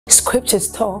Scriptures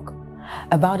talk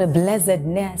about a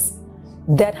blessedness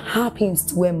that happens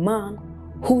to a man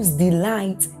whose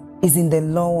delight is in the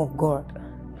law of God.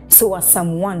 So as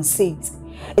Psalm 1 says,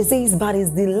 it says, but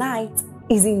his delight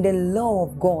is in the law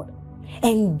of God,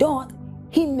 and doth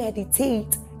he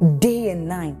meditate day and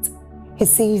night. He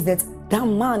says that that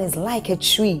man is like a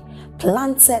tree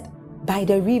planted by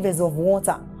the rivers of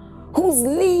water, whose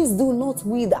leaves do not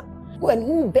wither, and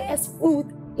who bears fruit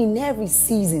in every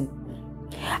season.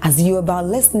 As you're about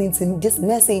listening to this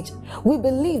message, we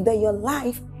believe that your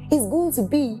life is going to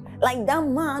be like that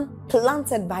man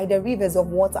planted by the rivers of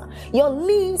water. Your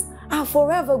leaves are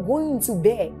forever going to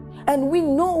bear. And we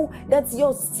know that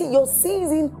your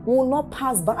season will not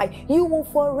pass by. You will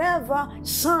forever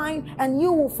shine and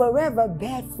you will forever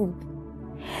bear fruit.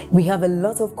 We have a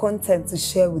lot of content to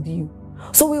share with you.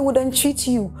 So we would entreat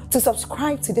you to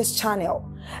subscribe to this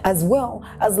channel, as well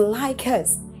as like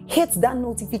us. Hit that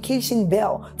notification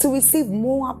bell to receive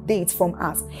more updates from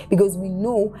us, because we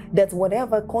know that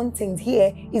whatever content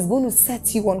here is going to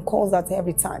set you on course at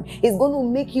every time. It's going to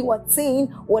make you attain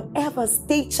whatever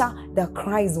stature that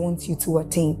Christ wants you to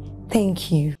attain. Thank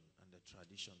you. And the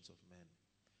traditions of men.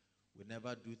 We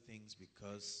never do things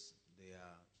because they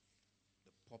are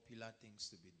the popular things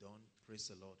to be done. Praise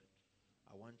the Lord.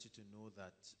 I want you to know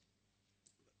that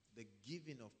the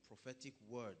giving of prophetic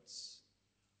words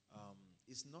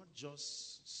is not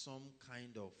just some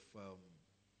kind of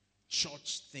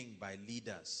church thing by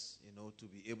leaders, to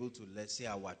be able to, let's say,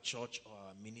 our church or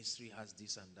our ministry has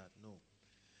this and that. No.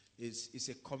 It's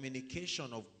a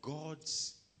communication of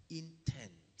God's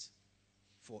intent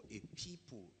for a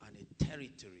people and a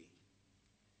territory.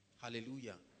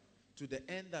 Hallelujah. To the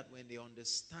end that when they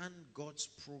understand God's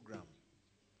program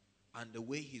and the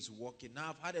way he's working.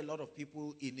 Now, I've had a lot of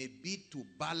people in a bid to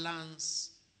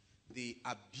balance the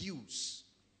abuse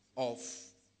of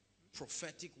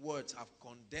prophetic words have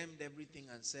condemned everything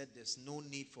and said there's no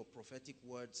need for prophetic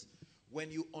words.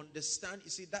 When you understand, you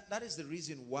see, that is the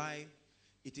reason why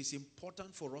it is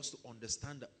important for us to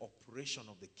understand the operation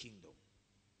of the kingdom.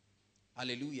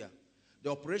 Hallelujah.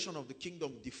 The operation of the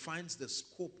kingdom defines the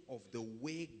scope of the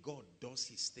way God does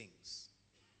his things.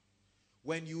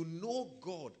 When you know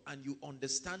God and you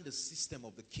understand the system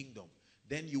of the kingdom,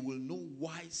 then you will know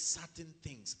why certain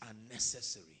things are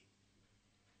necessary.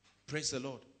 Praise the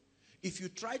Lord. If you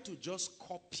try to just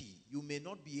copy, you may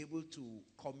not be able to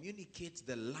communicate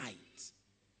the light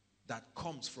that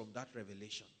comes from that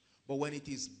revelation. But when it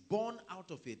is born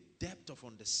out of a depth of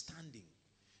understanding,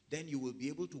 then you will be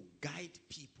able to guide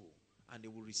people and they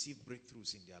will receive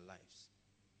breakthroughs in their lives.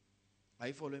 Are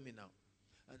you following me now?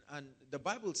 And the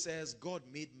Bible says God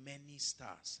made many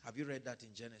stars. Have you read that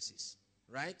in Genesis?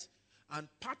 Right? And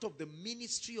part of the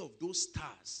ministry of those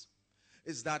stars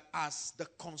is that as the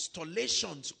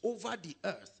constellations over the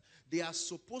earth, they are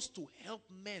supposed to help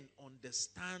men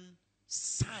understand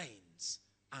signs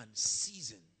and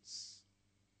seasons.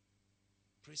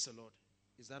 Praise the Lord.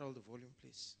 Is that all the volume,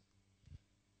 please?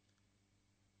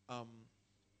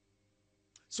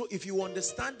 So if you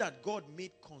understand that God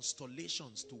made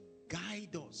constellations to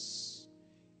guide us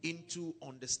into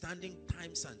understanding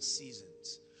times and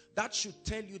seasons, that should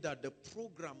tell you that the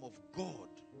program of God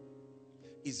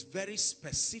is very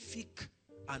specific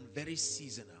and very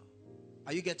seasonal.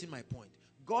 Are you getting my point?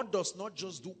 God does not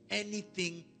just do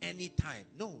anything anytime.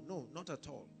 No, not at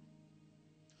all.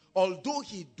 Although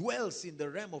he dwells in the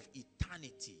realm of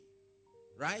eternity,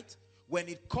 right? When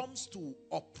it comes to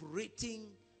operating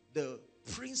the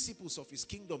principles of his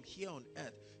kingdom here on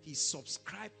earth, he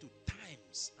subscribed to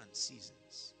times and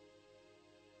seasons.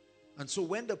 And so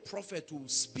when the prophet will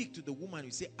speak to the woman,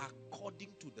 he say, according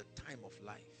to the time of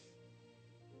life.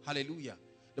 Hallelujah.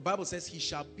 The Bible says, he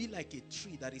shall be like a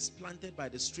tree that is planted by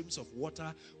the streams of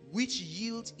water, which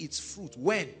yields its fruit.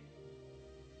 When?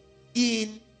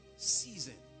 In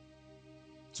season.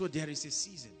 So there is a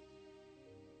season.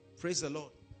 Praise the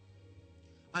Lord.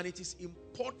 And it is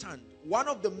important. One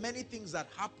of the many things that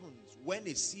happens when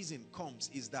a season comes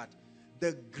is that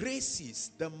the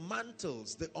graces, the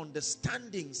mantles, the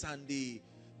understandings, and the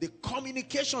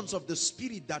communications of the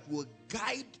Spirit that will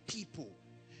guide people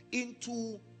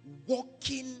into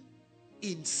walking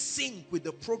in sync with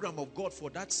the program of God for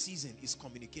that season is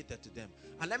communicated to them.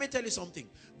 And let me tell you something.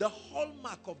 The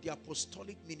hallmark of the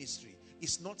apostolic ministry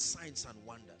is not signs and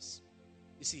wonders.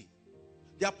 You see,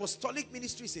 the apostolic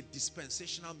ministry is a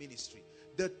dispensational ministry.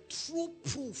 The true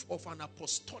proof of an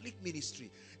apostolic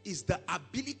ministry is the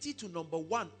ability to, number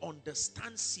one,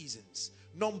 understand seasons.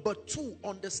 Number two,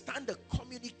 understand the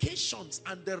communications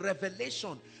and the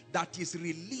revelation that is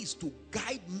released to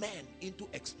guide men into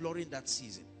exploring that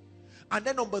season. And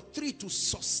then number 3, to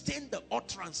sustain the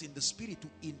utterance in the spirit, to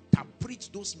interpret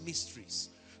those mysteries,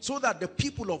 so that the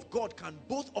people of God can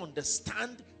both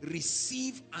understand,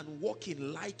 receive, and walk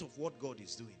in light of what God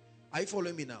is doing. Are you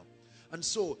following me now? And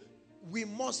so we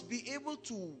must be able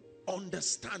to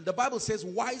understand. The Bible says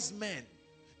wise men,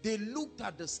 they looked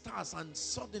at the stars and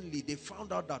suddenly they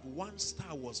found out that one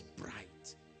star was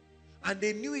bright. And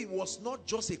they knew it was not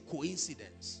just a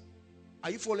coincidence. Are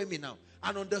you following me now?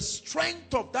 And on the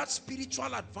strength of that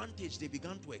spiritual advantage, they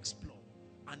began to explore.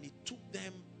 And it took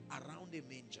them around a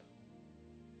manger.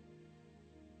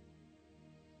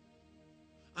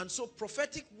 And so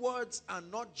prophetic words are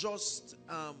not just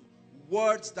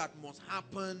words that must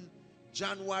happen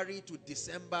January to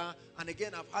December. And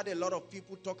again, I've had a lot of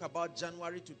people talk about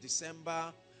January to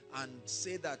December and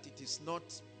say that it is not,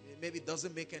 maybe it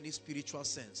doesn't make any spiritual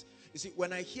sense. You see,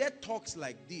 when I hear talks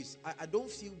like this, I don't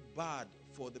feel bad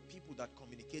for the people that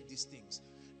communicate these things.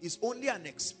 It's only an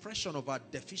expression of our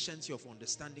deficiency of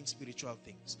understanding spiritual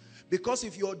things. Because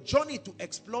if your journey to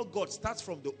explore God starts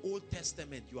from the Old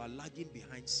Testament, you are lagging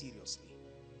behind seriously.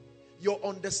 Your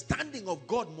understanding of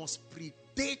God must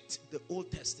predate the Old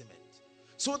Testament,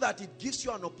 so that it gives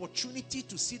you an opportunity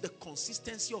to see the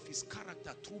consistency of his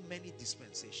character through many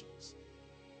dispensations.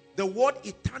 The word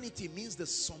eternity means the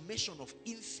summation of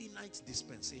infinite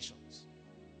dispensations.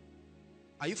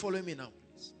 Are you following me now,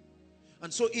 please?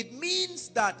 And so it means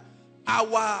that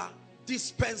our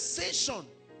dispensation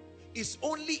is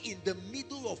only in the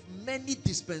middle of many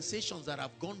dispensations that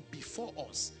have gone before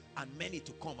us and many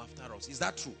to come after us. Is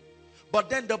that true? But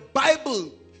then the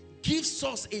Bible gives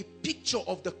us a picture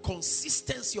of the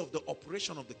consistency of the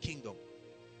operation of the kingdom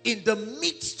in the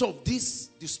midst of these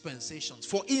dispensations.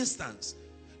 For instance,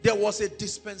 there was a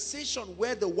dispensation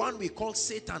where the one we call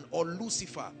Satan or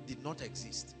Lucifer did not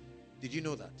exist. Did you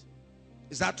know that?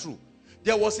 Is that true?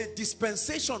 There was a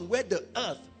dispensation where the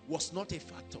earth was not a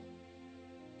factor.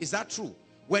 Is that true?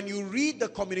 When you read the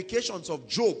communications of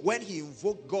Job, when he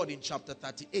invoked God in chapter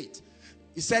 38,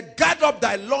 he said, "Gird up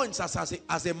thy loins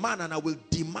as a man, and I will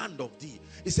demand of thee."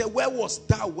 He said, "Where was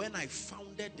thou when I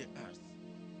founded the earth?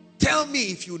 Tell me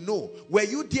if you know. Were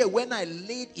you there when I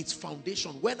laid its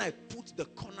foundation, when I put the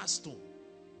cornerstone?"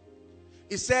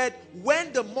 He said,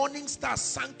 "When the morning stars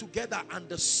sang together and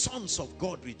the sons of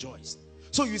God rejoiced."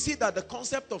 So you see that the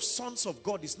concept of sons of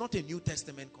God is not a New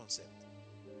Testament concept.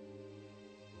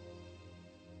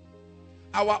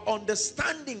 Our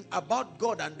understanding about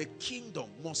God and the kingdom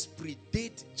must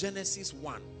predate Genesis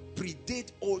 1,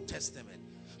 predate Old Testament,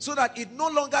 so that it no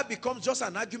longer becomes just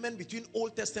an argument between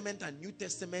Old Testament and New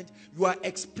Testament. You are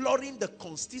exploring the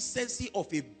consistency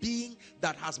of a being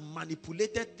that has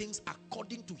manipulated things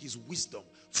according to his wisdom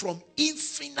from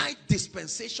infinite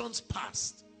dispensations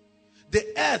past.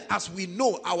 The earth, as we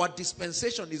know, our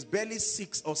dispensation is barely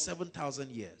 6,000 or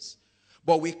 7,000 years.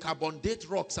 But we carbon date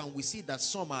rocks and we see that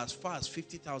some are as far as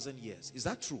 50,000 years. Is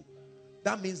that true?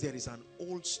 That means there is an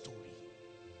old story.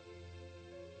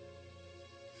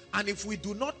 And if we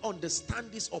do not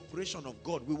understand this operation of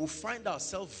God, we will find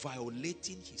ourselves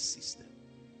violating his system.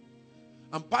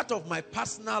 And part of my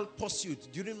personal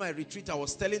pursuit during my retreat, I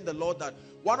was telling the Lord that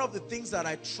one of the things that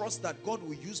I trust that God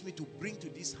will use me to bring to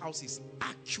this house is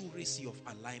accuracy of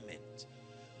alignment.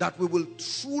 That we will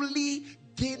truly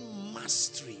gain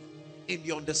mastery in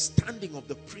the understanding of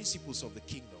the principles of the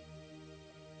kingdom.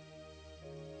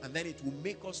 And then it will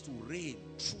make us to reign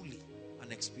truly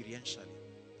and experientially.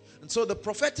 And so the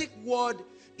prophetic word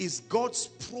is God's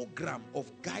program of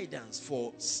guidance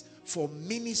for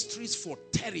ministries, for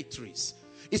territories.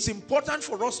 It's important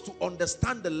for us to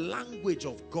understand the language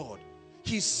of God.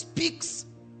 He speaks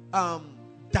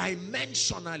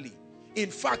dimensionally.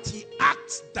 In fact, he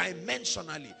acts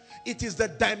dimensionally. It is the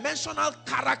dimensional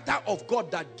character of God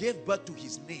that gave birth to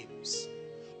his names.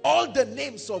 All the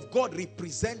names of God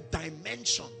represent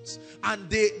dimensions, and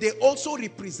they also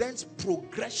represent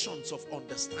progressions of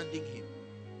understanding him.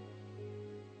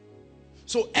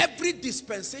 So every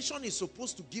dispensation is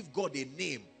supposed to give God a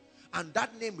name, and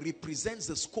that name represents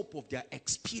the scope of their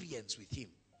experience with him.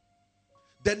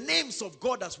 The names of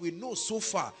God, as we know so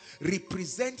far,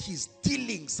 represent his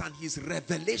dealings and his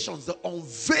revelations, the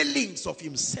unveilings of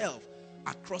himself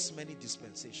across many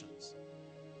dispensations.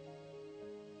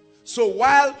 So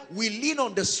while we lean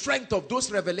on the strength of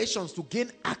those revelations to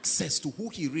gain access to who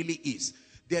he really is,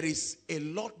 there is a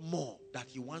lot more that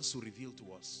he wants to reveal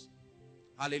to us.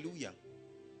 Hallelujah.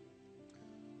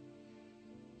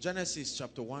 Genesis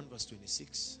chapter 1 verse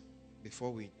 26.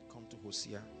 Before we come to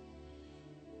Hosea.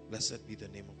 Blessed be the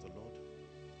name of the Lord.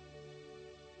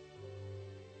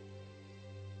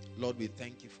 Lord, we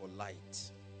thank you for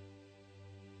light.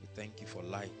 We thank you for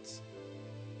light.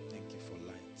 Thank you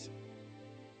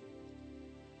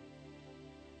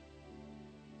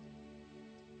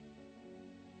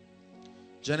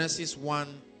Genesis 1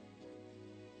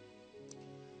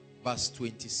 verse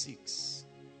 26.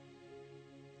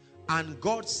 And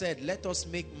God said, let us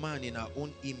make man in our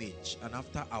own image and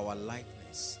after our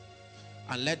likeness,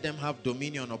 and let them have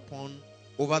dominion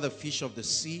over the fish of the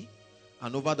sea,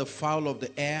 and over the fowl of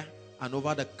the air, and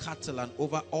over the cattle, and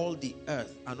over all the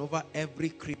earth, and over every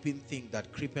creeping thing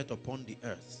that creepeth upon the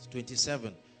earth.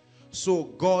 27. So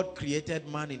God created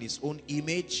man in his own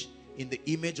image. In the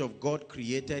image of God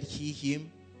created he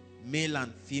him. Male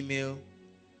and female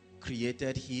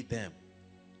created he them.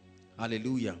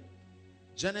 Hallelujah.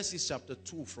 Genesis chapter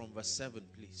 2 from verse 7,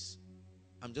 please.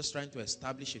 I'm just trying to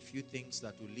establish a few things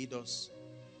that will lead us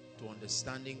to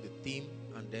understanding the theme,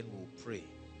 and then we'll pray.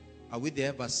 Are we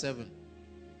there? Verse 7.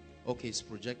 Okay, it's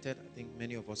projected. I think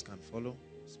many of us can follow.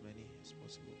 As many as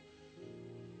possible.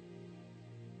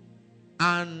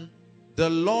 And the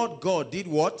Lord God did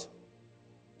what?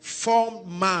 Formed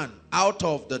man out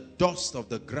of the dust of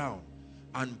the ground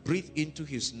and breathed into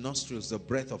his nostrils the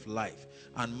breath of life,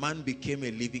 and man became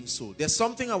a living soul. There's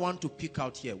something I want to pick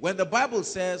out here. When the Bible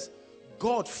says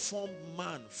God formed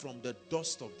man from the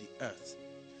dust of the earth,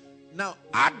 now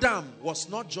Adam was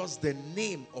not just the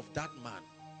name of that man.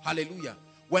 Hallelujah.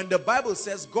 When the Bible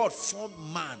says God formed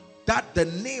man, that the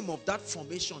name of that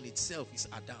formation itself is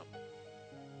Adam.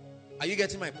 Are you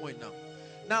getting my point now?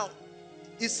 Now,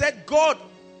 he said God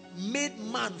made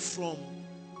man from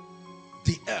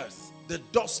the earth, the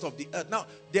dust of the earth. Now,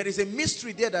 there is a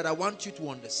mystery there that I want you to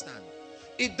understand.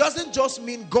 It doesn't just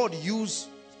mean God used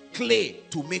clay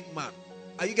to make man.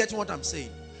 Are you getting what I'm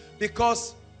saying?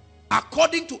 Because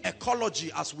according to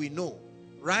ecology, as we know,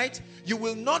 right, you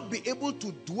will not be able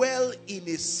to dwell in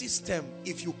a system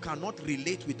if you cannot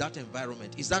relate with that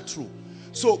environment. Is that true?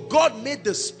 So God made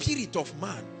the spirit of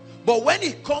man, but when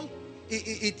it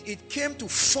came to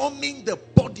forming the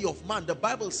body of man, the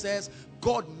Bible says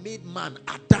God made man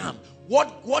Adam.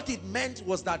 What it meant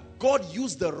was that God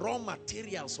used the raw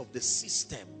materials of the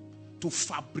system to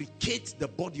fabricate the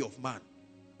body of man.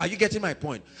 Are you getting my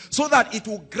point? So that it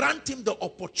will grant him the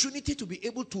opportunity to be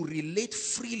able to relate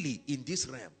freely in this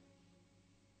realm.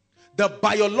 The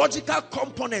biological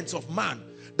components of man,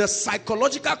 the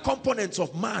psychological components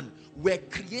of man were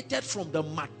created from the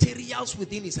materials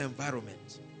within his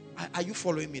environment. Are you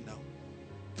following me now?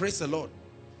 Praise the Lord.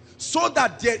 So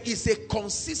that there is a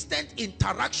consistent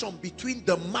interaction between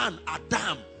the man,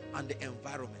 Adam, and the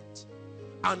environment.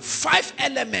 And 5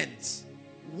 elements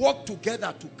work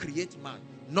together to create man.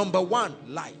 Number 1,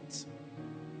 light.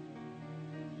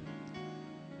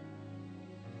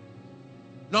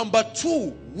 Number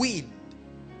 2, wind.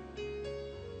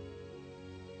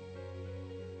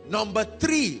 Number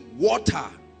 3, water.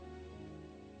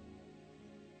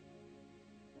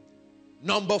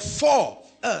 Number 4,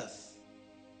 earth.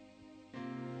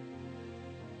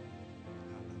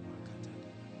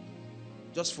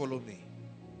 Just follow me.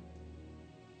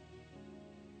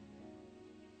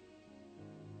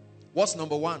 What's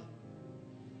number 1?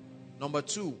 Number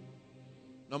 2?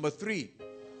 Number 3?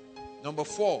 Number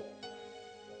 4?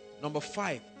 Number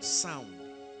 5, sound.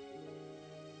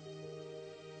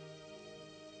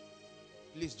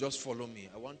 Please just follow me.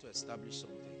 I want to establish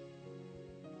something.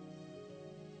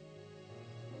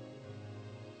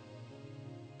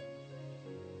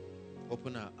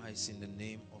 Open our eyes in the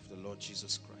name of the Lord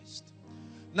Jesus Christ.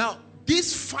 Now,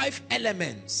 these 5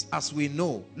 elements, as we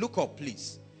know, look up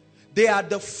please. They are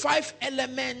the 5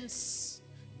 elements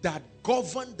that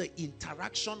govern the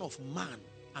interaction of man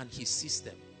and his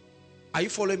system. Are you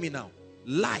following me now?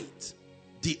 Light,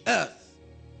 the earth.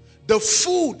 The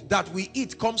food that we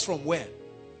eat comes from where?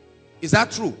 Is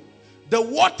that true? The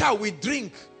water we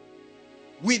drink,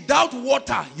 without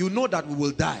water, you know that we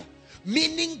will die.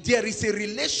 Meaning there is a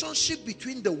relationship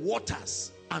between the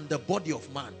waters and the body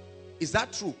of man. Is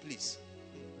that true, please?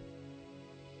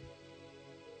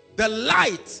 The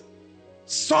light,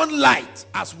 sunlight,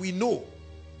 as we know,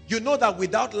 you know that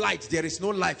without light there is no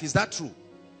life. Is that true?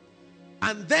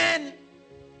 And then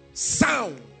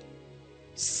sound.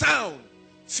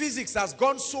 Physics has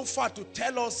gone so far to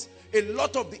tell us a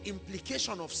lot of the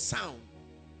implication of sound.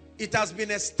 It has been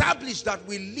established that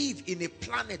we live in a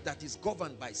planet that is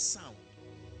governed by sound.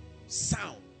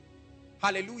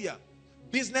 Hallelujah.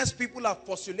 Business people have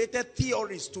postulated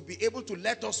theories to be able to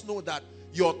let us know that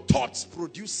your thoughts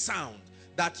produce sound,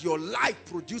 that your life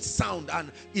produces sound,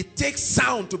 and it takes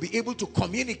sound to be able to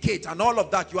communicate and all of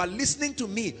that. You are listening to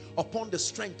me upon the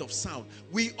strength of sound.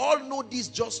 We all know this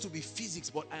just to be physics,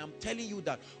 but I am telling you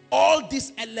that all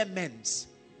these elements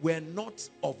were not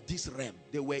of this realm.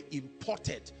 They were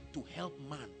imported to help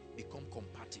man become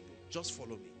compatible. Just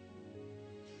follow me.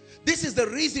 This is the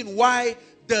reason why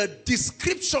the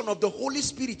description of the Holy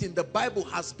Spirit in the Bible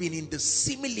has been in the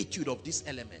similitude of these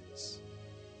elements.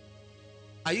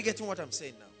 Are you getting what I'm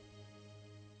saying now?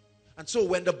 And so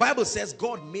when the Bible says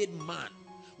God made man,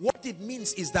 what it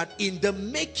means is that in the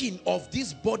making of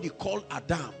this body called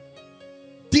Adam,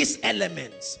 these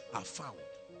elements are found.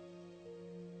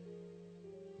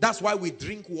 That's why we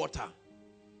drink water.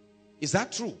 Is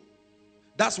that true?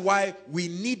 That's why we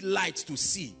need light to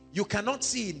see. You cannot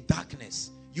see in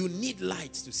darkness. You need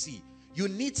light to see. You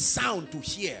need sound to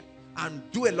hear and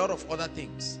do a lot of other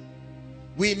things.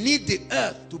 We need the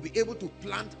earth to be able to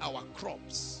plant our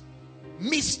crops.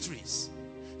 Mysteries.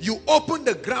 You open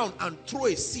the ground and throw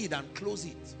a seed and close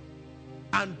it.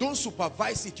 And don't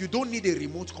supervise it. You don't need a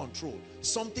remote control.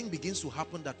 Something begins to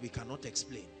happen that we cannot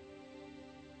explain.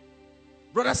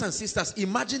 Brothers and sisters,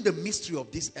 imagine the mystery of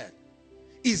this earth.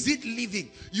 Is it living?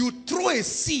 You throw a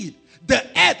seed. The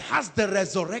earth has the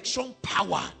resurrection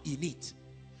power in it.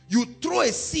 You throw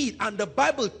a seed and the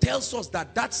Bible tells us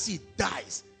that that seed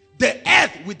dies. The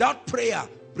earth without prayer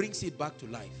brings it back to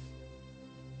life.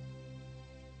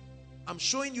 I'm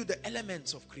showing you the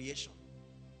elements of creation.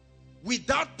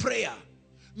 Without prayer,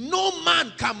 no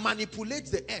man can manipulate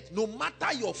the earth. No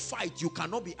matter your fight, you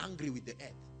cannot be angry with the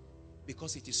earth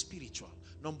because it is spiritual.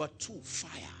 Number two, fire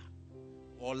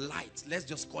or light. Let's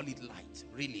just call it light,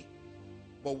 really.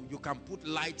 But you can put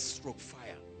light stroke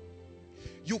fire.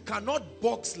 You cannot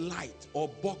box light or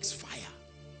box fire.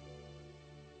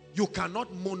 You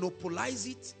cannot monopolize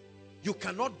it. You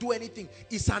cannot do anything.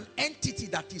 It's an entity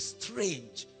that is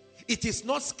strange. It is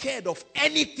not scared of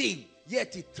anything,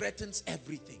 yet it threatens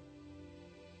everything.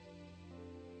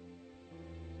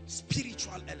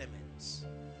 Spiritual elements.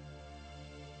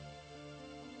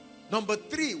 Number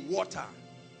three, water.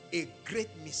 A great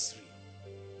mystery.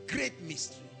 Great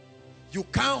mystery. You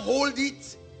can't hold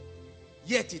it,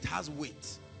 yet it has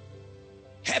weight.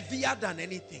 Heavier than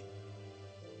anything.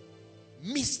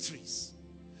 Mysteries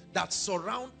that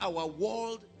surround our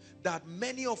world that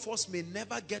many of us may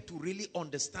never get to really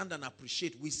understand and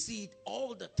appreciate. We see it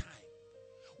all the time.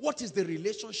 What is the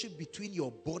relationship between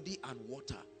your body and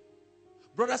water?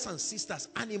 Brothers and sisters,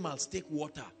 animals take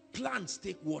water. Plants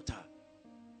take water.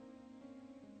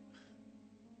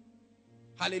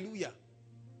 Hallelujah.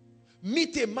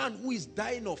 Meet a man who is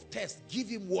dying of thirst. Give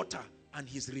him water and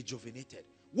he's rejuvenated.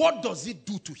 What does it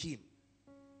do to him?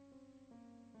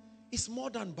 It's more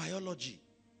than biology.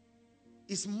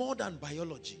 It's more than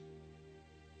biology.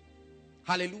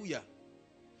 Hallelujah.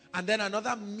 And then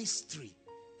another mystery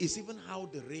is even how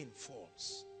the rain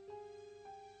falls.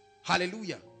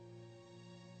 Hallelujah.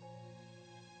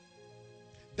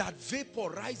 That vapor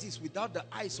rises without the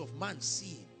eyes of man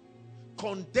seeing,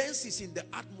 condenses in the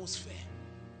atmosphere,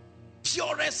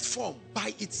 purest form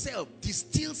by itself,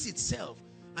 distills itself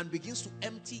and begins to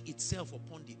empty itself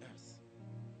upon the earth.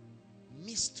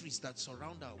 Mysteries that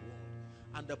surround our world.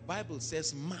 And the Bible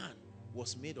says man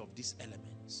was made of these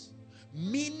elements.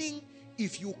 Meaning,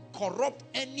 if you corrupt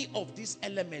any of these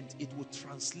elements, it will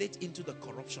translate into the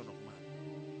corruption of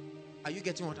man. Are you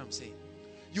getting what I'm saying?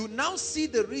 You now see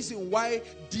the reason why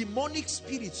demonic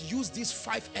spirits use these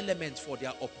 5 elements for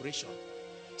their operation.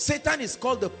 Satan is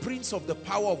called the prince of the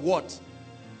power of what?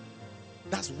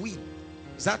 That's wind.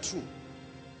 Is that true?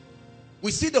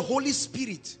 We see the Holy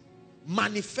Spirit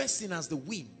manifesting as the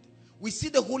wind. We see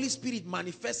the Holy Spirit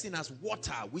manifesting as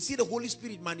water. We see the Holy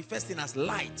Spirit manifesting as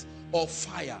light or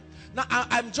fire. Now,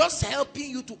 I'm just helping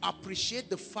you to appreciate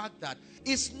the fact that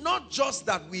it's not just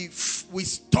that we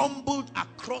stumbled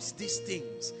across these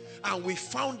things and we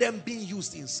found them being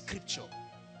used in Scripture.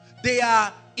 They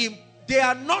are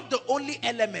not the only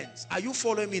elements. Are you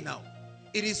following me now?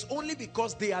 It is only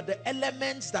because they are the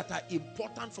elements that are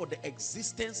important for the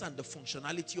existence and the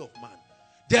functionality of man.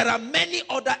 There are many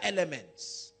other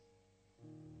elements.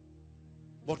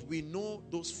 But we know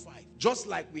those 5. Just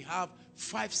like we have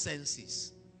 5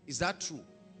 senses. Is that true?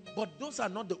 But those are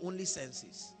not the only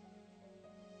senses.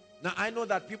 Now I know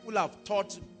that people have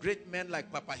taught great men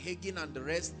like Papa Hagin and the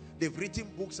rest. They've written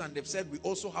books and they've said we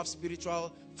also have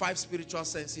 5 spiritual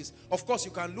senses. Of course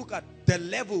you can look at the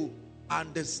level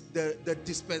and the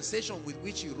dispensation with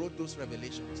which he wrote those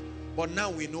revelations. But now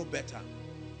we know better.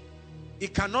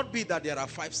 It cannot be that there are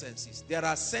 5 senses. There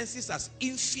are senses as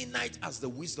infinite as the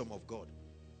wisdom of God.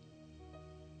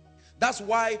 That's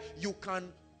why you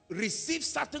can receive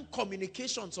certain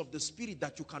communications of the Spirit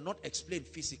that you cannot explain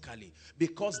physically,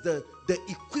 because the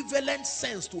equivalent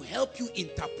sense to help you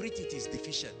interpret it is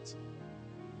deficient.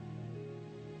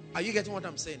 Are you getting what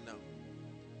I'm saying now?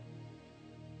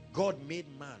 God made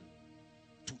man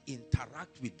to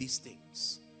interact with these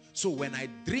things. So when I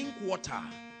drink water,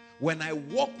 when I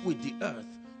walk with the earth,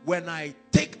 when I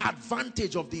take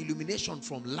advantage of the illumination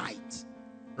from light,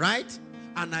 right?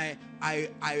 And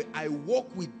I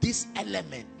walk with these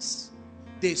elements.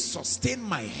 They sustain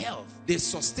my health, they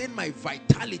sustain my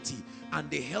vitality, and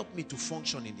they help me to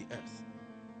function in the earth.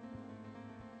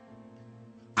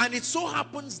 And it so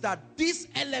happens that these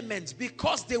elements,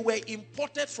 because they were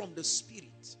imported from the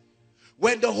Spirit,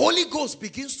 when the Holy Ghost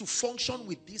begins to function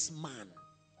with this man,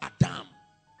 Adam,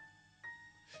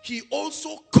 he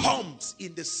also comes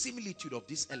in the similitude of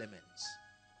these elements.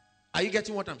 Are you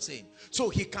getting what I'm saying? So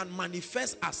he can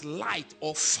manifest as light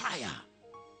or fire.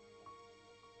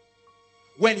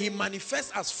 When he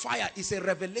manifests as fire, it's a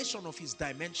revelation of his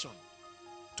dimension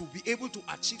to be able to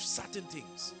achieve certain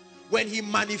things. When he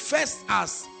manifests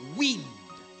as wind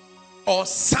or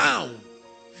sound,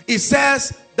 it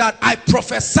says that I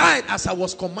prophesied as I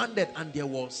was commanded, and there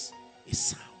was a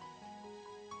sound.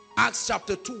 Acts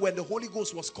chapter 2, when the Holy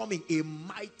Ghost was coming, a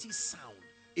mighty sound,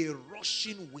 a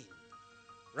rushing wind.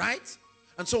 Right?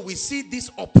 And so we see these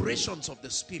operations of the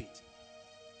Spirit.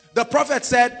 The prophet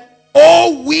said,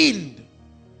 "O wind,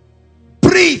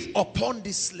 breathe upon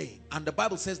this slain." And the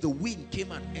Bible says the wind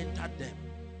came and entered them.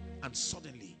 And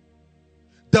suddenly,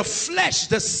 the flesh,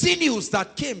 the sinews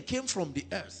that came from the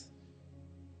earth.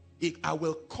 I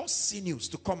will cause sinews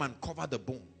to come and cover the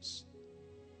bones.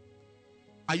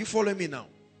 Are you following me now?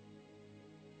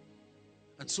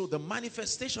 And so the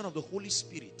manifestation of the Holy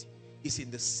Spirit is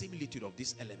in the similitude of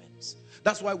these elements.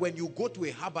 That's why when you go to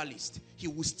a herbalist, he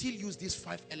will still use these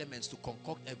 5 elements to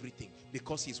concoct everything,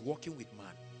 because he's working with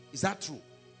man. Is that true?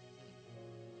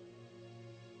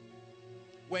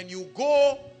 When you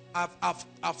go,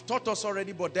 I've taught us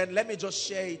already, but then let me just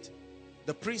share it.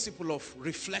 The principle of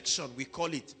reflection, we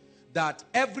call it, that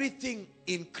everything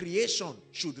in creation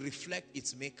should reflect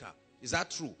its maker. Is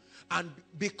that true? And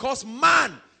because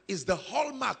man is the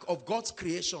hallmark of God's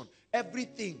creation,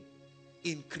 everything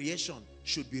in creation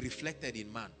should be reflected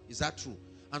in man. Is that true?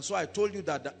 And so I told you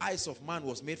that the eyes of man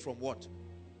was made from what?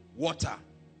 Water.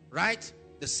 Right?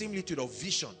 The similitude of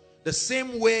vision. The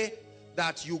same way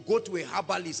that you go to a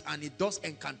herbalist and it does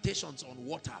incantations on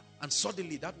water, and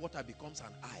suddenly that water becomes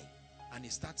an eye and he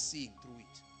starts seeing through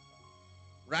it.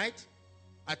 Right?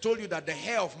 I told you that the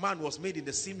hair of man was made in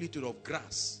the similitude of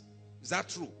grass. Is that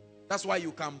true? That's why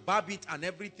you can barb it and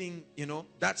everything, you know,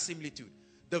 that similitude.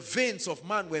 The veins of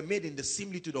man were made in the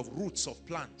similitude of roots of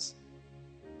plants.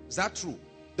 Is that true?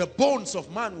 The bones of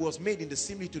man was made in the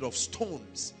similitude of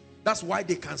stones. That's why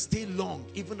they can stay long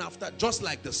even after, just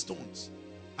like the stones.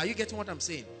 Are you getting what I'm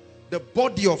saying? The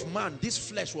body of man, this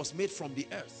flesh, was made from the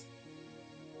earth.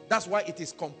 That's why it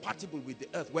is compatible with the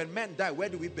earth. When men die, where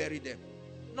do we bury them?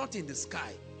 Not in the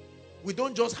sky. We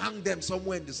don't just hang them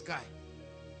somewhere in the sky.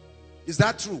 Is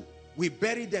that true? We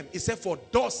bury them. It said, "For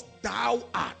dust thou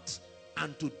art,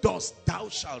 and to dust thou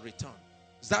shalt return."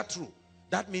 Is that true?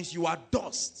 That means you are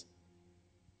dust.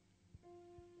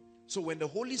 So when the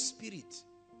Holy Spirit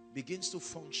begins to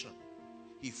function,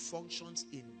 he functions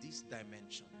in these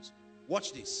dimensions.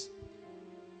 Watch this.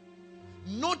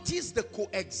 Notice the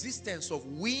coexistence of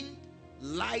wind,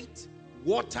 light,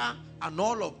 water, and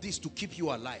all of this to keep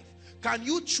you alive. Can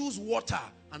you choose water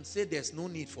and say there's no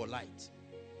need for light?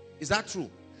 Is that true?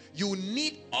 You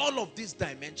need all of these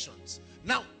dimensions.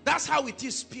 Now, that's how it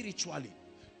is spiritually.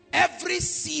 Every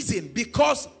season,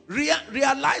 because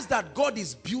realize that God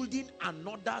is building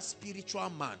another spiritual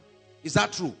man. Is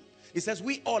that true? It says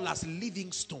we all as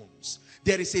living stones.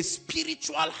 There is a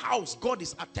spiritual house God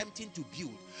is attempting to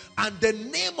build. And the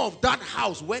name of that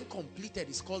house, when completed,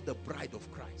 is called the bride of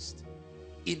Christ.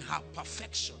 In her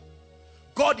perfection.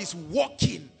 God is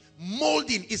working,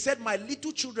 molding. He said, "My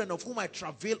little children, of whom I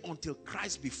travail until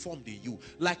Christ be formed in you."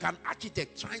 Like an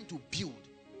architect trying to build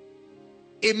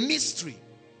a mystery,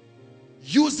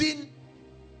 using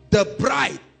the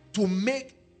bride to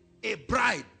make a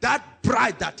bride, that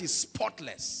bride that is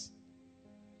spotless.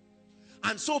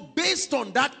 And so based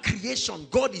on that creation,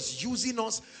 God is using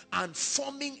us and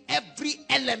forming every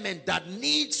element that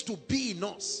needs to be in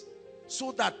us,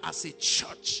 so that as a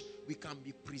church we can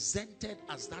be presented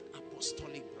as that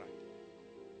apostolic bride.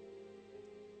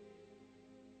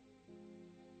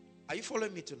 Are you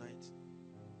following me tonight?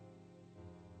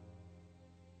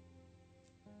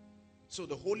 So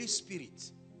the Holy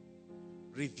Spirit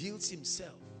reveals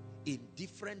himself in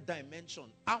different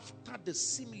dimensions after the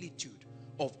similitude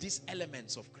of these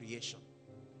elements of creation.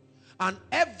 And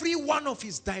every one of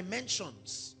his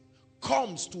dimensions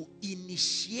comes to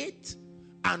initiate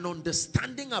an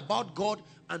understanding about God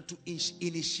and to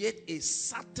initiate a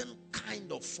certain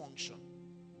kind of function.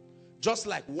 Just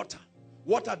like water.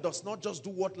 Water does not just do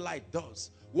what light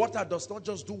does. Water does not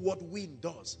just do what wind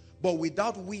does. But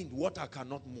without wind, water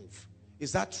cannot move.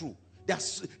 Is that true?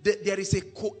 There is a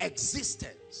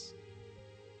coexistence.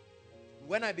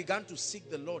 When I began to seek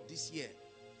the Lord this year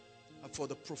for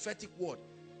the prophetic word,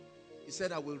 he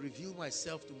said, I will reveal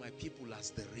myself to my people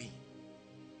as the rain.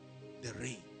 The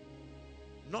rain.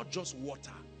 Not just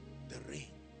water, the rain.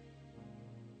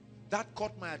 That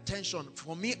caught my attention.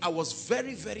 For me, I was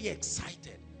very, very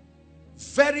excited.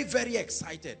 Very, very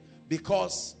excited.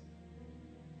 Because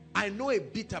I know a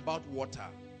bit about water.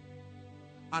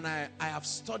 And I have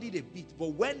studied a bit.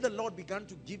 But when the Lord began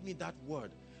to give me that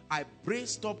word, I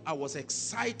braced up. I was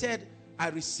excited. I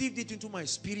received it into my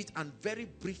spirit. And very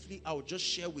briefly, I'll just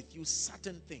share with you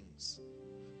certain things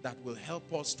that will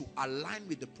help us to align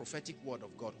with the prophetic word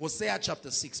of God. Hosea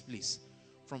chapter 6, please.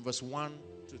 From verse 1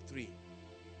 to 3.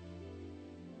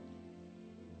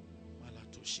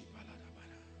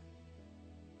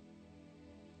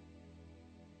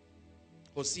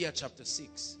 Hosea chapter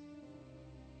 6.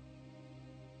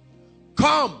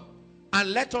 Come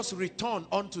and let us return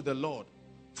unto the Lord,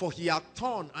 for he hath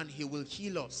torn and he will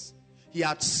heal us. He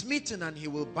hath smitten and he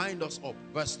will bind us up.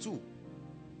 Verse 2.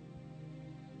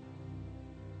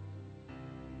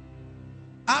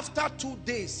 After 2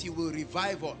 days he will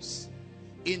revive us.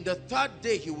 In the 3rd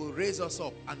day he will raise us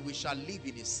up, and we shall live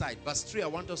in his sight. Verse 3, I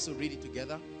want us to read it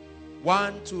together.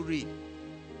 1, 2, read.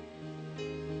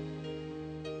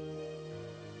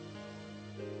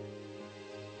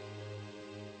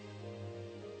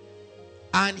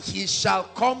 And he shall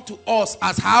come to us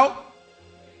as how?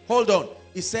 Hold on.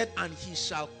 He said, and he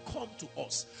shall come to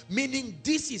us. Meaning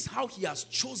this is how he has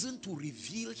chosen to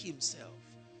reveal himself.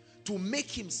 To make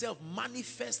himself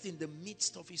manifest in the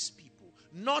midst of his people.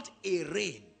 Not a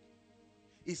rain.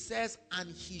 It says, and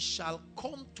he shall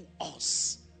come to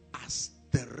us as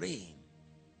the rain.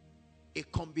 A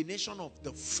combination of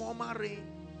the former rain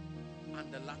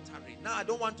and the latter rain. Now, I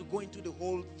don't want to go into the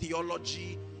whole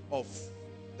theology of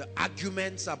the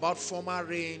arguments about former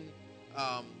rain,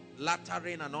 latter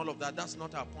rain and all of that. That's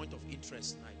not our point of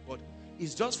interest tonight. But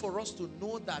it's just for us to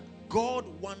know that God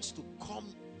wants to come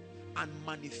and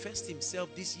manifest himself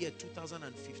this year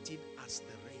 2015 as the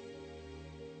rain.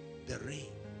 The rain.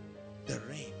 The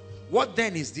rain. What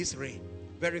then is this rain?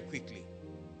 Very quickly.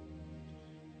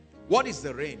 What is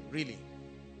the rain really?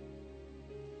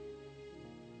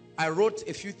 I wrote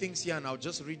a few things here and I'll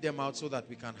just read them out so that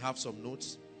we can have some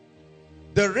notes.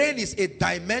 The rain is a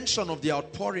dimension of the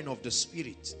outpouring of the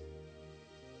Spirit.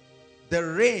 The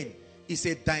rain is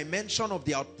a dimension of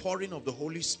the outpouring of the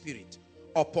Holy Spirit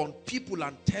upon people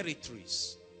and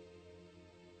territories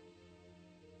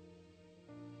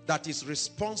that is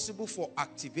responsible for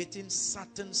activating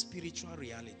certain spiritual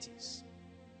realities.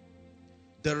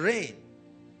 The rain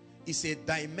is a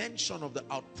dimension of the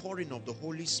outpouring of the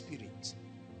Holy Spirit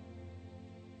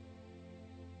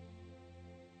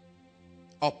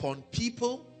upon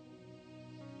people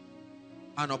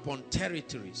and upon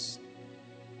territories,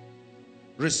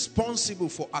 responsible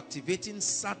for activating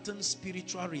certain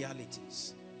spiritual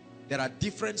realities. There are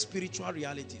different spiritual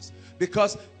realities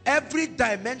because every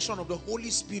dimension of the Holy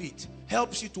Spirit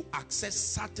helps you to access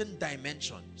certain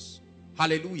dimensions.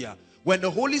 Hallelujah. When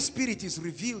the Holy Spirit is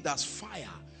revealed as fire,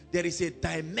 there is a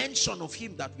dimension of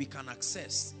him that we can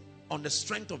access on the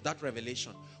strength of that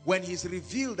revelation. When he's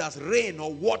revealed as rain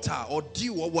or water or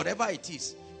dew or whatever it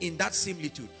is, in that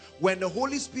similitude. When the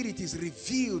Holy Spirit is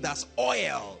revealed as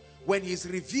oil, when he's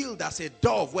revealed as a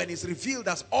dove, when he's revealed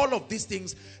as all of these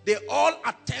things, they all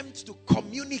attempt to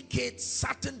communicate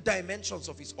certain dimensions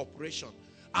of his operation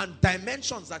and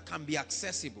dimensions that can be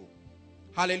accessible.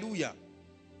 Hallelujah.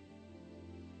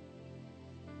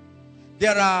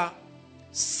 There are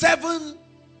seven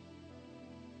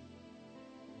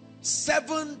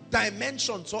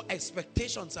dimensions or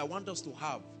expectations I want us to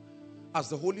have as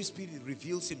the Holy Spirit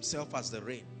reveals himself as the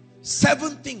rain.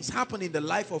 7 things happen in the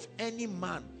life of any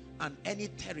man and any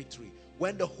territory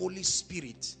when the Holy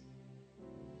Spirit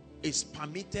is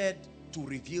permitted to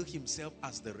reveal himself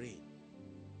as the rain.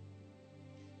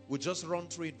 We'll just run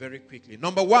through it very quickly.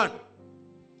 Number 1,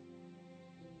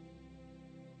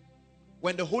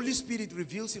 when the Holy Spirit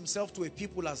reveals himself to a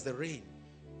people as the rain,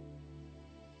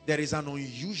 there is an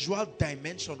unusual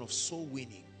dimension of soul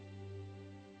winning.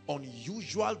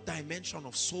 Unusual dimension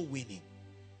of soul winning.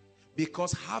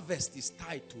 Because harvest is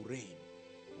tied to rain.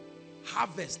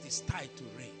 Harvest is tied to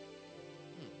rain.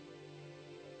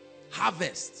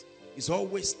 Harvest is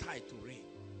always tied to rain.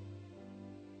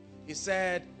 He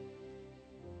said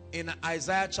in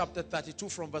Isaiah chapter 32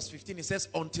 from verse 15, he says,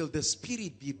 until the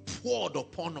Spirit be poured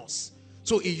upon us.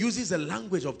 So he uses the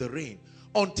language of the rain.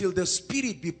 until the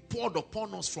Spirit be poured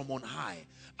upon us from on high.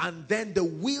 And then the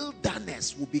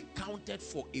wilderness will be counted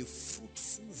for a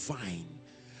fruitful vine.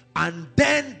 And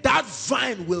then that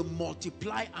vine will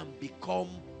multiply and become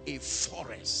a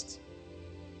forest.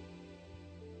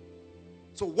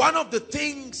 So one of the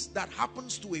things that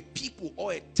happens to a people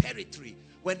or a territory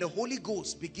when the Holy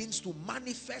Ghost begins to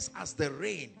manifest as the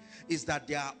rain is that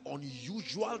there are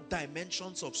unusual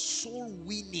dimensions of soul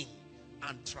winning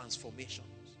and transformations.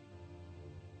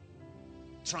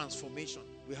 Transformation.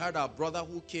 We heard our brother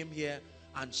who came here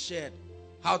and shared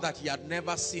how that he had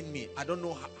never seen me. I don't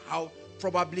know how,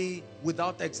 probably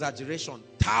without exaggeration,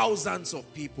 thousands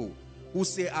of people who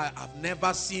say, I've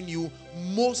never seen you.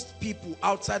 Most people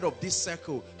outside of this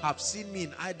circle have seen me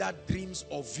in either dreams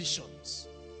or visions.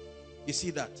 You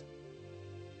see that?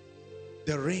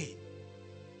 The rain.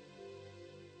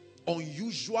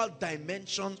 Unusual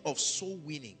dimensions of soul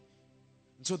winning.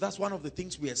 So that's one of the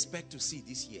things we expect to see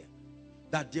this year.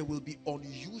 That there will be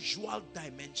unusual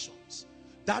dimensions.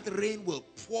 That rain will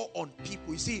pour on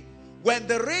people. You see, when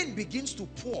the rain begins to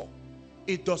pour,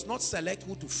 it does not select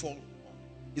who to fall on.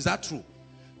 Is that true?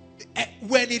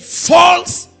 When it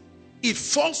falls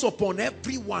upon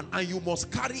everyone, and you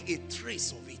must carry a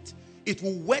trace of it. It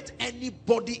will wet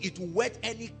anybody, it will wet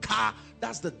any car.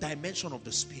 That's the dimension of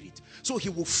the Spirit. So he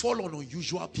will fall on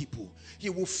unusual people. He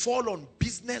will fall on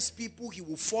business people. He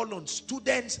will fall on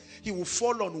students. He will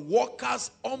fall on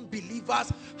workers,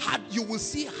 unbelievers. You will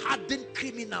see hardened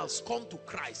criminals come to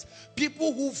Christ.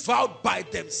 People who vowed by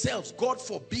themselves, God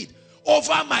forbid,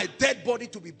 over my dead body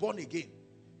to be born again.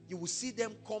 You will see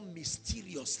them come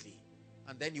mysteriously.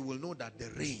 And then you will know that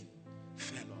the rain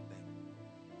fell on them.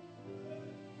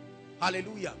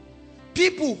 Hallelujah.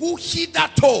 People who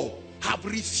hitherto have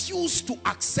refused to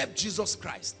accept Jesus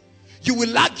Christ. You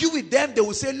will argue with them. They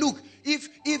will say, look, if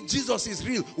Jesus is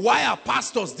real, why are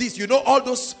pastors this? You know, all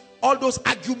those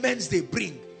arguments they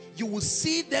bring. You will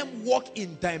see them walk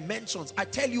in dimensions. I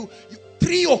tell you,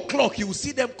 3 o'clock, you will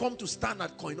see them come to stand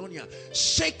at Koinonia.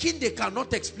 Shaking, they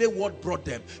cannot explain what brought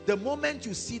them. The moment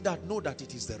you see that, know that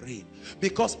it is the rain.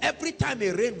 Because every time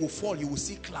a rain will fall, you will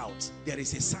see clouds. There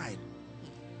is a sign.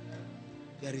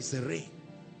 There is a rain.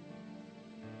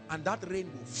 And that rain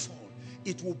will fall.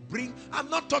 It will bring, I'm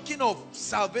not talking of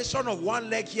salvation of one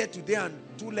leg here today and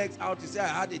 2 legs out. You say, I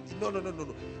had it. No.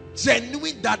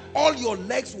 Genuine, that all your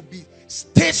legs will be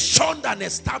stationed and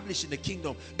established in the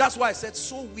kingdom. That's why I said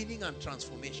soul winning and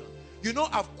transformation. You know,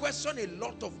 I've questioned a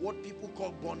lot of what people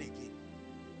call born again.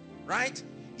 Right?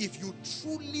 If you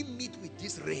truly meet with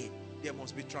this rain, there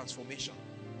must be transformation.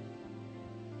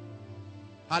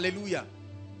 Hallelujah.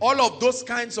 All of those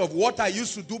kinds of what I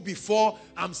used to do before,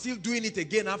 I'm still doing it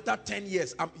again after 10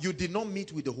 years. You did not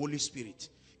meet with the Holy Spirit.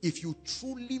 If you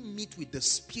truly meet with the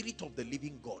Spirit of the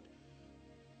living God,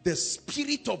 the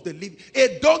Spirit of the living,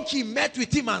 a donkey met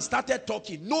with him and started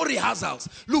talking. No rehearsals.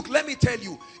 Look, let me tell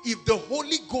you, if the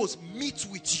Holy Ghost meets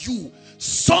with you,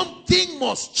 something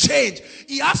must change.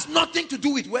 It has nothing to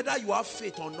do with whether you have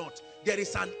faith or not. There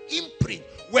is an imprint.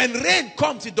 When rain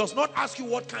comes, it does not ask you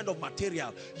what kind of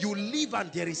material. You live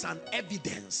and there is an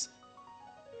evidence.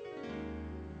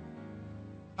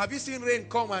 Have you seen rain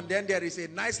come and then there is a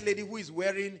nice lady who is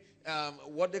wearing,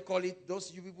 what they call it,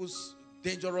 those you people's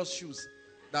dangerous shoes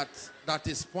that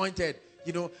is pointed,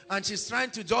 you know, and she's trying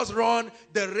to just run.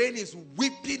 The rain is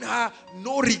whipping her.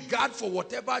 No regard for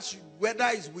whatever, whether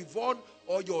it's weave-on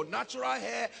or your natural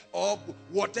hair or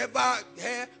whatever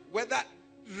hair, whether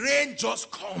rain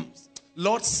just comes.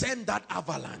 Lord, send that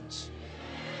avalanche.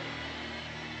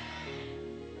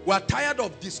 We're tired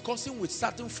of discussing with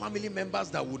certain family members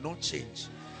that will not change.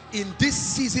 In this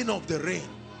season of the rain,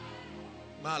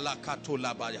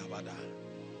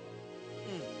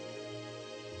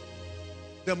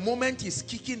 the moment he's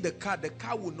kicking the car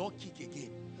will not kick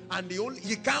again. And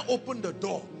he can't open the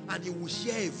door, and you will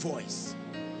hear a voice.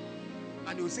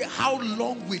 And he will say, how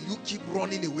long will you keep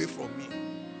running away from me?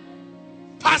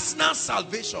 Personal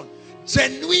salvation.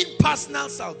 Genuine personal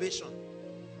salvation.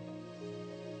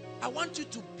 I want you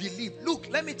to believe. Look,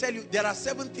 let me tell you, there are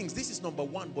 7 things. This is number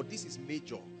 1, but this is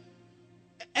major.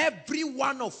 Every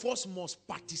one of us must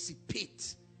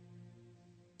participate,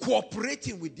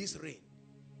 cooperating with this rain.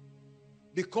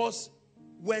 Because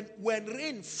when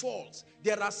rain falls,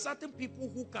 there are certain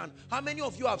people who can. How many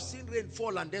of you have seen rain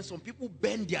fall and then some people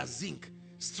bend their zinc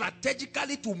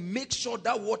strategically to make sure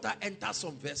that water enters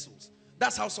some vessels?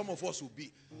 That's how some of us will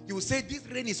be. You will say, this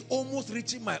rain is almost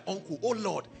reaching my uncle. Oh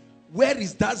Lord, where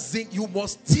is that zinc? You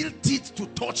must tilt it to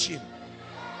touch him.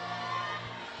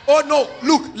 Oh no,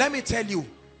 look, let me tell you,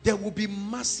 there will be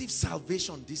massive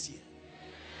salvation this year.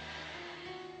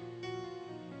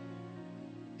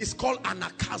 It's called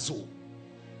anakazo.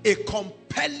 A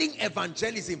compelling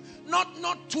evangelism.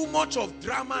 Not too much of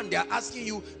drama, and they're asking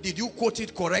you, did you quote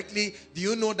it correctly? Do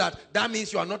you know that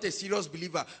means you are not a serious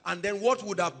believer? And then what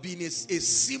would have been a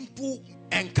simple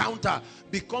encounter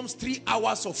becomes 3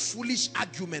 hours of foolish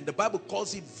argument. The Bible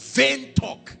calls it vain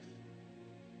talk.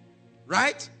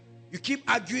 Right? You keep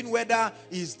arguing whether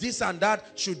is this and that.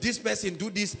 Should this person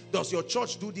do this? Does your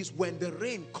church do this? When the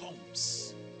rain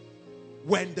comes.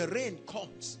 When the rain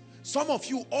comes. Some of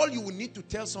you, all you will need to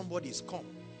tell somebody is come.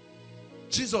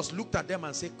 Jesus looked at them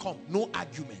and said, come. No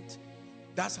argument.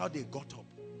 That's how they got up.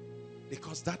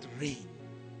 Because that rain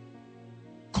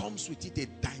comes with it a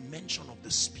dimension of the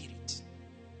Spirit.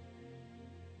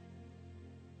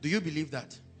 Do you believe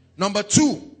that? Number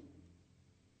 2.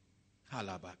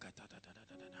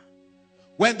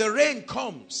 When the rain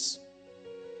comes,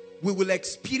 we will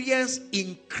experience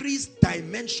increased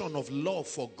dimension of love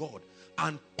for God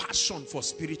and passion for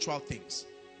spiritual things.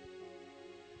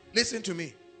 Listen to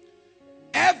me.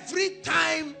 Every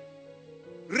time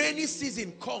rainy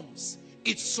season comes,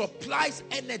 it supplies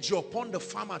energy upon the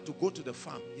farmer to go to the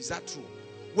farm. Is that true?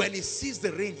 When he sees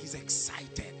the rain, he's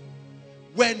excited.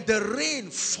 When the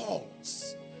rain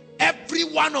falls, every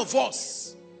one of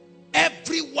us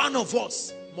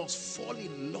must fall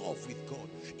in love with God.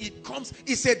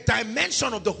 It's a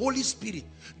dimension of the Holy Spirit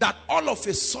that all of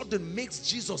a sudden makes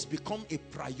Jesus become a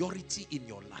priority in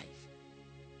your life.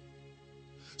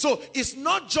 So it's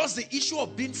not just the issue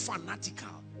of being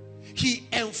fanatical. He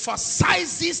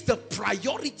emphasizes the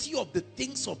priority of the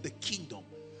things of the kingdom,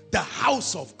 the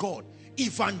house of God,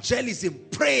 evangelism,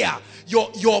 prayer.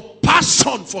 Your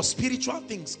passion for spiritual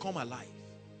things come alive.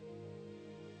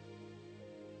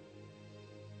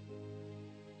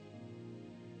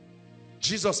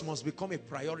 Jesus must become a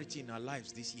priority in our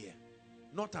lives this year,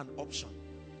 not an option.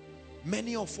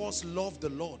 Many of us love the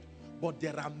Lord, but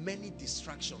there are many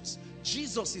distractions.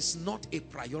 Jesus is not a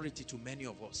priority to many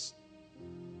of us.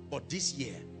 But this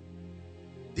year,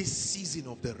 this season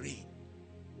of the rain,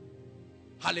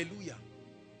 hallelujah.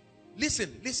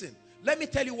 Listen. Let me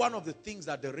tell you one of the things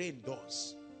that the rain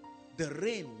does. The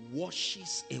rain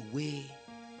washes away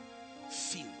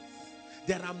filth.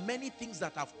 There are many things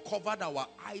that have covered our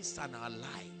eyes and our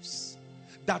lives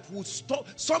that will stop.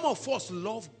 Some of us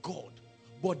love God,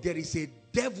 but there is a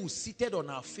devil seated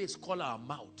on our face called our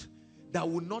mouth that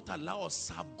will not allow us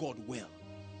serve God well.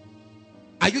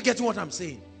 Are you getting what I'm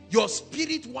saying? Your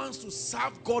spirit wants to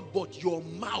serve God, but your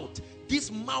mouth,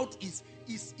 this mouth is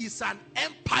an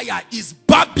empire, is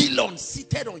Babylon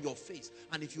seated on your face.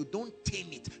 And if you don't tame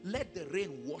it, let the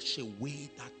rain wash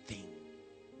away that thing,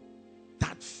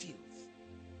 that filth.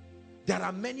 There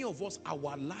are many of us,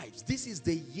 our lives, this is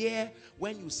the year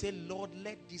when you say, Lord,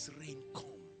 let this rain come.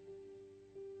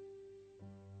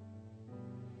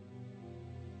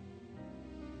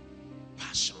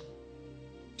 Passion.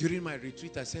 During my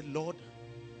retreat, I said, Lord,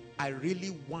 I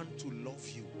really want to love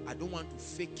you. I don't want to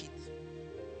fake it.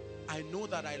 I know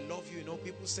that I love you. You know,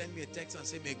 people send me a text and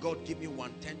say, may God give me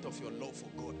 1/10 of your love for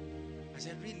God. I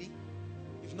said, really?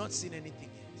 You've not seen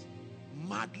anything yet.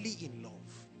 Madly in love.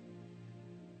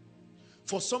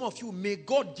 For some of you, may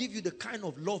God give you the kind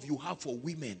of love you have for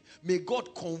women. May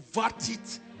God convert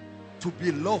it to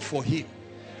be love for him.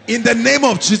 In the name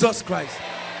of Jesus Christ.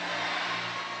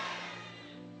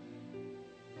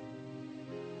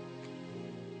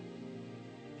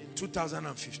 In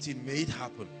 2015, may it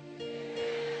happen.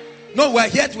 No, we're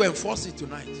here to enforce it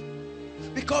tonight.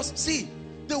 Because, see,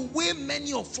 the way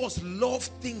many of us love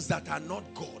things that are not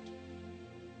God,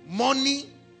 money,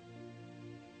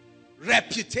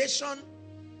 reputation,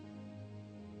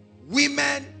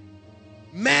 women,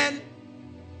 men,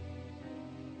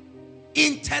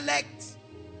 intellect.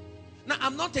 Now,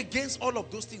 I'm not against all of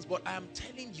those things, but I am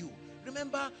telling you,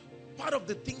 remember, part of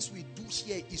the things we do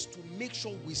here is to make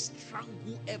sure we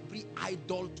strangle every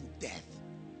idol to death.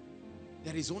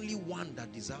 There is only one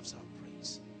that deserves our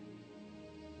praise.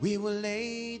 We will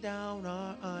lay down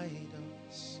our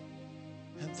idols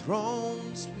and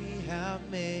thrones we have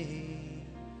made,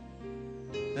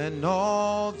 and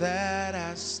all that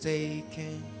has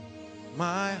taken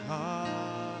my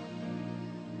heart.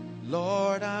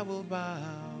 Lord, I will bow.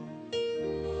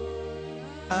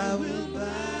 I will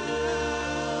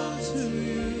bow to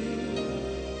you,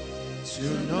 to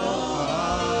no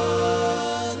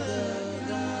other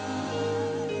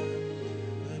God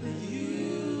but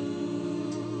you.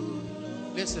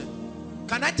 Listen,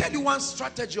 can I tell you one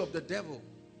strategy of the devil?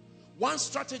 One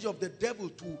strategy of the devil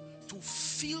to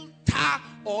filter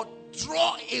or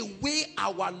draw away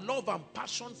our love and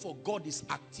passion for God is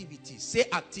activities. Say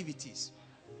activities.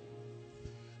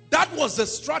 That was the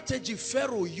strategy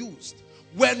Pharaoh used.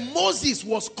 When Moses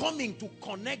was coming to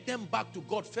connect them back to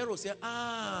God, Pharaoh said,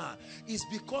 it's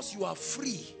because you are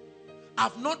free.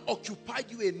 I've not occupied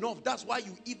you enough. That's why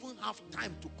you even have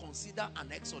time to consider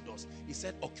an exodus. He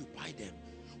said, occupy them.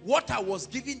 What I was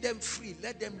giving them free,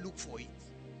 let them look for it.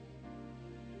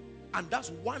 And that's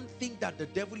one thing that the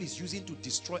devil is using to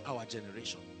destroy our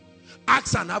generation.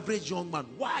 Ask an average young man,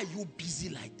 why are you busy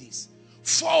like this?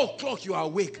 4 o'clock you are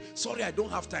awake. Sorry, I don't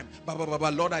have time.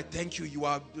 Lord, I thank you.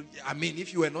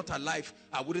 If you were not alive,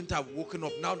 I wouldn't have woken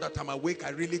up. Now that I'm awake, I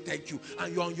really thank you.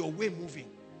 And you're on your way moving.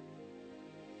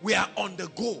 We are on the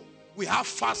go. We have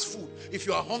fast food. If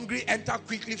you are hungry, enter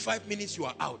quickly. 5 minutes, you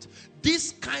are out.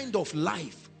 This kind of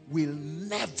life will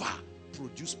never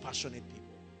produce passionate people.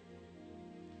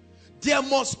 There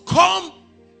must come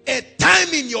a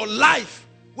time in your life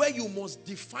where you must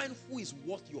define who is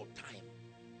worth your time.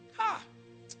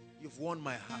 You've won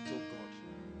my heart, oh God.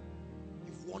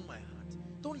 You've won my heart.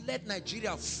 Don't let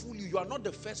Nigeria fool you. You are not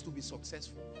the first to be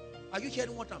successful. Are you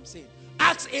hearing what I'm saying?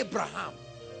 Ask Abraham.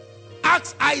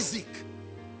 Ask Isaac.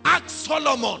 Ask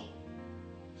Solomon.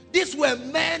 These were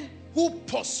men who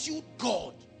pursued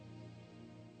God.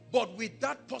 But with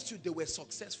that pursuit, they were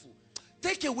successful.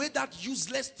 Take away that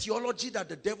useless theology that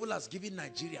the devil has given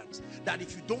Nigerians. That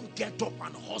if you don't get up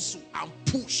and hustle and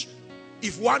push,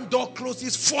 if one door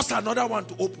closes, force another one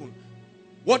to open.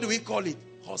 What do we call it?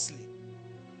 Hustling.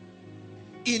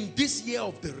 In this year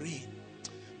of the rain,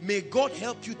 may God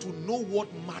help you to know what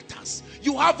matters.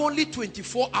 You have only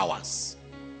 24 hours.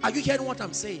 Are you hearing what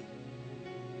I'm saying?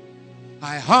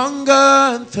 I hunger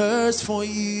and thirst for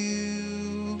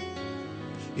you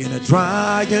in a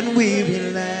dry and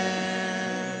weary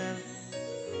land.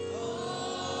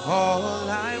 All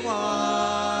I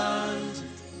want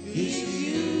is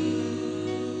you.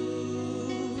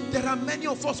 There are many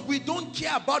of us, we don't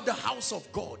care about the house of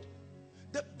God.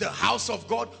 The house of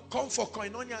God, come for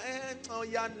koinonia. Oh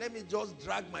yeah, let me just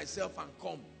drag myself and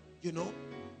come. You know?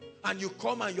 And you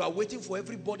come and you are waiting for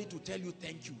everybody to tell you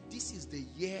thank you. This is the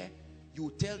year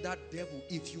you tell that devil,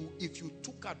 if you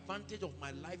took advantage of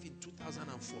my life in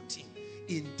 2014,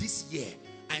 in this year,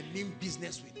 I mean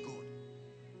business with God.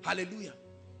 Hallelujah.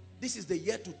 This is the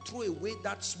year to throw away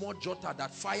that small jotter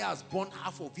that fire has burned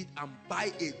half of it and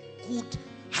buy a good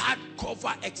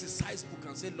hardcover exercise book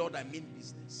and say, Lord, I mean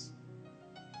business.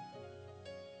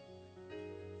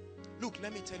 Look,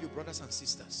 let me tell you, brothers and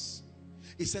sisters.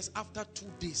 It says after 2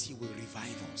 days he will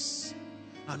revive us.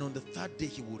 And on the 3rd day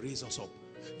he will raise us up.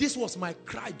 This was my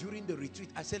cry during the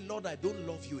retreat. I said, Lord, I don't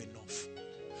love you enough.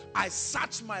 I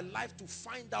searched my life to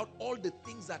find out all the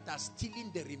things that are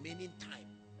stealing the remaining time.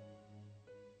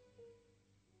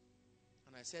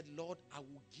 And I said, Lord, I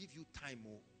will give you time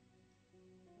more.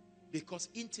 Because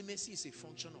intimacy is a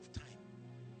function of time.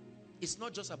 It's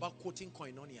not just about quoting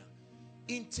koinonia.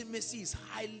 Intimacy is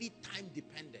highly time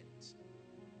dependent.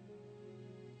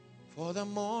 For the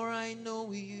more I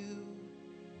know you,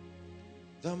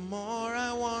 the more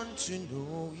I want to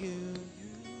know you,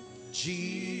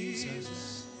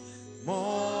 Jesus, more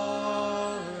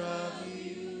of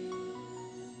you.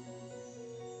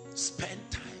 Spend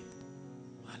time.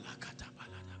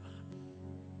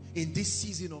 In this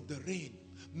season of the rain,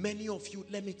 many of you,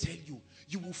 let me tell you,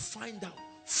 you will find out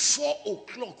 4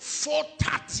 o'clock,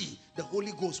 4:30, the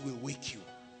Holy Ghost will wake you.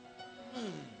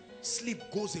 Sleep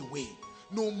goes away.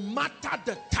 No matter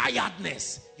the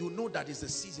tiredness, you know that is the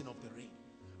season of the rain.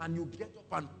 And you get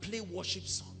up and play worship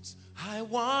songs. I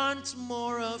want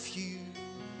more of you.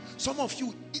 Some of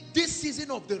you, this season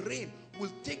of the rain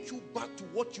will take you back to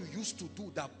what you used to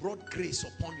do that brought grace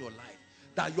upon your life,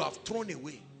 that you have thrown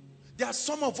away. There are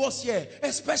some of us here,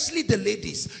 especially the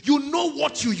ladies, you know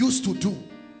what you used to do.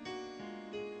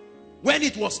 When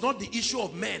it was not the issue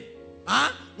of men,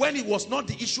 when it was not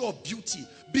the issue of beauty,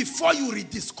 before you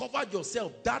rediscovered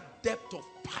yourself, that depth of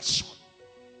passion.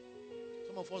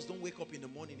 Some of us don't wake up in the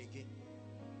morning again.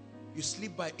 You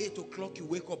sleep by 8 o'clock, you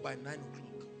wake up by 9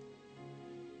 o'clock.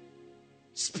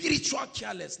 Spiritual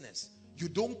carelessness. You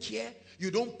don't care. You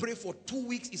don't pray for 2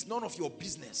 weeks. It's none of your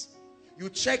business. You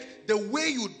check the way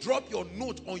you drop your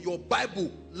note on your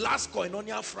Bible last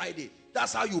Koinonia Friday.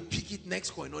 That's how you pick it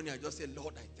next Koinonia. Just say,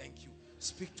 Lord, I thank you.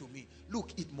 Speak to me.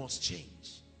 Look, it must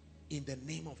change. In the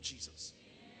name of Jesus.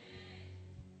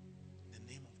 In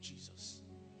the name of Jesus.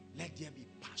 Let there be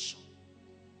passion.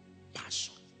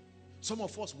 Passion. Some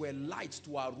of us were lights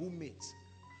to our roommates.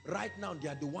 Right now, they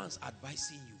are the ones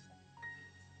advising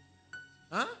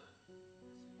you.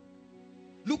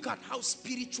 Look at how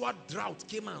spiritual drought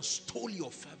came and stole your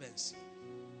fervency.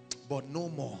 But no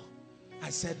more.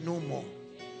 I said no more.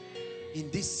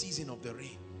 In this season of the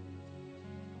rain.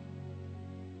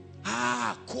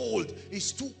 cold.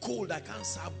 It's too cold. I can't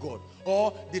serve God.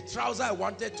 Or the trouser I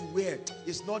wanted to wear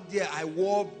is not there. I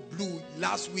wore blue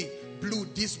last week, blue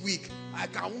this week. I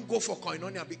won't go for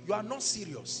koinonia. You are not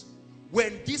serious.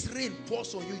 When this rain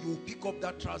pours on you, you will pick up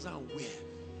that trouser and wear.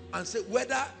 And say,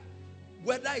 whether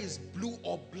it's blue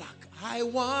or black, I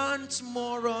want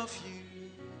more of you.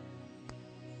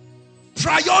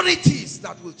 Priorities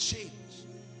that will change.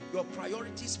 Your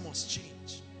priorities must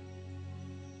change.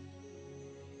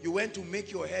 You went to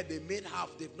make your hair, they made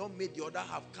half, they've not made the other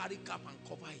half. Carry cap and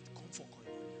cover it. Come for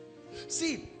koinonia.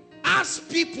 See, ask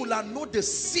people and know the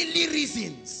silly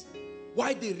reasons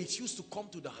why they refuse to come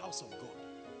to the house of God.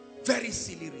 Very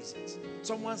silly reasons.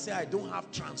 Someone say, I don't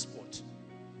have transport.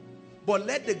 But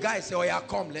let the guy say, oh yeah,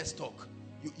 come, let's talk.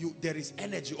 There is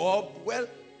energy. Or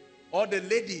the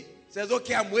lady says,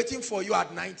 okay, I'm waiting for you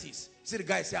at 90s. See the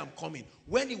guy say, I'm coming.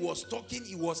 When he was talking,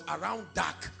 he was around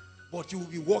dark, but you will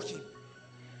be walking.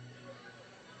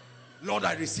 Lord,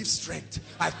 I receive strength.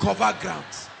 I cover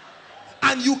grounds.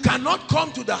 And you cannot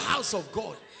come to the house of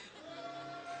God.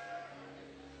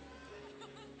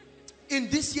 In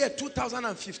this year,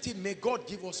 2015, may God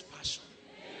give us passion.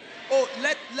 Oh,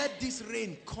 let this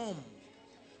rain come.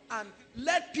 And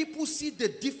let people see the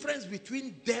difference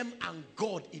between them and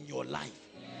God in your life.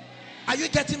 Are you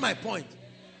getting my point?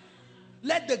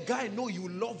 Let the guy know you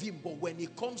love him, but when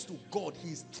it comes to God,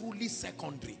 he is truly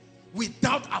secondary,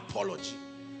 without apology.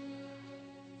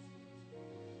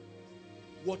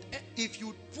 If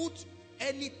you put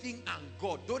anything and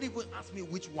God, don't even ask me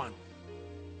which one.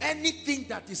 Anything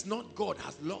that is not God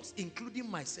has lost, including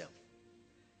myself.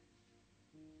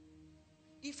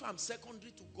 If I'm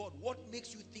secondary to God, what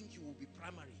makes you think you will be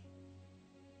primary?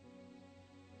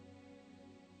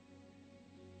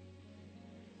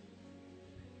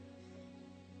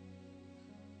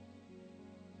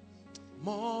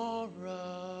 More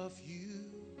of you,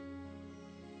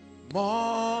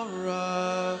 more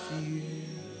of you,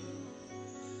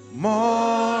 more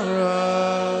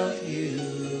of you.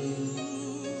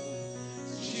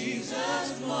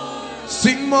 Jesus, more.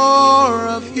 Sing more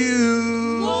of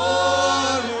you. More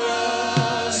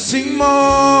of sing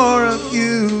more of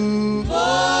you. More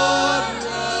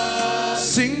of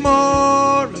sing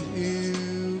more of you.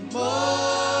 More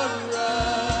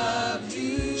of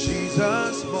you.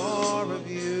 Jesus, more of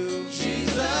you.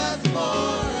 Jesus,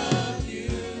 more of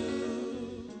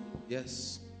you.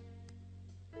 Yes.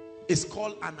 It's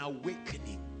called an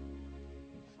awakening.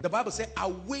 The Bible says,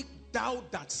 awake thou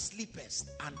that sleepest,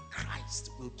 and Christ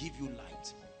will give you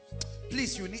light.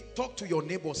 Please, you need talk to your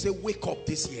neighbor. Say, wake up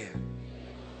this year.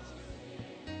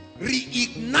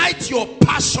 Reignite your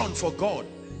passion for God.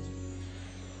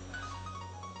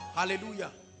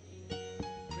 Hallelujah.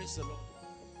 Praise the Lord.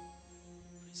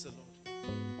 Praise the Lord.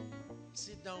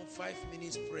 Sit down, 5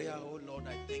 minutes prayer. Oh Lord,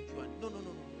 I thank you. And no.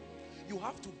 You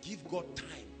have to give God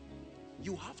time.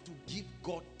 You have to give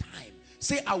God time.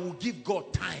 Say, I will give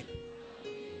God time.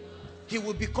 He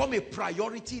will become a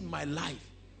priority in my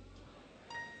life.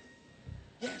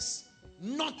 Yes.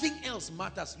 Nothing else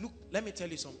matters. Look, let me tell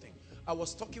you something. I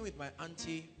was talking with my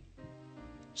auntie.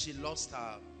 She lost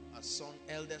her son,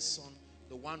 eldest son,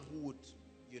 the one who would,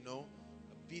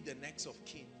 be the next of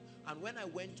kin. And when I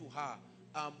went to her,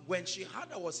 when she heard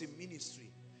I was in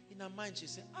ministry, in her mind she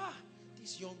said,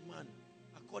 this young man,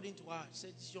 according to her, she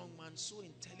said, this young man, so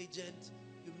intelligent.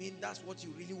 You mean that's what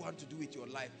you really want to do with your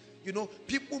life?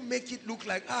 People make it look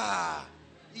like,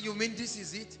 you mean this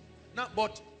is it? Now,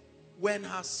 but when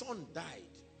her son died,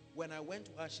 when I went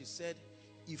to her, she said,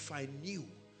 if I knew,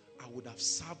 I would have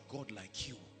served God like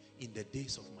you in the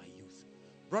days of my youth.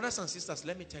 Brothers and sisters,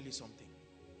 let me tell you something.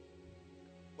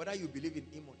 Whether you believe in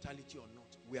immortality or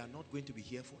not, we are not going to be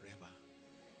here forever.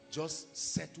 Just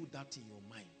settle that in your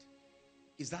mind.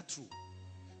 Is that true?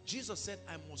 Jesus said,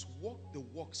 I must walk the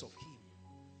works of him.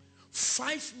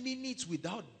 5 minutes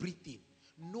without breathing,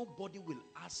 nobody will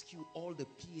ask you all the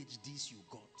PhDs you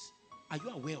got. Are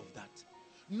you aware of that?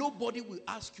 Nobody will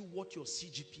ask you what your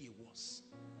CGPA was.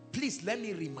 Please, let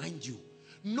me remind you.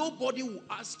 Nobody will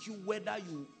ask you whether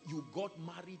you got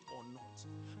married or not.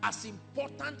 As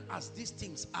important as these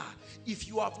things are, if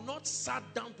you have not sat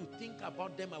down to think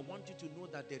about them, I want you to know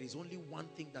that there is only one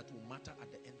thing that will matter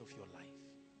at the end of your life.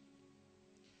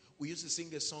 We used to sing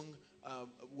the song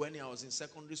when I was in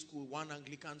secondary school, one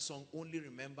Anglican song, only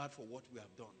remembered for what we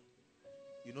have done.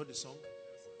 You know the song?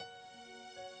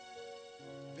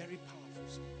 Very powerful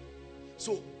song.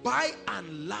 So by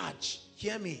and large,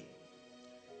 hear me,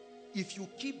 if you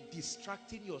keep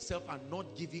distracting yourself and not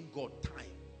giving God time,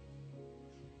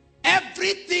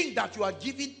 everything that you are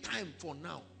giving time for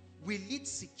now, will it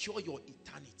secure your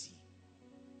eternity?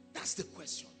 That's the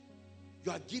question.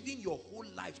 You are giving your whole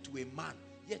life to a man,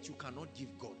 yet you cannot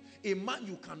give God. A man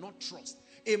you cannot trust.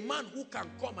 A man who can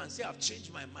come and say, I've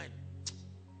changed my mind.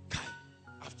 Kai,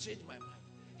 I've changed my mind.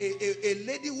 A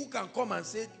lady who can come and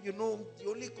say, you know, the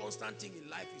only constant thing in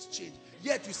life is change.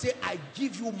 Yet you say, I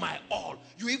give you my all.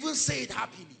 You even say it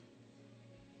happily.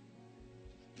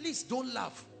 Please don't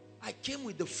laugh. I came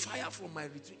with the fire from my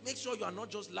retreat. Make sure you are not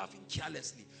just laughing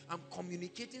carelessly. I'm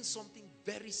communicating something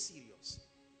very serious.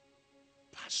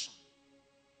 Passion.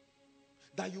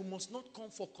 That you must not come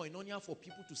for koinonia for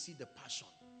people to see the passion.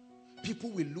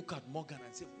 People will look at Morgan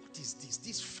and say, what is this?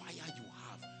 This fire you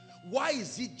have. Why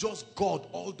is it just God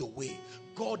all the way?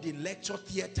 God in lecture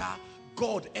theater,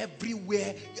 God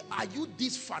everywhere. Are you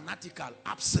this fanatical?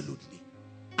 Absolutely.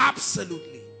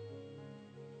 Absolutely.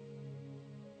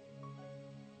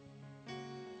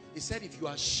 He said, if you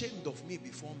are ashamed of me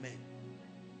before men.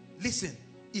 Listen,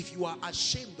 if you are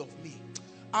ashamed of me.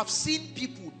 I've seen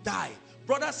people die.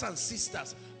 Brothers and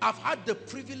sisters, I've had the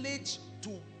privilege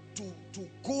to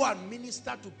go and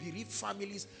minister to bereaved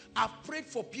families. I've prayed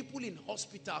for people in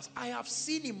hospitals. I have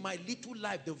seen in my little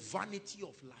life the vanity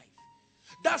of life.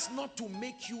 That's not to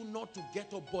make you not to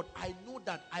get up, but I know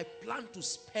that I plan to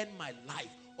spend my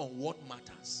life on what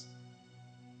matters.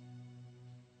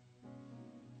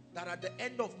 That at the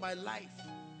end of my life,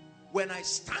 when I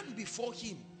stand before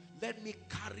him, let me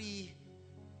carry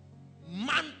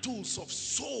mantles of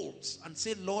souls and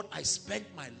say, Lord, I spent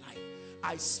my life.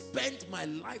 I spent my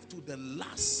life to the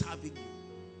last serving you.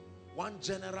 One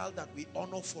general that we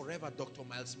honor forever, Dr.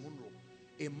 Miles Munro,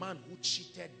 a man who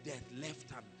cheated death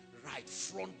left and right,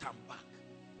 front and back.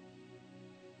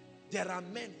 There are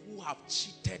men who have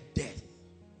cheated death.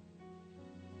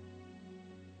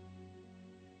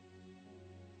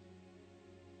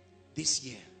 This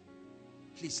year,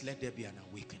 please let there be an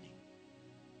awakening.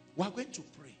 We are going to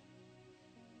pray.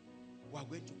 We are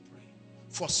going to pray.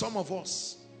 For some of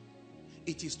us,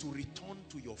 it is to return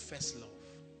to your first love.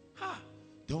 Ha!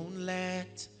 Don't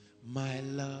let my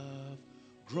love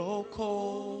grow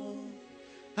cold.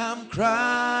 I'm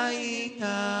crying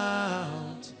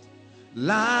out.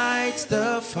 Light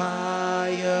the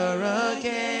fire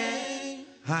again.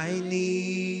 I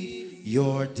need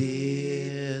your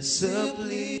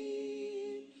discipline.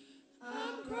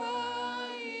 I'm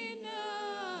crying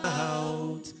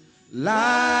out.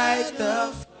 Light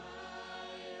the fire.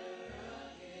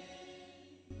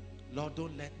 Lord,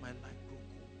 don't let my life grow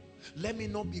cold. Let me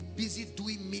not be busy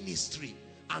doing ministry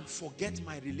and forget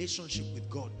my relationship with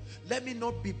God. Let me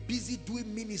not be busy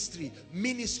doing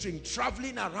ministering,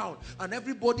 traveling around, and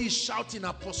everybody is shouting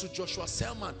Apostle Joshua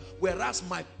Selman, whereas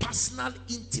my personal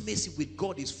intimacy with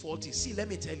God is faulty. See, let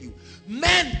me tell you,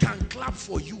 men can clap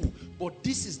for you, but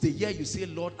this is the year you say,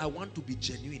 Lord, I want to be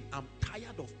genuine. I'm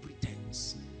tired of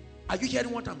pretense. Are you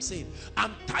hearing what I'm saying?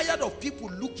 I'm tired of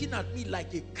people looking at me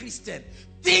like a Christian,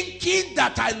 thinking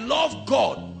that I love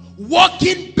God,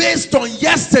 walking based on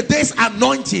yesterday's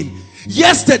anointing,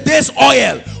 yesterday's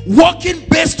oil, walking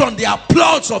based on the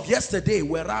applause of yesterday,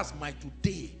 whereas my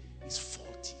today is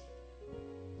faulty.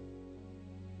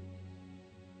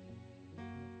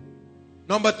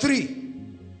 Number 3,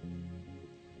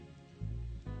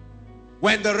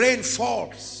 when the rain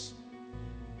falls,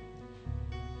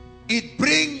 it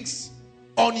brings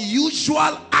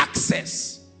unusual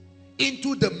access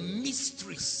into the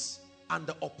mysteries and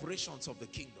the operations of the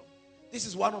kingdom. This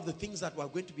is one of the things that we're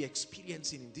going to be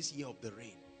experiencing in this year of the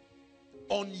rain.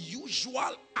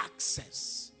 Unusual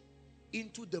access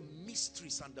into the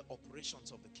mysteries and the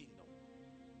operations of the kingdom.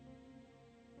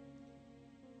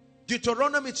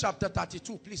 Deuteronomy chapter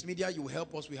 32. Please, media, you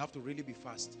help us. We have to really be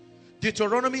fast.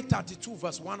 Deuteronomy 32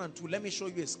 verse 1 and 2. Let me show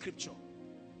you a scripture.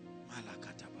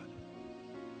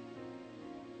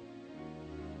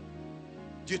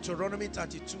 Deuteronomy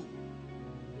 32.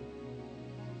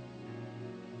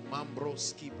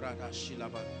 Okay,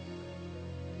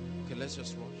 let's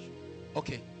just rush.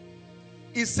 Okay.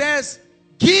 It says,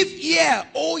 give ear,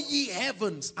 O ye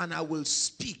heavens, and I will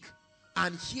speak,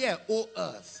 and hear, O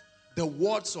earth, the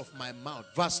words of my mouth.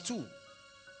 Verse 2.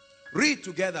 Read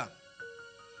together.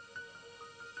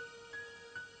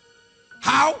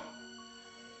 How?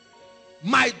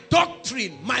 My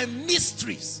doctrine, my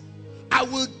mysteries. I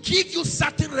will give you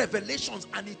certain revelations,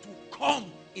 and it will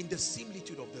come in the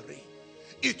similitude of the rain.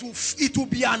 It will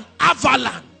be an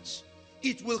avalanche.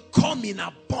 It will come in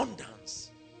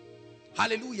abundance.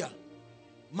 Hallelujah.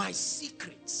 My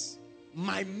secrets,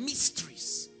 my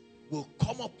mysteries will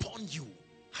come upon you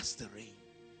as the rain.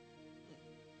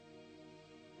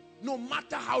 No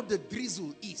matter how the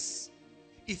drizzle is,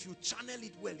 if you channel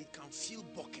it well, it can fill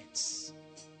buckets.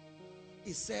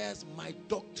 It says, my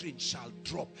doctrine shall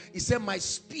drop. It said, my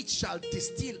speech shall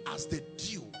distill as the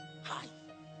dew. High.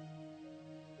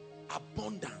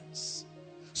 Abundance.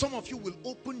 Some of you will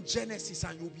open Genesis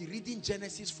and you'll be reading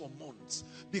Genesis for months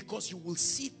because you will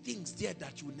see things there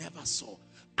that you never saw.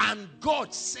 And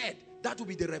God said, that will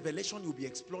be the revelation you'll be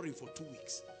exploring for 2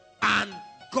 weeks. And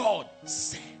God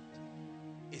said,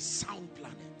 a sound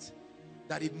planet,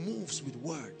 that it moves with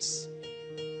words.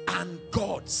 And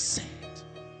God said,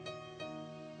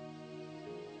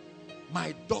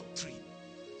 my doctrine,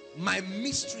 my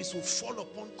mysteries will fall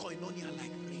upon koinonia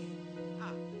like rain.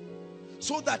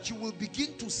 So that you will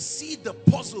begin to see the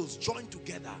puzzles joined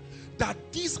together. That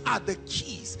these are the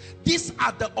keys. These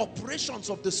are the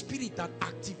operations of the Spirit that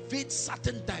activate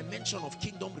certain dimension of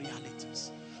kingdom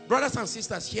realities. Brothers and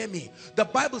sisters, hear me. The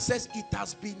Bible says it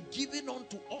has been given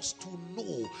unto us to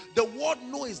know. The word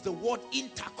know is the word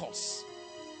intercourse.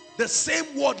 The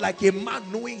same word like a man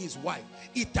knowing his wife.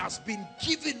 It has been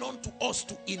given unto us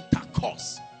to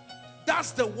intercourse. That's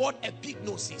the word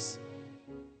epignosis.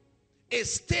 A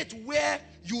state where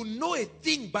you know a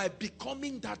thing by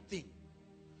becoming that thing.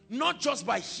 Not just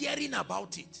by hearing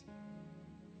about it.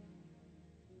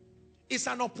 It's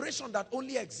an operation that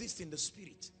only exists in the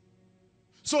spirit.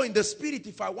 So in the spirit,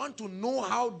 if I want to know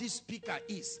how this speaker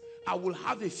is, I will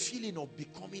have a feeling of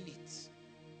becoming it.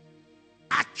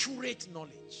 Accurate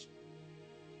knowledge.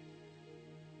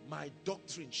 My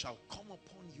doctrine shall come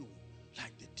upon you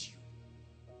like the dew.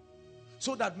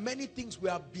 So that many things we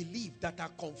have believed that are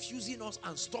confusing us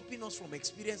and stopping us from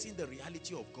experiencing the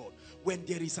reality of God. When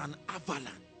there is an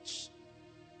avalanche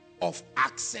of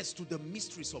access to the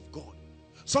mysteries of God.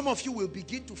 Some of you will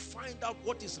begin to find out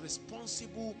what is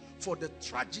responsible for the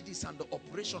tragedies and the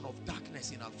operation of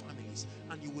darkness in our families.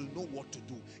 And you will know what to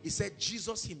do. He said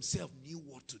Jesus himself knew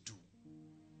what to do.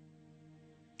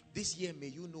 This year may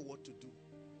you know what to do.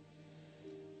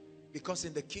 Because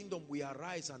in the kingdom we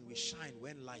arise and we shine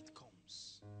when light comes.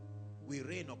 We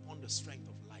reign upon the strength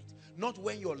of light. Not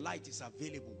when your light is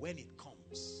available, when it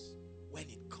comes. When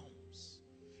it comes.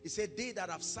 He said, they that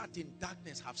have sat in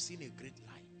darkness have seen a great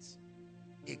light.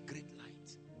 A great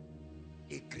light.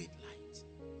 A great light.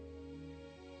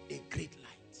 A great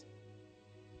light.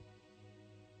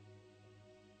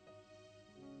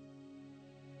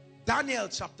 Daniel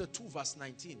chapter 2 verse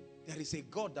 19. There is a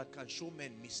God that can show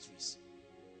men mysteries.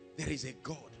 There is a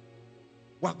God.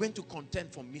 We are going to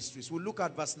contend for mysteries. We'll look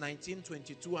at verse 19,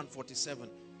 22, and 47.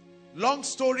 Long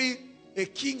story, a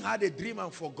king had a dream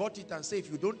and forgot it and said,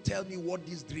 if you don't tell me what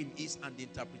this dream is and the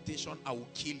interpretation, I will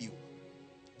kill you.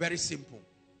 Very simple.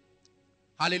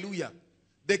 Hallelujah.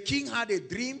 The king had a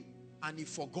dream and he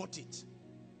forgot it.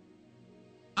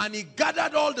 And he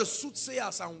gathered all the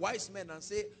soothsayers and wise men and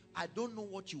said, I don't know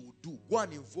what you will do. Go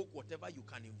and invoke whatever you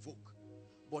can invoke.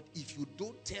 But if you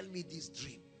don't tell me this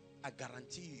dream, I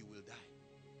guarantee you, you will die.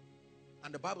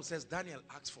 And the Bible says Daniel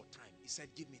asked for time. He said,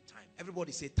 give me time.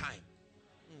 Everybody say time.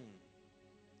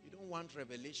 You don't want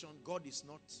revelation. God is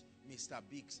not Mr.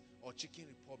 Biggs or Chicken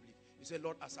Republic. You say,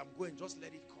 Lord, as I'm going, just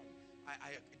let it come.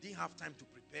 I didn't have time to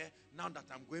prepare. Now that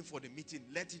I'm going for the meeting,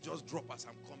 let it just drop as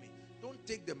I'm coming. Don't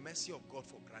take the mercy of God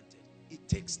for granted. It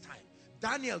takes time.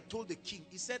 Daniel told the king,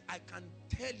 he said, I can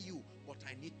tell you, but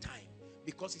I need time.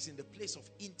 Because it's in the place of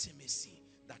intimacy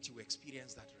that you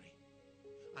experience that rain.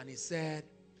 And he said,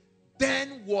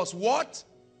 then was what?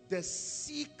 The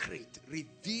secret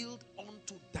revealed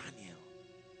unto Daniel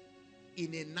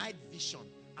in a night vision.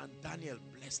 And Daniel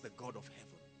blessed the God of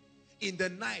heaven. In the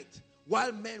night,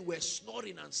 while men were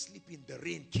snoring and sleeping, the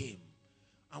rain came.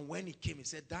 And when it came, he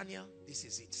said, Daniel, this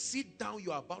is it. Sit down,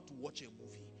 you are about to watch a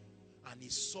movie. And he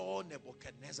saw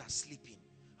Nebuchadnezzar sleeping.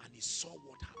 And he saw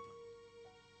what happened.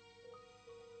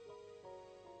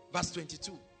 Verse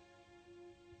 22.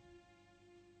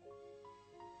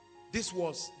 This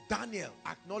was Daniel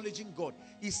acknowledging God.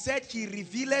 He said he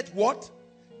revealed what?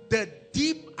 The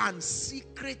deep and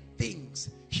secret things.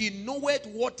 He knoweth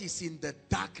what is in the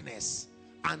darkness,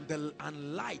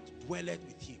 and light dwelleth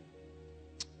with him.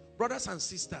 Brothers and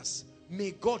sisters,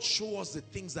 may God show us the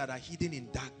things that are hidden in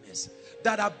darkness,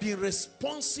 that have been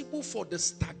responsible for the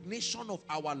stagnation of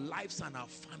our lives and our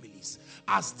families.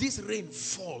 As this rain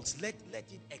falls, let it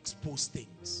expose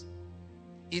things.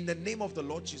 In the name of the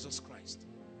Lord Jesus Christ.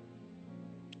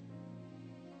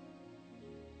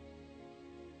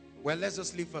 Well, let's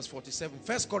just leave verse 47.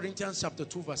 1 Corinthians chapter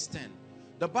 2 verse 10.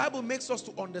 The Bible makes us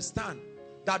to understand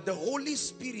that the Holy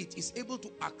Spirit is able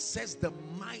to access the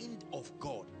mind of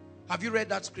God. Have you read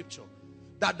that scripture?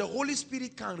 That the Holy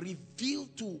Spirit can reveal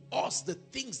to us the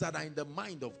things that are in the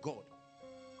mind of God.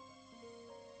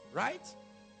 Right?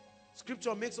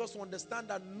 Scripture makes us understand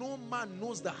that no man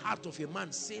knows the heart of a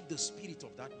man save the spirit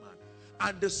of that man.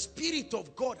 And the Spirit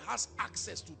of God has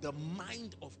access to the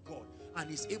mind of God and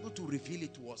is able to reveal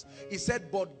it to us. He said,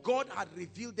 but God had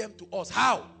revealed them to us.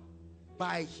 How?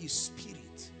 By his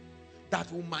Spirit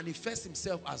that will manifest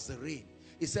himself as the rain.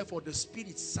 He said, for the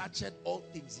Spirit searcheth all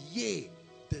things, yea,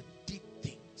 the deep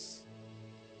things.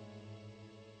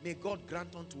 May God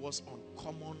grant unto us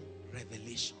uncommon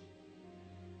revelation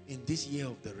in this year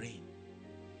of the rain.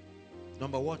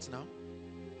 Number what now?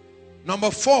 Number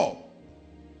 4.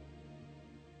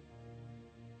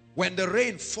 When the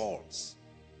rain falls,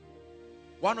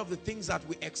 one of the things that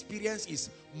we experience is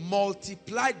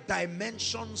multiplied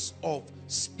dimensions of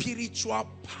spiritual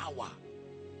power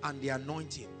and the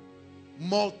anointing.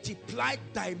 Multiplied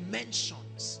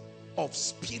dimensions of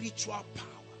spiritual power.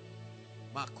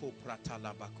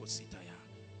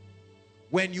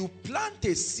 When you plant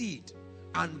a seed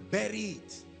and bury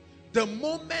it, the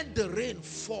moment the rain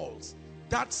falls,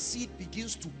 that seed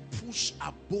begins to push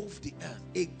above the earth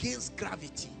against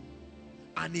gravity,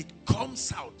 and it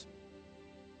comes out.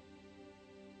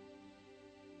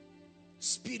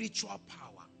 Spiritual power.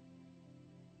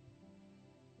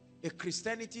 A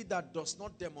Christianity that does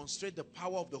not demonstrate the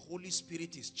power of the Holy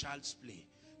Spirit is child's play.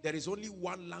 There is only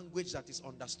one language that is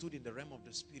understood in the realm of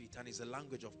the Spirit, and is the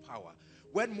language of power.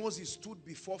 When Moses stood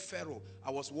before Pharaoh,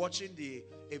 I was watching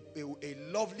a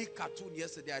lovely cartoon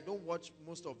yesterday. I don't watch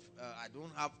most of, I don't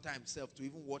have time self to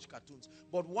even watch cartoons.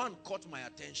 But one caught my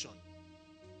attention.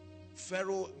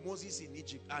 Pharaoh, Moses in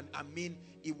Egypt, and I mean,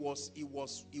 it was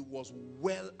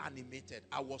well animated.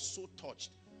 I was so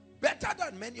touched. Better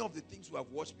than many of the things we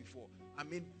have watched before. I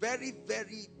mean, very,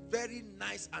 very, very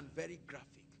nice and very graphic.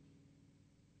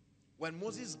 When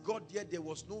Moses got there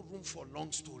was no room for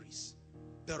long stories.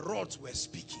 The rods were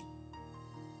speaking.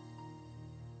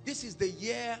 This is the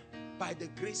year, by the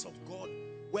grace of God,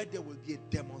 where there will be a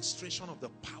demonstration of the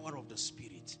power of the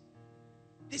Spirit.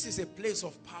 This is a place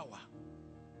of power.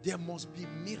 There must be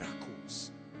miracles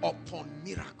upon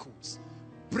miracles,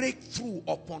 breakthrough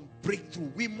upon breakthrough.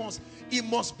 It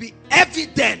must be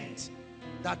evident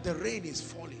that the rain is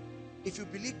falling. If you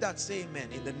believe that, say amen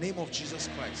in the name of Jesus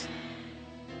Christ.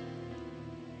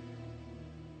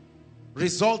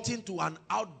 Resulting to an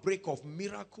outbreak of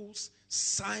miracles,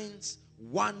 signs,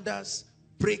 wonders,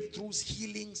 breakthroughs,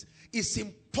 healings. It's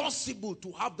impossible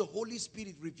to have the Holy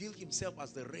Spirit reveal himself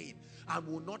as the rain and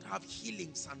will not have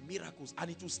healings and miracles.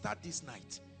 And it will start this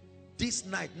night. This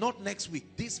night, not next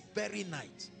week, this very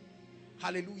night.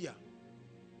 Hallelujah.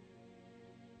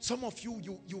 Some of you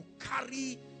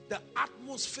carry the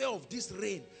atmosphere of this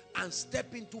rain and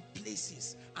step into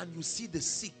places and you see the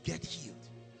sick get healed.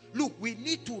 Look, we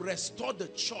need to restore the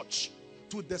church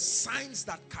to the signs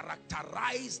that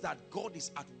characterize that God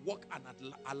is at work and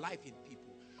alive in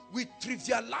people. We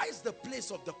trivialize the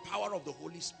place of the power of the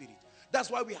Holy Spirit. That's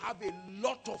why we have a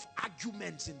lot of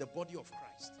arguments in the body of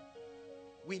Christ.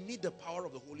 We need the power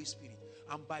of the Holy Spirit.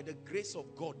 And by the grace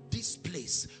of God, this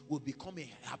place will become a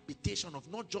habitation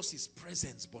of not just his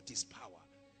presence, but his power.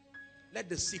 Let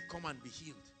the sick come and be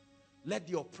healed. Let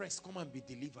the oppressed come and be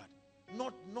delivered.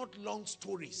 Not long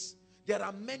stories. There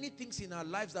are many things in our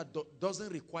lives that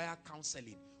doesn't require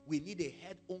counseling. We need a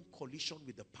head-on collision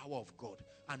with the power of God,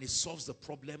 and it solves the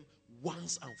problem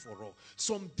once and for all.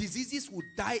 Some diseases will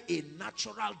die a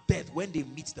natural death when they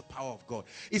meet the power of God.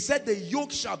 He said the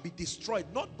yoke shall be destroyed,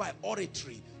 not by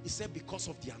oratory. He said because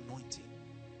of the anointing.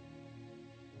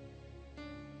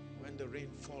 When the rain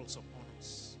falls upon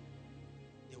us,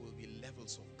 there will be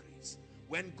levels of grace.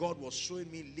 When God was showing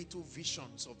me little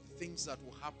visions of things that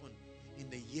will happen in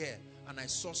the year, and I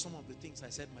saw some of the things, I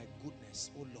said, my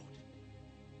goodness, oh Lord,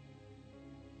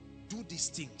 do these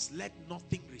things. Let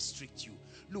nothing restrict you.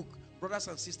 Look, brothers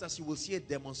and sisters, you will see a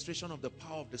demonstration of the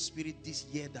power of the Spirit this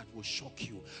year that will shock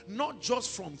you. Not just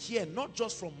from here, not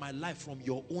just from my life, from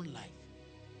your own life.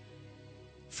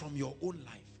 From your own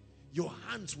life. Your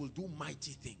hands will do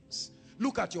mighty things.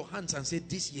 Look at your hands and say,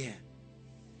 this year,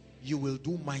 you will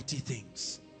do mighty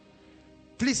things.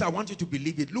 Please, I want you to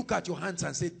believe it. Look at your hands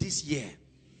and say, this year,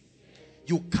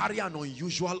 you carry an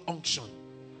unusual unction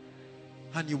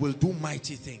and you will do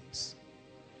mighty things.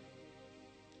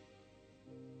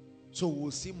 So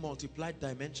we'll see multiplied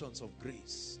dimensions of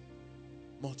grace,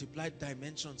 multiplied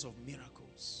dimensions of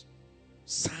miracles,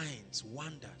 signs,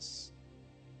 wonders,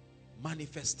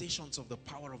 manifestations of the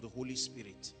power of the Holy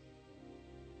Spirit.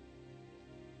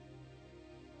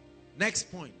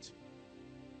 Next point.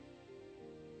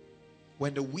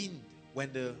 When the wind,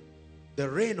 when the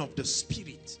rain of the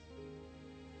Spirit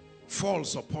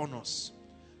falls upon us.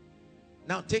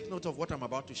 Now take note of what I'm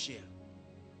about to share.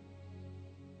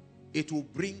 it will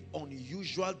bring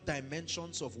unusual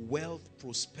dimensions of wealth,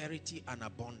 prosperity, and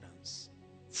abundance.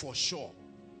 For sure.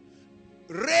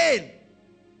 Rain.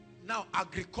 Now,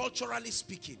 agriculturally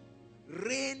speaking,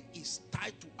 rain is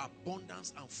tied to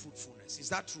abundance and fruitfulness. Is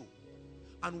that true?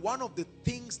 And one of the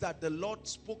things that the Lord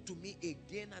spoke to me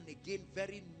again and again,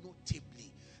 very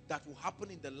notably, that will happen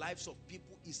in the lives of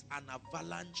people is an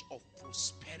avalanche of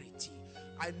prosperity.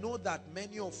 I know that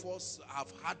many of us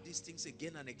have had these things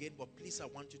again and again, but please, I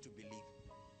want you to believe.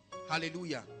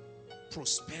 Hallelujah.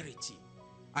 Prosperity.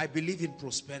 I believe in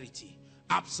prosperity.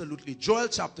 Absolutely. Joel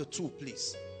chapter 2,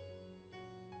 please.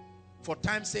 For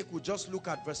time's sake, we'll just look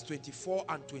at verse 24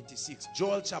 and 26.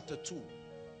 Joel chapter 2.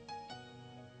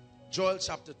 Joel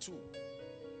chapter 2.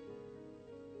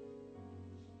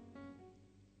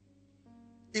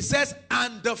 It says,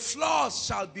 and the floors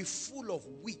shall be full of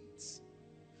wheat,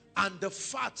 and the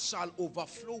fat shall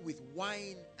overflow with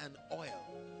wine and oil.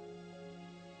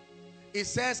 It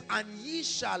says, and ye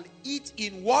shall eat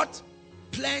in what?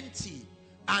 Plenty,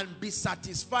 and be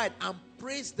satisfied, and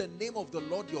praise the name of the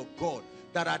Lord your God,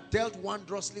 that hath dealt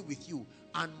wondrously with you.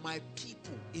 And my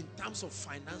people, in terms of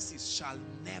finances, shall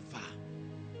never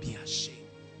be ashamed.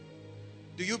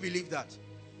 Do you believe that?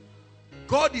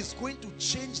 God is going to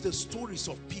change the stories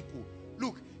of people.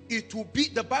 Look, it will be,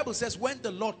 the Bible says, when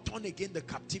the Lord turned again the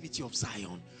captivity of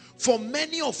Zion. For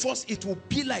many of us, it will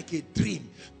be like a dream.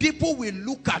 People will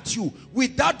look at you.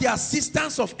 Without the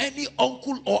assistance of any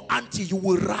uncle or auntie, you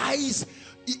will rise.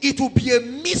 It will be a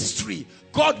mystery.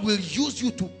 God will use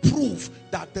you to prove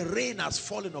that the rain has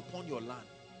fallen upon your land.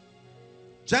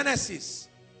 Genesis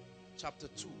chapter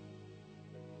 2.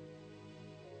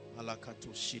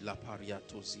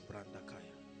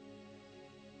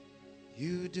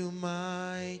 You do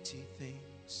mighty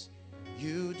things.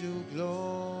 You do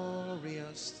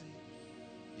glorious things.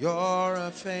 You're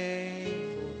a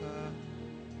faithful God.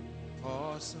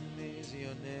 Awesome is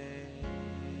your name.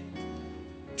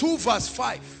 2 verse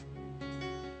 5.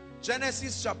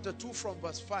 Genesis chapter 2 from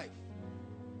verse 5.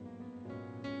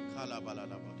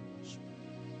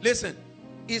 Listen.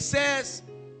 It says,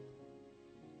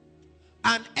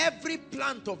 and every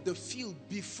plant of the field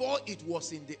before it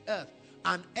was in the earth,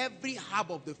 and every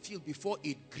herb of the field before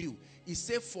it grew, he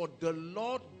said, for the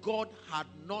Lord God had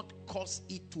not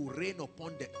caused it to rain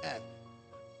upon the earth,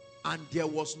 and there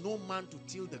was no man to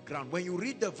till the ground. When you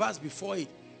read the verse before it,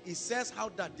 it says how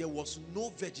that there was no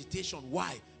vegetation.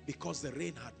 Why? Because the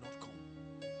rain had not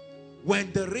come.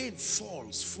 When the rain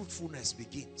falls, fruitfulness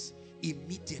begins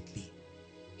immediately.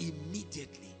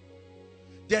 Immediately.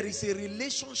 There is a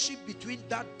relationship between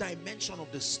that dimension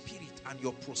of the spirit and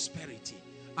your prosperity.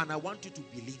 And I want you to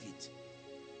believe it.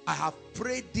 I have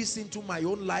prayed this into my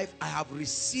own life. I have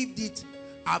received it.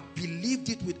 I've believed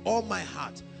it with all my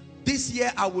heart. This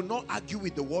year I will not argue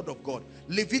with the word of God.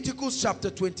 Leviticus chapter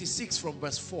 26 from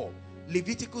verse 4.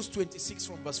 Leviticus 26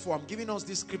 from verse 4. I'm giving us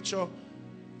this scripture.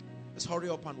 Let's hurry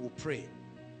up and we'll pray.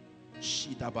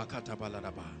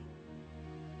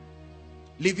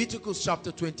 Leviticus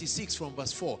chapter 26 from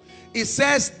verse 4. It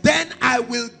says, then I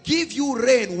will give you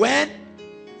rain when?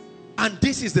 And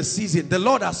this is the season. The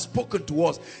Lord has spoken to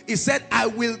us. He said, I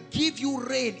will give you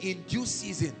rain in due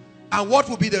season. And what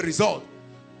will be the result?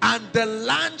 And the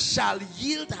land shall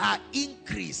yield her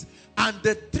increase, and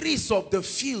the trees of the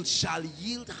field shall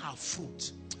yield her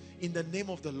fruit. In the name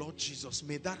of the Lord Jesus,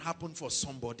 may that happen for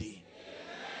somebody.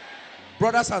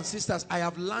 Brothers and sisters, I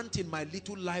have learned in my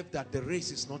little life that the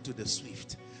race is not to the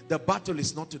swift. The battle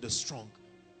is not to the strong.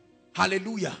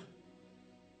 Hallelujah.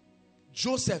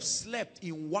 Joseph slept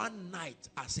in one night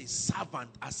as a servant,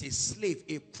 as a slave,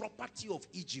 a property of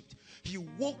Egypt. He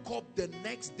woke up the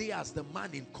next day as the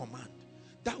man in command.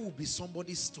 That will be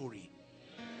somebody's story.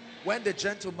 When the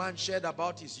gentleman shared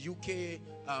about his UK,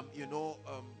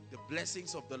 the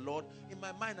blessings of the Lord, in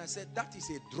my mind I said, that is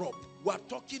a drop. We are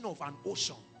talking of an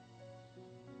ocean.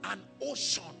 An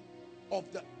ocean of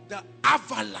the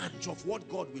avalanche of what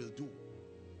God will do.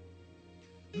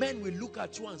 Men will look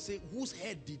at you and say, whose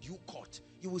head did you cut?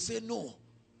 You will say, no,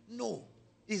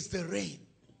 it's the rain.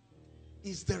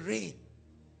 It's the rain.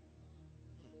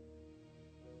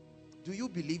 Do you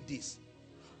believe this?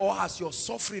 Or has your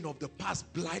suffering of the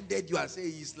past blinded you and say,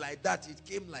 it's like that, it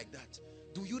came like that?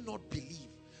 Do you not believe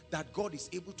that God is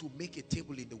able to make a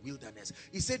table in the wilderness?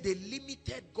 He said they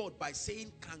limited God by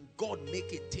saying, can God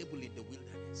make a table in the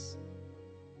wilderness?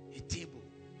 A table.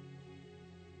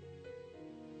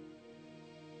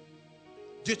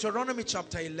 Deuteronomy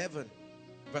chapter 11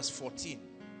 verse 14.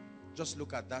 Just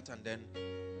look at that and then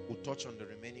we'll touch on the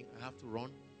remaining. I have to run.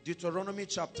 Deuteronomy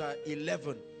chapter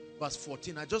 11 verse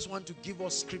 14. I just want to give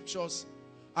us scriptures.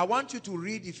 I want you to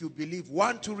read if you believe.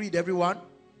 One to read, everyone.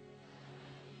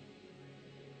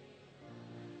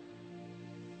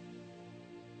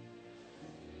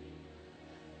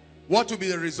 What will be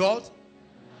the result?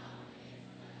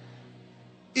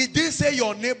 It didn't say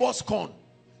your neighbor's corn.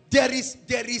 There is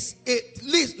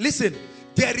listen,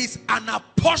 there is an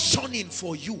apportioning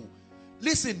for you.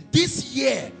 Listen, this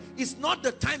year is not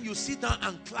the time you sit down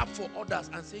and clap for others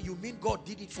and say, you mean God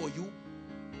did it for you?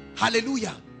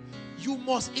 Hallelujah. You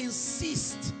must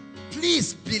insist.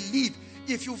 Please believe.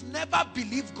 If you've never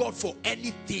believed God for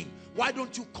anything, why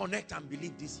don't you connect and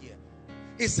believe this year?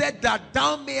 It said that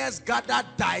thou mayest gather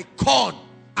thy corn.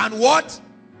 And what?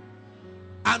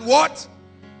 And what?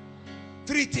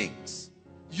 3 things.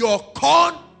 Your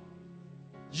corn,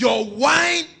 your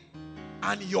wine,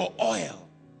 and your oil.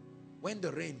 When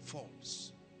the rain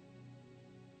falls.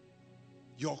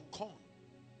 Your corn,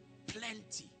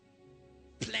 plenty,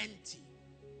 plenty.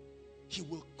 He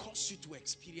will cause you to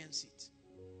experience it.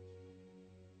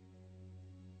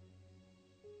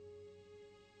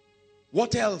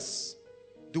 What else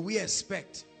do we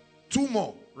expect? 2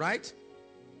 more, right?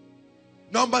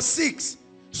 Number 6,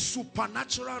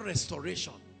 supernatural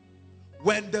restoration.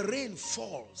 When the rain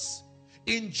falls,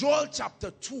 in Joel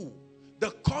chapter 2,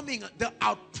 the coming, the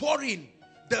outpouring,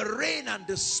 the rain and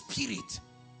the Spirit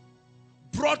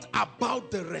brought about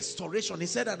the restoration. He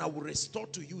said, and I will restore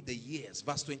to you the years.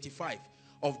 Verse 25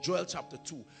 of Joel chapter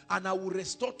 2. And I will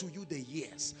restore to you the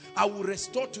years. I will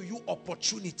restore to you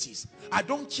opportunities. I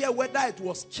don't care whether it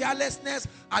was carelessness.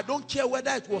 I don't care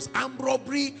whether it was armed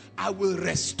robbery. I will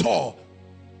restore.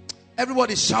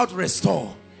 Everybody shout,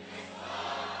 restore.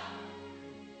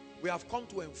 We have come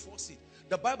to enforce it.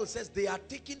 The Bible says they are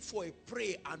taken for a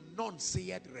prey and none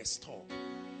saith restore.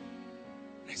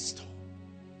 Restore.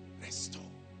 Restore.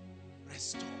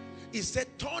 Restore. He said,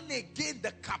 turn again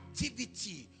the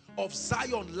captivity of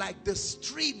Zion like the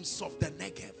streams of the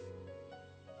Negev.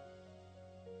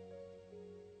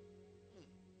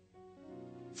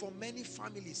 For many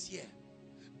families here,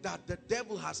 that the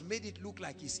devil has made it look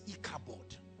like his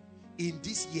Ichabod. In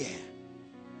this year,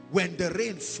 when the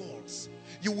rain falls,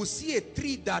 you will see a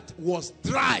tree that was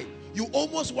dry. You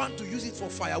almost want to use it for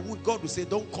firewood. God will say,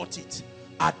 don't cut it.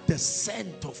 At the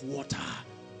scent of water.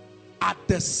 At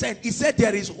the scent. He said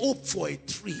there is hope for a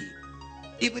tree,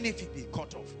 even if it be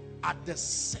cut off. At the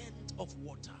scent of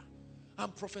water.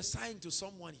 I'm prophesying to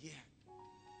someone here.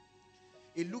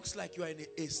 It looks like you are in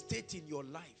a state in your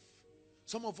life.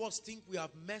 Some of us think we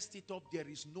have messed it up. There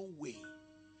is no way.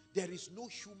 There is no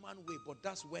human way, but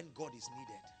that's when God is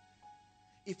needed.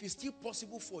 If it's still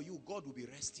possible for you, God will be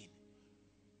resting.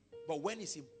 But when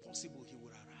it's impossible, he will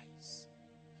arise.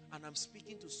 And I'm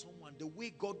speaking to someone, the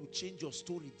way God will change your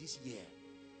story this year,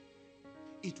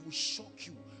 it will shock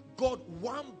you. God,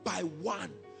 one by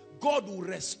one, God will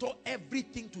restore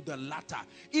everything to the latter.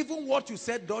 Even what you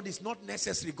said, God, is not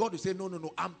necessary. God will say, no, no,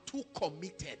 no, I'm too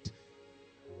committed.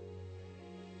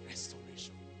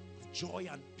 Restoration of joy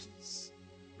and peace.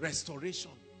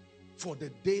 Restoration for the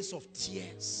days of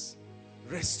tears.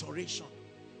 Restoration.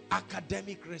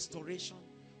 Academic restoration.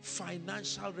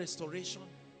 Financial restoration.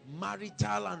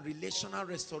 Marital and relational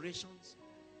restorations.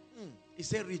 He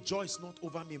said, rejoice not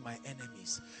over me, my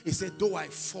enemies. He said, though I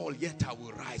fall, yet I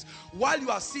will rise. While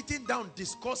you are sitting down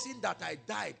discussing that I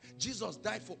died, Jesus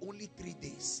died for only 3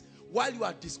 days. While you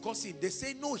are discussing, they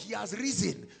say, no, he has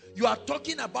risen. You are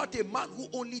talking about a man who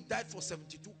only died for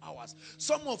 72 hours.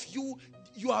 Some of you,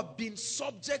 you have been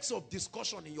subjects of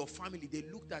discussion in your family. They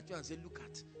looked at you and said, look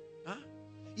at, huh?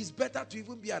 It's better to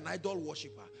even be an idol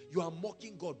worshiper. You are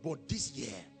mocking God. But this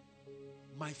year,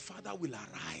 my Father will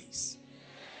arise.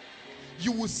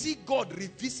 You will see God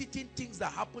revisiting things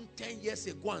that happened 10 years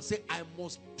ago and say, I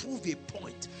must prove a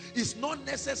point. It's not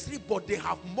necessary, but they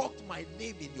have mocked my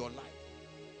name in your life.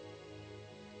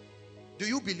 Do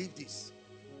you believe this?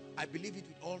 I believe it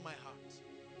with all my heart.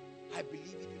 I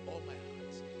believe it with all my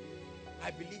heart.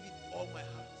 I believe it with all my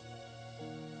heart.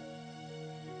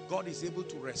 God is able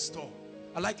to restore.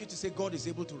 I'd like you to say, God is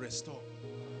able to restore.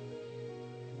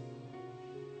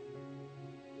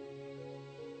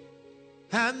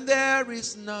 And there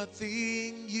is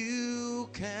nothing you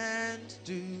can't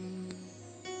do.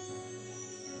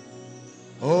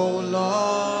 Oh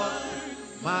Lord,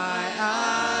 my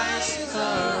eyes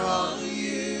are on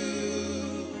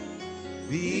you.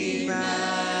 Be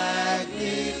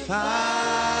magnified.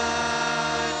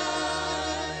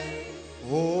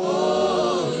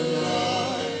 Oh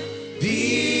Lord,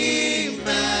 be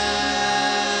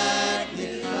magnified.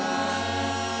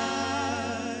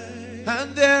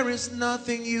 And there is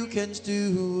nothing you can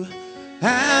do.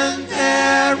 And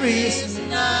there is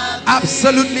nothing,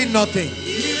 absolutely nothing.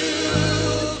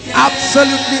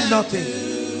 Absolutely nothing.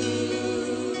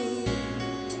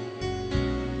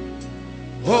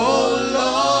 Oh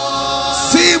Lord,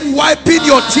 see him wiping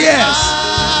your tears.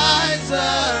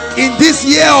 in this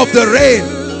year of the rain.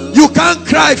 You can't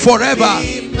cry forever.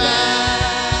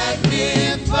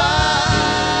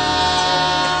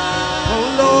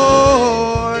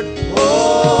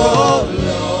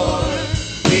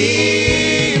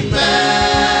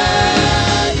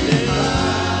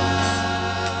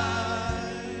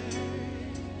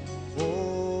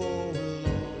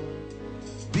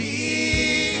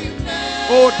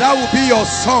 Oh, that will be your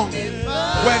song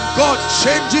when God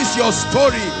changes your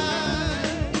story.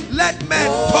 Let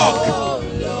men talk.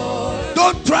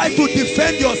 Don't try to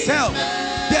defend yourself.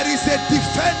 There is a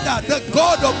defender, the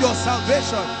God of your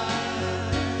salvation.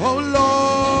 Oh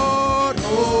Lord,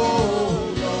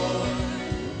 oh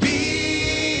Lord,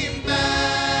 be magnified.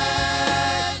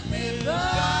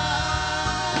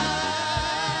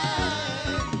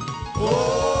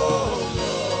 Oh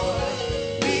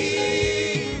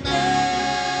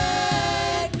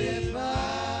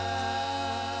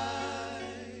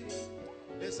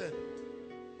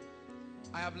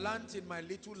learned in my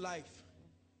little life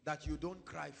that you don't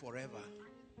cry forever.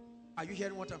 Are you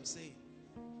hearing what I'm saying?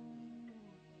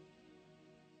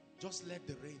 Just let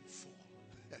the rain fall.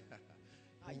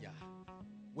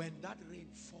 When that rain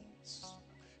falls,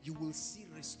 you will see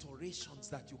restorations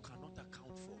that you cannot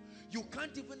account for. You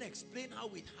can't even explain how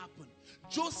it happened.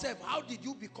 Joseph, how did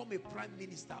you become a prime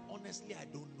minister? Honestly, I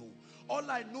don't know. All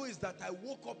I know is that I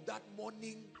woke up that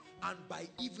morning and by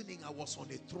evening I was on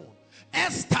a throne.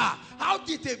 Esther, how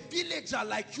did a villager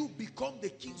like you become the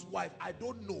king's wife? I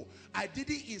don't know. I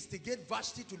didn't instigate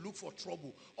Vashti to look for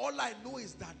trouble. All I know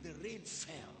is that the rain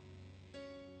fell.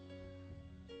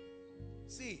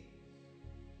 See,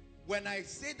 when I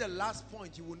say the last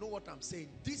point, you will know what I'm saying.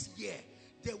 This year,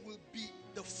 there will be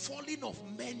the falling of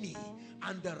many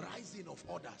and the rising of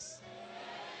others.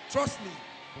 Trust me.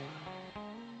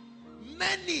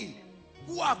 Many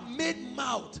who have made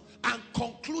mouth and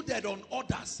concluded on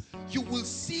others, you will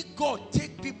see God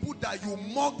take people that you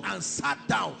mocked and sat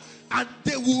down, and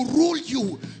they will rule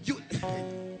you.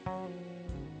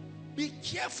 Be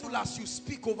careful as you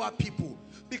speak over people,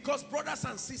 because brothers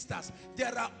and sisters,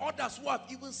 there are others who have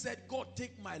even said, God,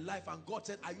 take my life, and God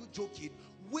said, are you joking?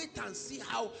 Wait and see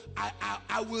how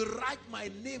I will write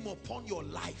my name upon your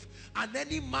life, and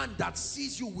any man that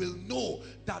sees you will know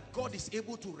that God is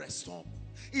able to restore.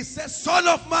 He says, Son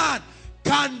of man,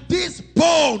 can these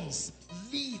bones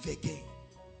live again?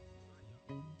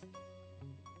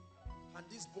 Can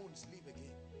these bones live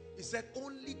again? He said,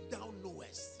 only thou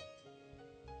knowest.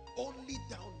 Only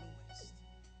thou knowest.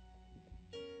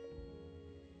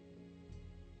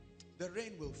 The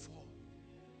rain will fall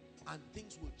and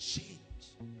things will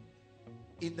change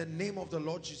in the name of the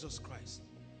Lord Jesus Christ.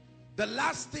 The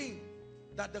last thing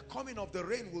that the coming of the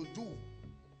rain will do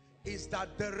is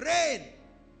that the rain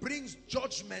brings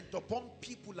judgment upon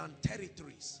people and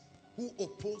territories who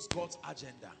oppose God's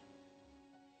agenda.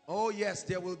 Oh yes,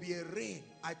 there will be a rain.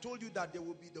 I told you that there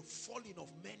will be the falling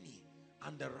of many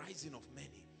and the rising of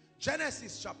many.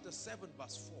 Genesis chapter 7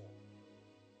 verse 4.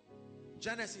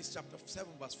 Genesis chapter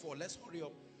 7 verse 4. Let's hurry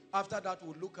up. After that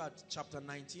we'll look at chapter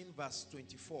 19 verse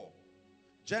 24.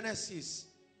 Genesis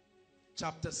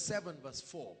chapter 7 verse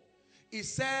 4. It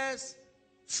says,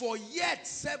 for yet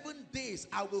 7 days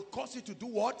I will cause you to do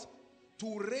what?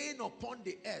 To rain upon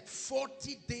the earth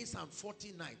 40 days and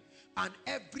 40 nights. And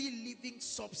every living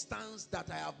substance that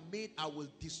I have made, I will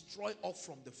destroy off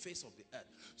from the face of the earth.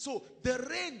 So the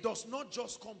rain does not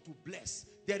just come to bless.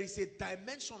 There is a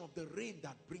dimension of the rain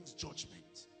that brings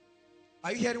judgment.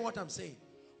 Are you hearing what I'm saying?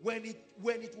 When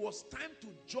it was time to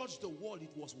judge the world,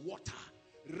 it was water.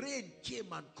 Rain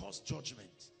came and caused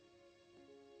judgment.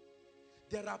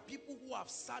 There are people who have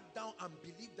sat down and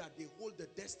believe that they hold the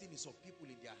destinies of people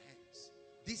in their hands.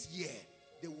 This year,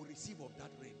 they will receive of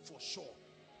that rain for sure.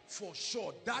 For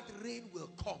sure, that rain will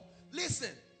come.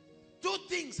 Listen, two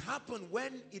things happened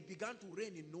when it began to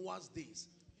rain in Noah's days.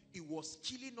 It was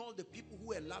killing all the people who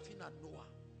were laughing at Noah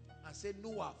and said,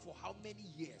 Noah, for how many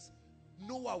years?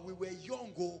 Noah, we were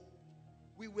young, oh.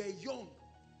 We were young.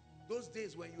 Those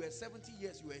days when you were 70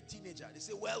 years, you were a teenager. They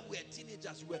say, well, we're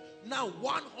teenagers. You were now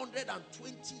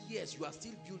 120 years, you are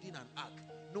still building an ark.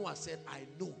 Noah said, I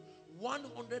know.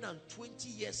 120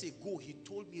 years ago, he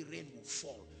told me rain will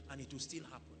fall and it will still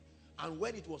happen. And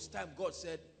when it was time, God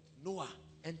said, Noah,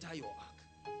 enter your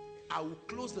ark. I will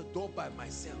close the door by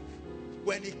myself.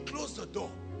 When he closed the door,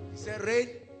 he said, rain,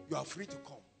 you are free to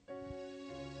come.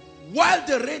 While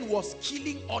the rain was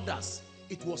killing others,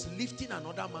 it was lifting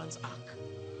another man's ark.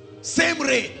 Same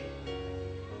rain.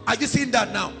 Are you seeing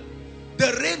that now?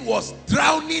 The rain was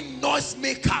drowning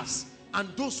noisemakers and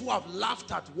those who have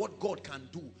laughed at what God can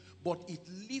do. but it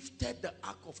lifted the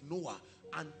ark of Noah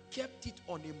and kept it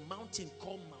on a mountain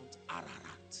called Mount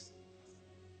Ararat.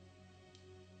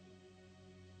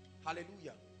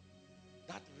 Hallelujah.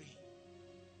 That rain.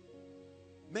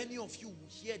 Many of you will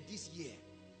hear this year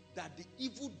that the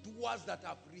evildoers that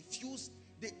have refused,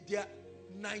 they are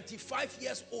 95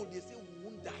 years old, they say we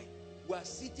won't die. We are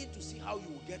sitting to see how you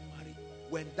will get married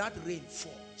when that rain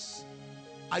falls.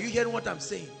 Are you hearing what I'm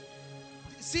saying?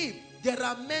 See, there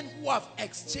are men who have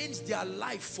exchanged their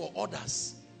life for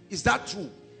others. Is that true?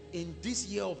 In this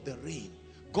year of the rain,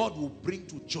 God will bring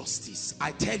to justice.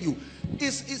 I tell you,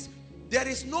 there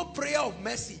is no prayer of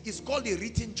mercy. It's called a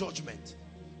written judgment.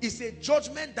 It's a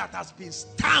judgment that has been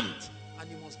stamped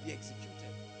and it must be executed.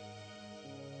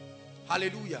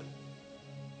 Hallelujah.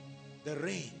 The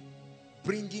rain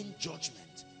bringing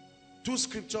judgment. Two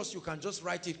scriptures, you can just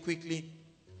write it quickly.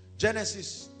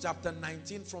 Genesis chapter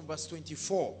 19 from verse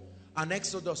 24 and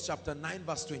Exodus chapter 9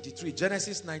 verse 23.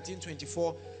 Genesis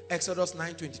 19:24, Exodus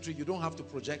 9:23. You don't have to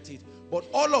project it. But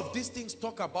all of these things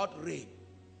talk about rain.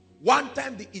 One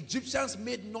time the Egyptians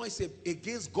made noise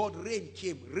against God. Rain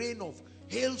came. Rain of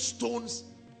hailstones,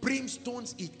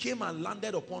 brimstones. It came and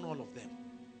landed upon all of them.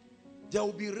 There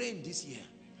will be rain this year.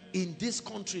 In this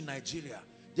country, Nigeria,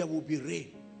 there will be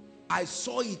rain. I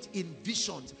saw it in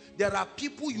visions. There are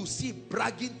people you see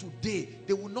bragging today.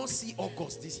 They will not see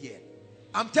August this year.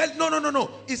 I'm telling you, no.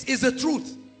 It's the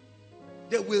truth.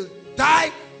 They will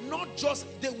die, not just,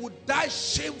 they will die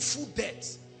shameful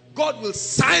deaths. God will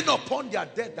sign upon their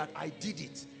death that I did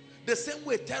it. The same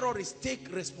way terrorists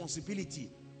take responsibility.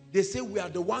 They say we are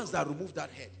the ones that removed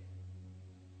that head.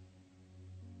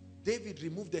 David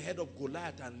removed the head of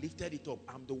Goliath and lifted it up.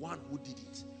 I'm the one who did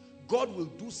it. God will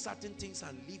do certain things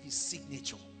and leave his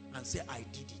signature and say, I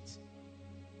did it.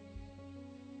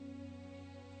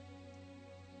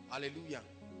 Hallelujah.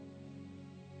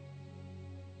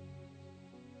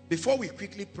 Before we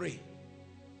quickly pray,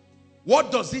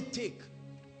 what does it take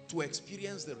to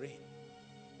experience the rain?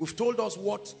 We've told us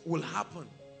what will happen,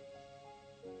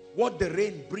 what the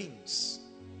rain brings.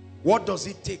 What does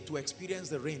it take to experience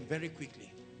the rain? Very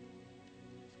quickly.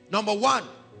 Number one,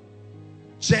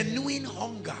 genuine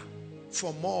hunger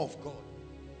for more of God.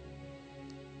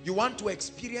 You want to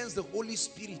experience the Holy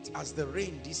Spirit as the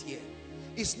rain this year.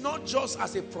 It's not just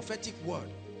as a prophetic word.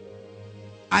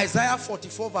 Isaiah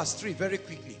 44 verse 3, very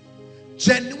quickly.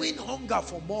 Genuine hunger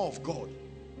for more of God.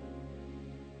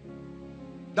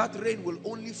 That rain will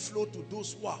only flow to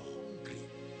those who are hungry,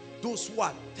 those who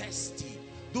are thirsty,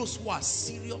 those who are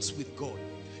serious with God.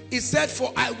 He said,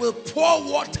 for I will pour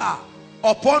water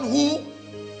upon who?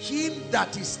 Him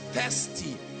that is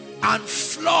thirsty, and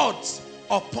floods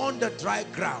upon the dry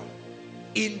ground.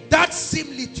 In that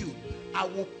similitude, I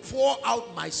will pour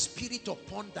out my spirit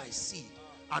upon thy seed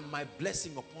and my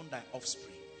blessing upon thy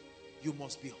offspring. You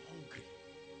must be hungry.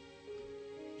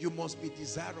 You must be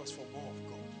desirous for more of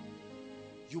God.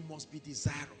 You must be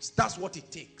desirous. That's what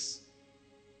it takes.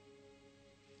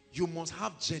 You must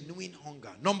have genuine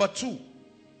hunger. Number two,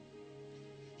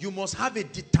 you must have a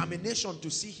determination to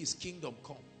see his kingdom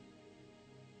come.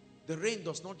 The rain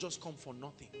does not just come for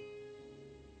nothing.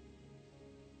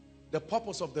 The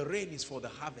purpose of the rain is for the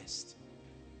harvest.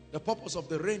 The purpose of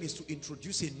the rain is to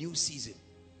introduce a new season.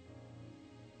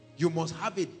 You must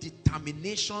have a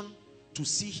determination to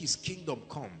see his kingdom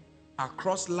come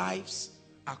across lives,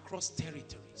 across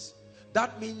territories.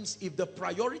 That means if the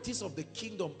priorities of the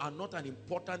kingdom are not an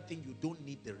important thing, you don't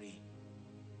need the rain.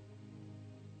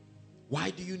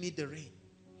 Why do you need the rain?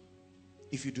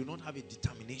 If you do not have a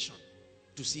determination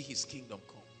to see his kingdom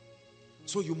come.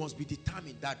 So you must be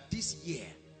determined that this year,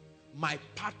 my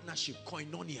partnership,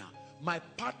 koinonia, my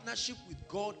partnership with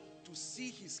God to see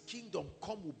his kingdom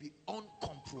come will be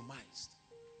uncompromised.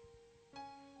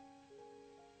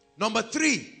 Number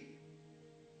three,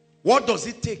 what does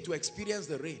it take to experience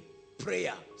the rain?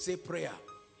 Prayer. Say prayer.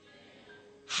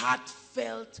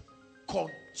 Heartfelt,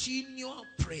 continual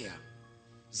prayer.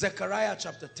 Zechariah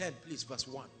chapter 10, please, verse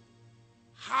 1.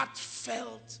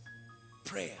 Heartfelt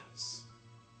prayers.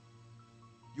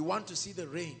 You want to see the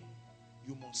rain,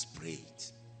 you must pray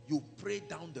it. You pray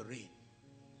down the rain.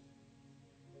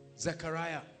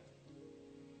 Zechariah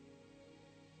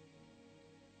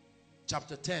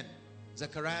chapter 10.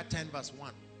 Zechariah 10 verse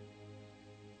 1.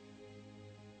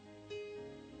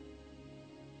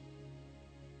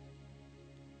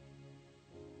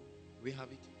 We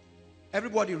have it.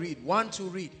 Everybody read. 1, 2,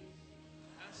 read.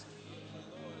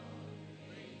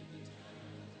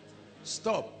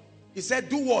 Stop. He said,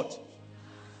 do what?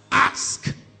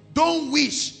 Ask. Don't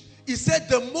wish. He said,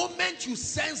 the moment you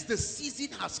sense the season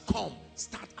has come,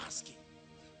 start asking.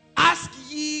 Ask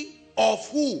ye of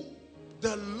who?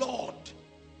 the Lord,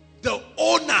 the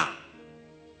owner,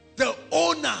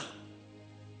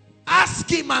 ask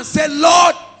him and say,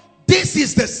 Lord, this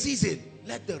is the season.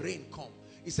 Let the rain come.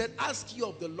 He said, ask ye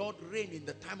of the Lord rain in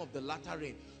the time of the latter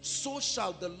rain. So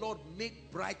shall the Lord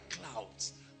make bright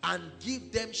clouds and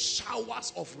give them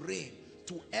showers of rain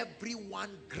to everyone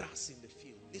grass in the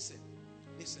field. Listen,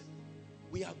 listen.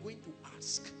 We are going to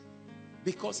ask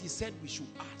because he said we should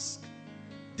ask.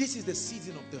 This is the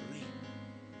season of the rain.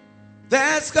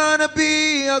 There's gonna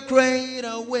be a great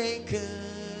awakening.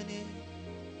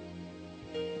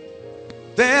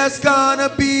 There's gonna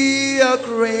be a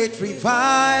great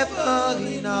revival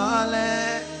in our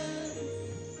land.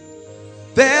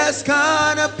 There's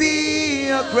gonna be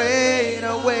a great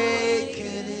awakening.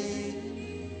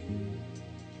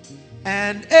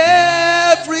 And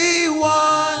everyone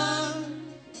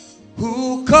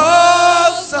who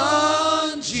calls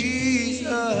on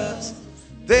Jesus,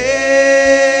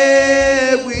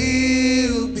 they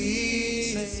will be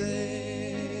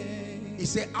saved. He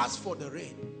said, ask for the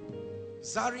rain.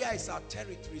 Zaria is our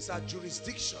territory, it's our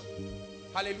jurisdiction.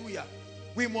 Hallelujah.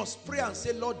 We must pray and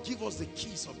say, Lord, give us the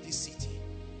keys of this city.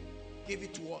 Give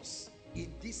it to us.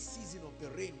 In this season of the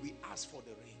rain, we ask for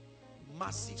the rain.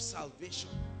 Massive salvation,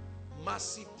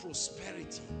 massive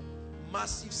prosperity,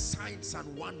 massive signs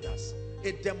and wonders.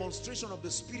 A demonstration of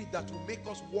the Spirit that will make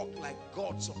us walk like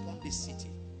gods upon this city.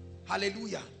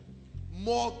 Hallelujah.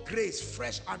 More grace,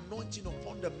 fresh anointing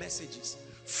upon the messages,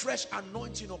 fresh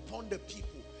anointing upon the people.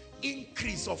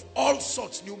 Increase of all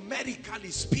sorts, numerically,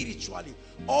 spiritually.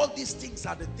 All these things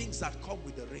are the things that come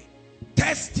with the rain.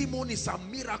 Testimonies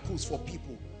and miracles for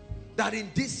people. That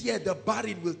in this year the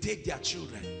barren will take their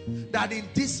children. That in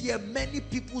this year many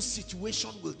people's situation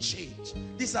will change.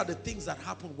 These are the things that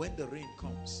happen when the rain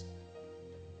comes.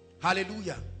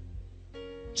 Hallelujah.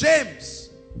 James.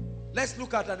 Let's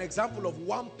look at an example of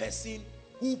one person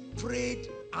who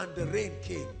prayed and the rain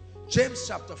came. James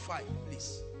chapter 5,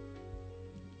 please.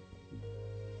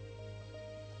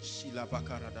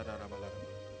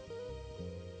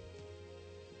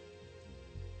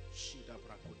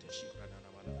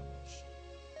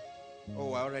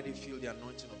 Oh, I already feel the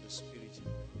anointing of the Spirit.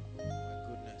 My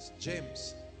goodness.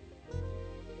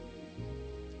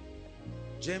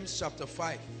 James chapter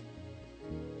 5.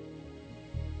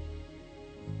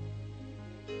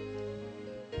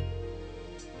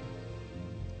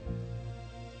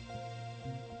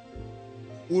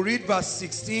 We'll read verse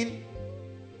 16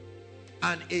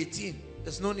 and 18.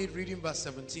 There's no need reading verse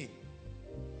 17.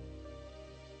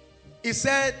 He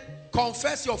said,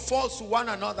 confess your faults to one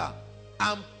another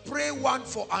and pray one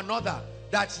for another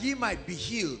that ye might be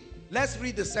healed. Let's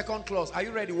read the second clause. Are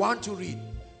you ready? 1 to read.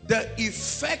 The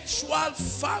effectual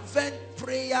fervent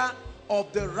prayer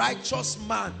of the righteous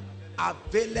man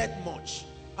availeth much.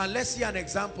 And let's see an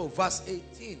example. Verse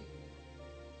 18.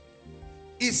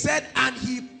 He said, and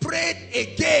he prayed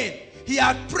again. He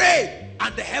had prayed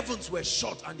and the heavens were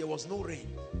shut and there was no rain.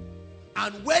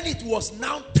 And when it was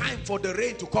now time for the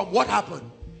rain to come, what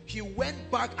happened? He went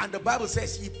back and the Bible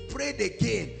says he prayed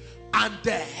again and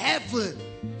the heaven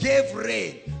gave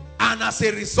rain. And as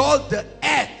a result, the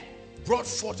earth brought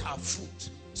forth her fruit.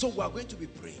 So we are going to be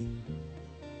praying.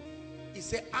 He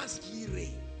said, ask ye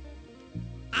rain.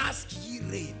 Ask ye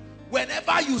rain.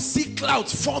 Whenever you see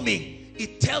clouds forming,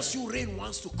 it tells you rain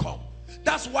wants to come.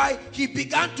 That's why he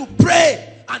began to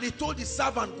pray and he told his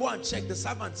servant, go and check. The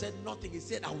servant said nothing. He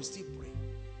said, I will still pray.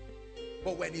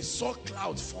 But when he saw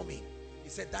clouds forming, he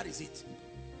said, that is it.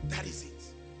 That is it.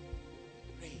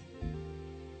 Pray.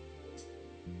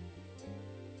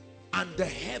 And the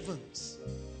heavens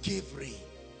gave rain.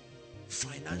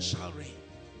 Financial rain.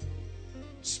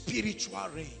 Spiritual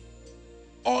rain.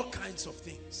 All kinds of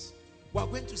things. We are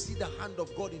going to see the hand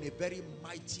of God in a very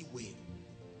mighty way.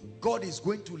 God is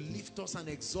going to lift us and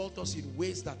exalt us in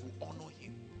ways that will honor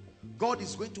him. God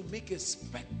is going to make a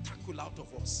spectacle out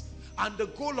of us. And the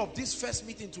goal of this first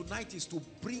meeting tonight is to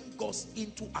bring us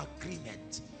into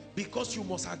agreement. Because you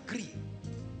must agree.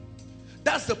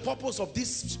 That's the purpose of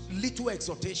this little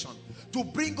exhortation. To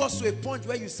bring us to a point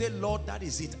where you say, Lord, that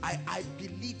is it. I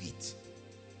believe it.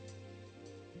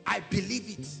 I believe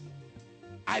it.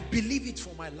 I believe it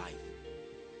for my life.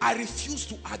 I refuse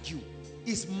to argue.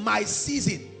 It's my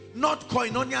season. Not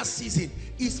koinonia season.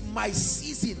 It's my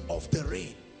season of the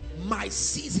rain. My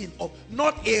season of,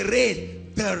 not a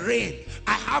rain, the rain.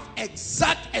 I have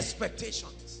exact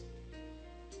expectations.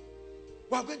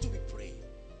 We are going to be praying.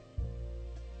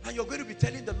 And you're going to be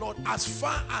telling the Lord, as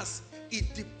far as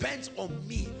it depends on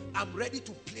me, I'm ready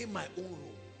to play my own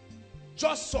role.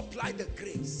 Just supply the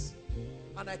grace.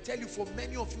 And I tell you, for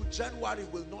many of you, January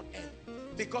will not end.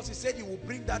 Because he said he will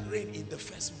bring that rain in the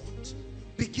first month.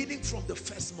 beginning from the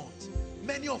first month,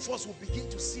 many of us will begin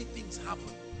to see things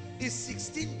happen. It's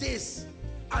 16 days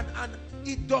and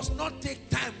it does not take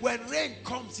time. When rain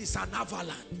comes, it's an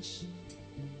avalanche.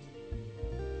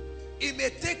 It may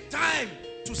take time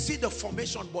to see the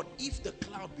formation, but if the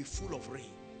cloud be full of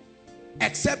rain,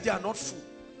 except they are not full,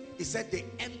 he said they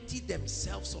empty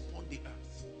themselves upon the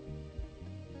earth.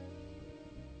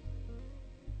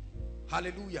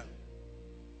 Hallelujah.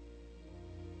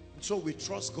 And so we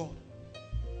trust God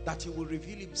that he will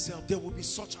reveal himself. There will be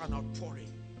such an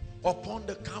outpouring upon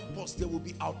the campus. There will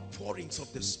be outpourings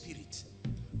of the Spirit,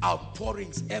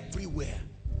 outpourings everywhere,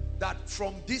 that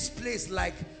from this place,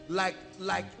 like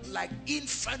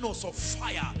infernos of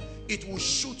fire, it will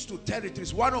shoot to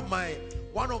territories. One of my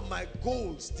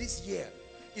goals this year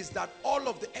is that all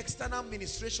of the external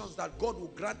administrations that God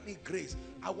will grant me grace,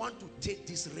 I want to take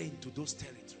this rain to those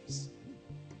territories.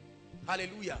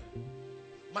 Hallelujah.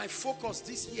 My focus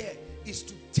this year is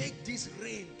to take this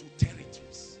rain to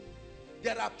territories.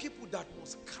 There are people that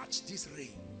must catch this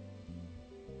rain.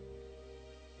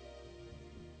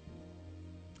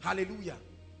 Hallelujah.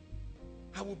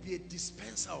 I will be a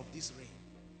dispenser of this rain.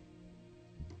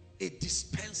 A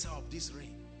dispenser of this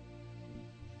rain.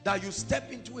 That you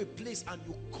step into a place and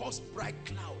you cause bright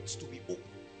clouds to be open.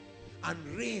 And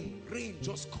rain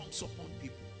just comes upon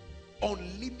people.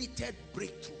 Unlimited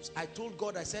breakthroughs. I told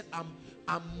God, I said, I'm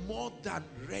more than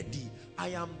ready.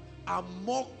 I'm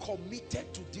more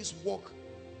committed to this work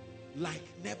like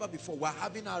never before. We're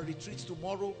having our retreats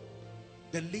tomorrow.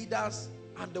 The leaders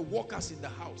and the workers in the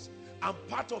house. And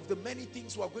part of the many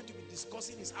things we are going to be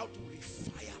discussing is how to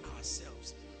refire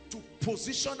ourselves, to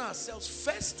position ourselves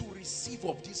first to receive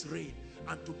of this rain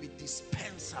and to be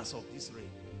dispensers of this rain.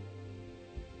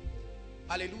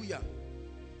 Hallelujah.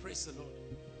 Praise the Lord.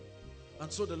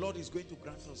 And so the Lord is going to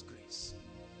grant us grace.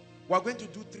 We are going to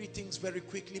do 3 things very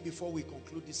quickly before we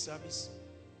conclude this service.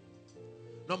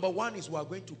 Number 1 is we are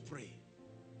going to pray.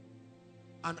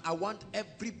 And I want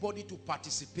everybody to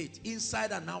participate,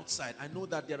 inside and outside. I know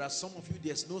that there are some of you,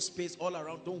 there's no space all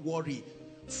around. Don't worry.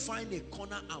 Find a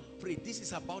corner and pray. This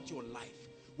is about your life.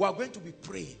 We are going to be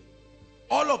praying.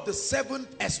 All of the 7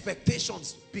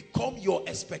 expectations become your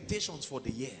expectations for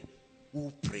the year.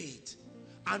 We'll pray it.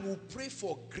 And we'll pray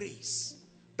for grace.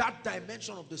 That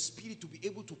dimension of the Spirit to be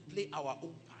able to play our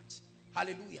own part.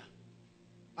 Hallelujah.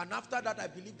 And after that, I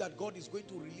believe that God is going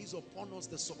to release upon us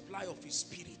the supply of his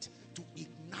Spirit to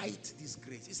ignite this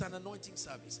grace. It's an anointing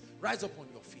service. Rise up on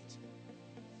your feet.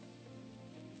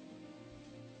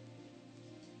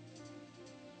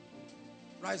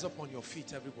 Rise up on your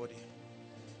feet, everybody.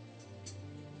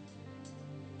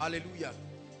 Hallelujah.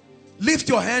 Lift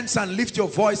your hands and lift your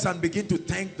voice and begin to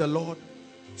thank the Lord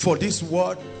for this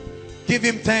word. Give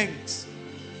him thanks.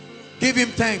 Give him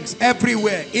thanks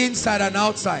everywhere, inside and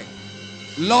outside.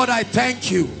 Lord, I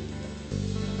thank you.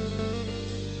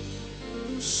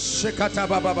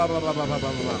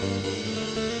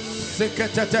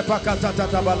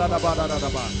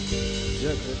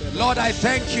 Lord, I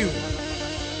thank you.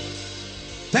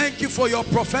 Thank you for your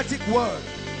prophetic word.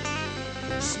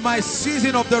 It's my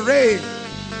season of the rain,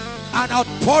 an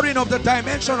outpouring of the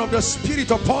dimension of the Spirit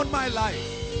upon my life.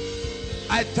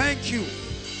 I thank you.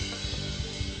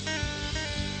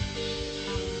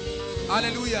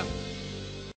 Hallelujah.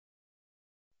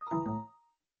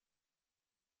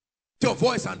 Your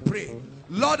voice and pray.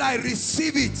 Lord, I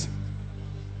receive it.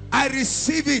 I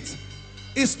receive it.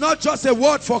 It's not just a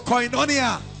word for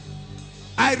koinonia.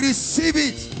 I receive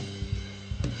it.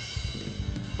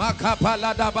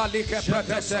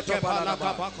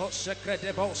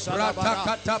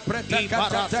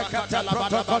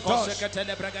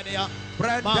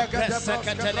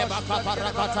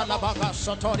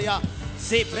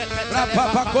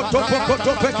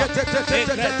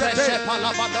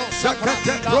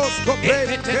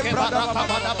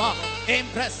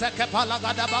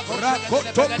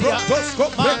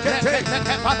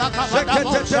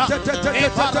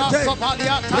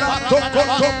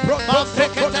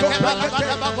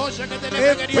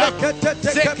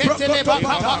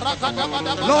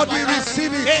 Lord, we receive it. Lord, we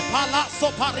receive it.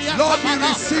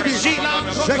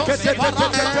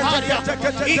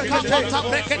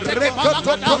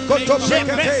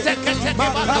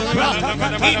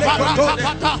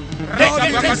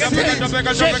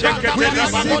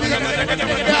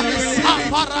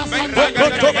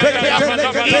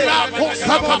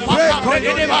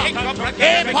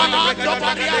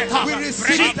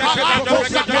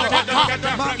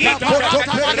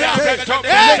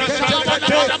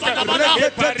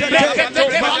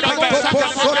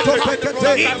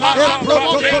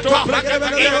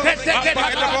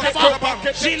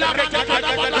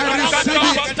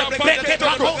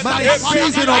 My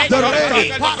season of the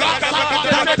rain,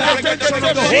 that dimension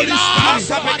of the Holy Spirit,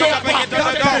 that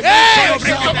dimension of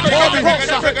the outpouring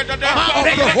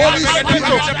of the Holy Spirit,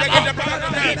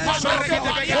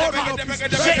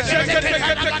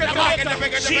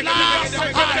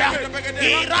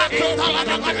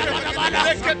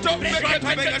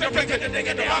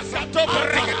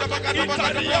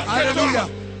 hallelujah.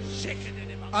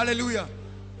 Hallelujah.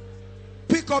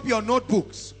 Pick up your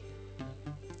notebooks.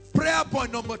 Prayer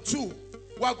point number 2.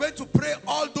 We are going to pray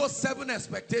all those 7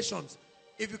 expectations.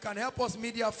 If you can help us,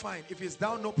 media, fine. If it's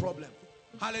down, no problem.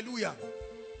 Hallelujah.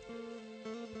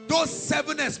 Those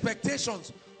 7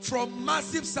 expectations, from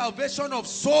massive salvation of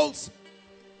souls,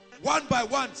 one by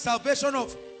one, salvation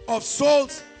of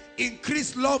souls,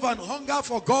 increased love and hunger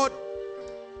for God,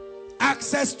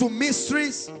 access to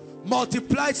mysteries,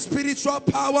 multiplied spiritual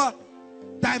power,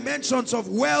 dimensions of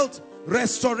wealth,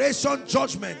 restoration,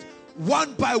 judgment.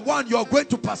 One by one, you're going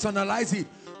to personalize it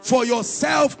for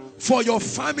yourself, for your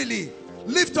family.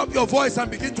 Lift up your voice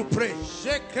and begin to pray.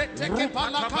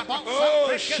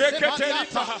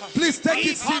 Please take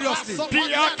it seriously.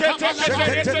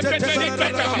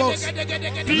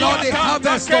 Lord, a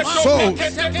harvest of souls.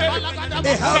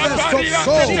 A harvest of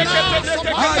souls.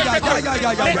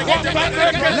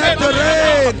 Let the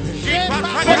rain bring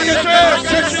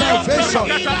massive salvation.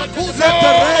 Let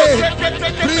the rain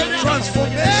bring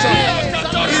transformation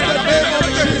in the name of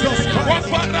Jesus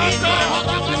Christ.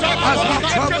 As we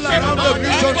travel around the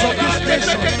regions of this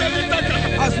nation,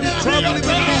 as we travel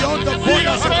even beyond the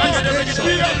borders of this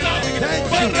nation, thank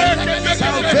you.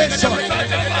 Salvation,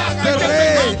 the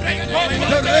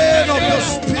rain of your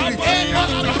Spirit,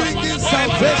 bringing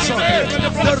salvation,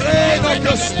 the rain of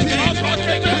your Spirit,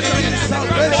 bringing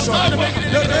salvation,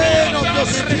 the rain of your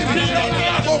Spirit.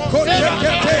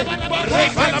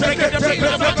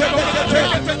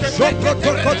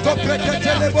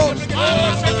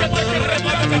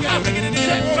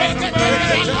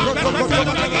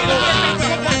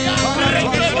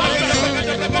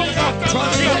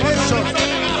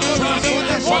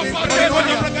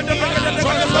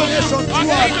 Transformation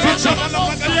through our teaching,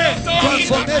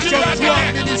 transformation through our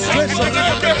administration.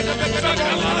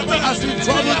 As we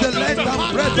travel the length and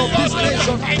breadth of this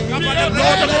nation, Lord,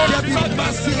 let there be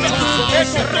massive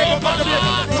transformation.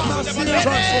 Massive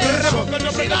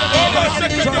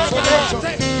transformation.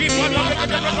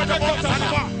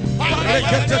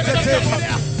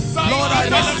 Lord, I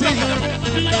receive a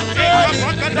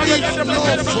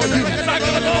love for you,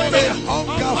 a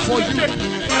hunger for you,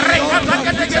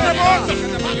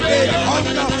 a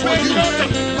hunger for you,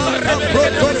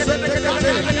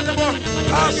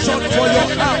 passion for your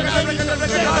house,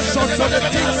 passion for the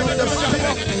things of the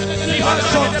Spirit,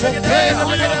 passion for prayer,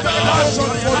 passion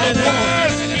for the word,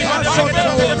 passion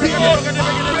for obedience.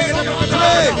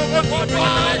 Pray.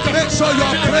 Make sure you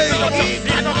are praying.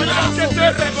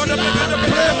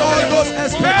 Pray all those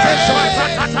expectations.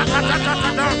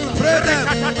 Pray them.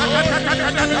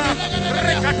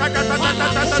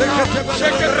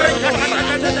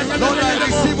 Lord, I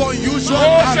receive unusual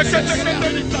access.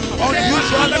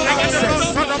 Unusual access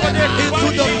into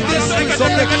the mysteries of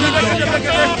the kingdom.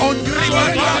 Unusual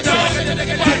access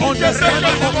to understand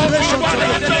the operations of the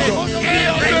kingdom.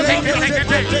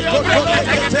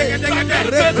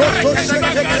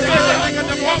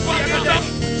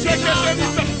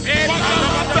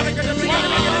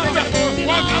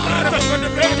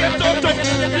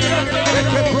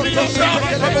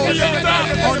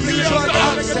 Unusual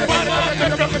access.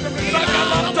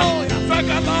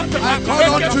 I call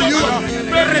on to you.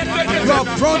 You have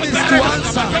promised to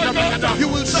answer. You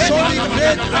will show me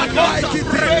great and mighty things.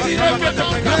 Great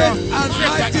and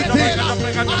mighty things.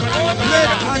 Great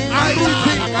and mighty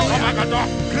things.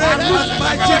 Great and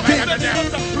mighty things.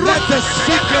 Let the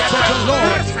secrets of the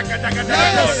Lord,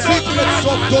 let the secrets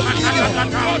of dominion,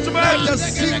 let the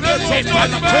secrets of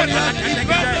Babylonian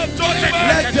influence,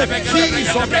 let the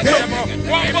keys of David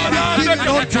be given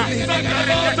unto me.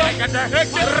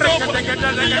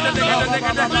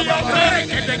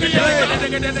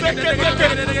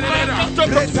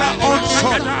 Greater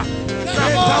unction,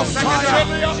 greater fire,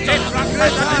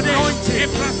 greater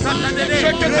anointing,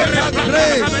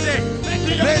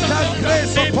 greater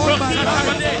grace upon my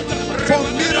life for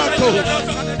miracles,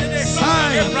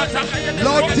 signs.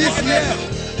 Lord, this year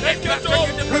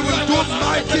we will do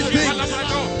mighty things.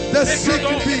 The sick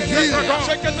will be healed,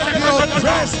 the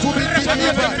oppressed will be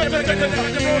delivered.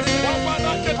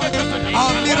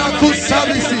 Our miracle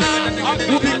services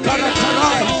will be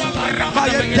characterized by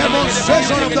a demonstration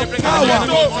demonstration of the power,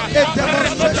 a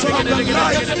demonstration of the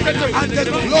light and the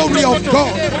glory of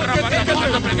God.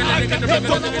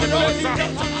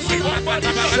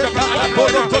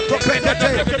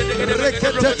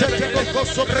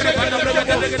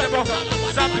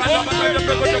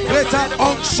 Greater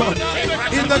unction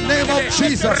in the name of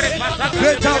Jesus.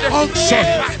 Greater unction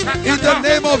in the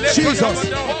name of Jesus.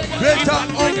 Greater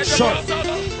unction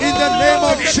in the name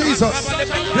of Jesus.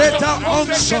 Greater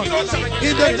unction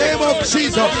in the name of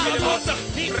Jesus.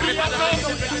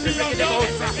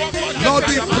 Lord,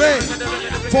 we pray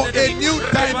for a new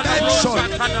dimension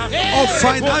of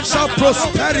financial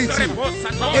prosperity, a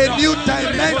new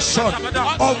dimension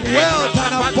of wealth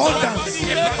and abundance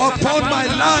upon my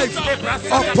life,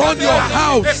 upon your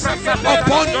house,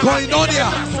 upon Koinonia.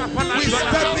 We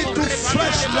step into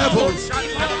fresh levels.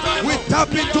 We tap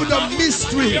into the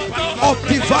mystery of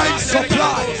divine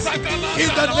supplies. In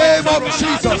the name of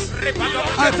Jesus,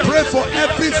 I pray for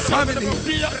every family.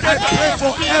 I pray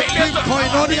for every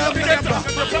Koinonia member.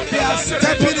 They are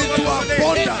stepping into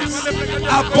abundance,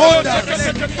 abundance,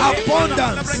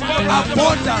 abundance,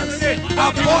 abundance,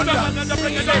 abundance.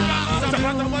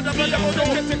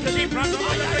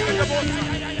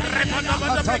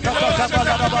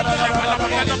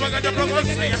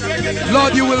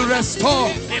 Lord, you will restore.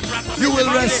 You will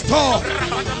restore.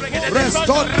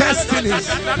 Restore destinies.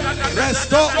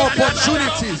 Restore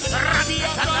opportunities.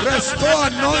 Restore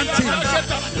anointings.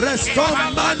 Restore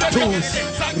mantles.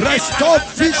 Restore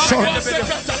visions.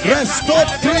 Restore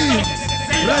dreams.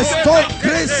 Restore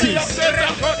graces.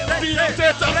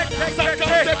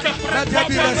 Let there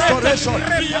be restoration.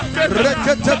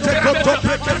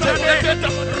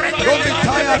 Don't be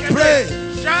tired, pray.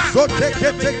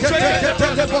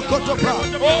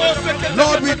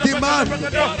 Lord, we demand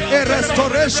a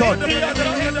restoration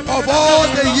of all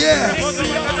the years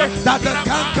that the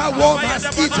canker worm has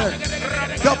eaten,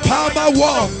 the palmer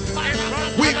worm.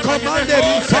 We command a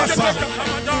reversal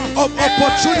of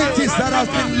opportunities that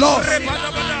have been lost.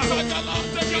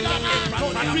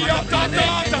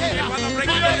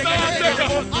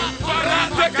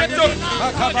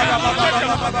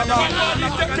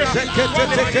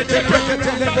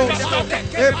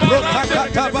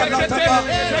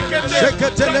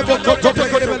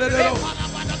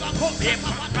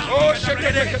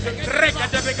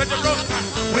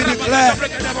 We declare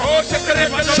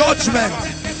judgment.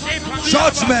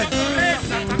 Judgment.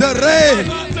 The rain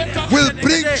will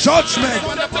bring judgment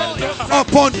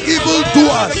upon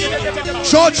evildoers.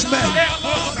 Judgment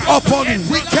upon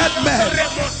wicked men.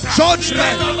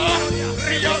 Judgment.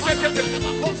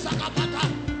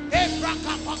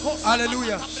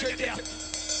 Hallelujah.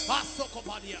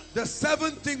 The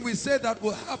seventh thing we say that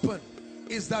will happen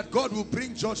is that God will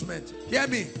bring judgment. Hear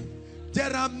me.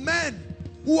 There are men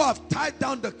who have tied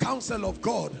down the counsel of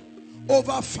God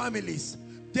over families.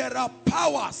 There are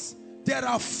powers, there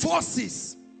are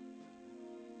forces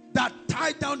that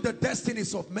tie down the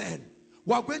destinies of men.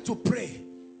 We are going to pray.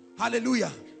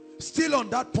 Hallelujah. Still on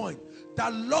that point,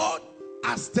 that Lord,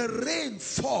 as the rain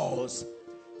falls,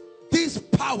 these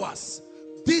powers,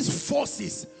 these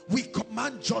forces, we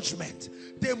command judgment.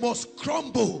 They must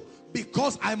crumble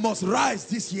because I must rise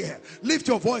this year. Lift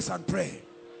your voice and pray.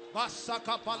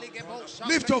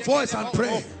 Lift your voice and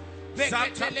pray.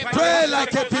 Pray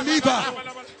like a believer.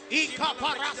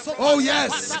 Oh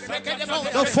yes,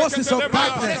 the forces of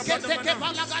darkness,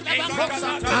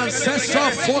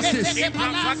 ancestral forces,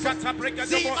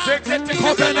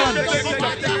 covenants,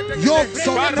 yokes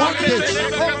of bondage.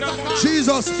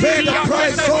 Jesus paid the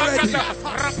price already.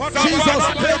 Jesus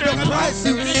paid the price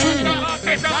in full.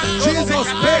 Jesus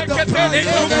paid the price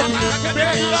already.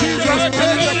 Jesus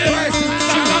paid the price in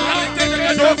full.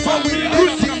 Therefore we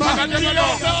lift him up on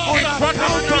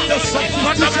account of the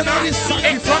substitutionary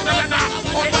sacrifice. On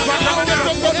account of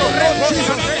the Lord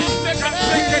Jesus.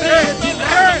 There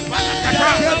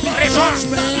be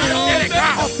judgment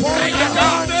upon the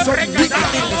hands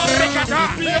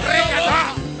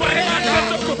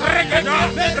of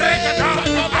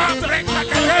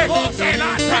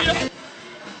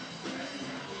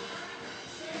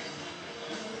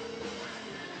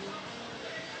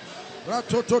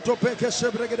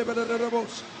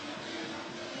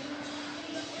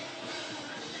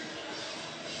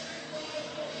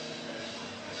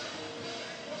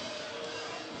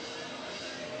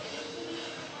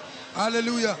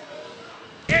Hallelujah.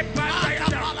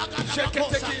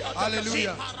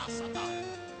 Hallelujah.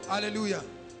 Hallelujah.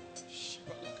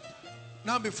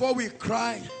 Now before we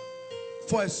cry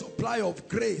for a supply of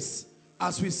grace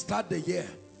as we start the year,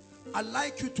 I'd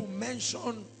like you to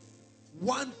mention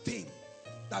one thing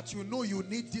that you know you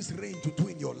need this rain to do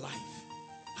in your life.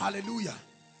 Hallelujah.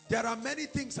 There are many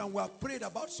things and we have prayed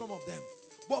about some of them.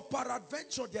 But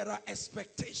peradventure, there are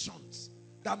expectations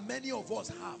that many of us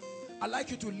have. I'd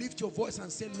like you to lift your voice and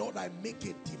say, Lord, I make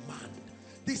a demand.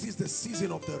 This is the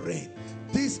season of the rain.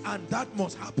 This and that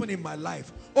must happen in my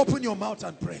life. Open your mouth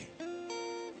and pray.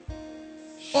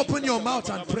 Open your mouth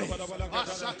and pray.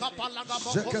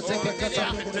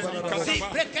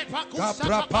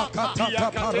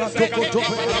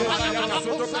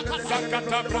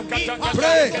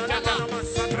 Pray.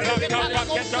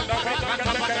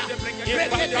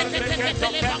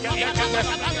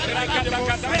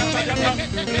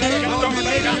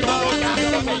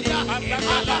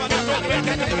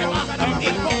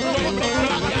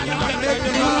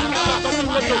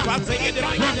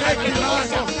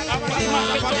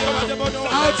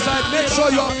 Outside, make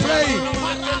sure you are praying.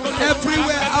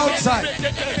 Everywhere outside,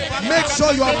 make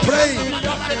sure you are praying.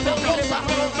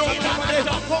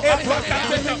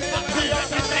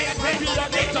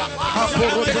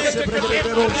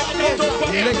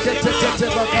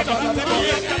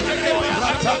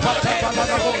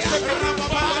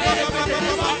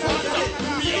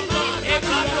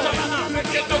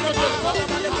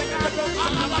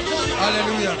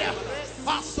 Hallelujah.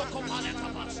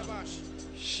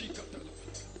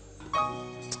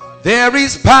 There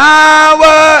is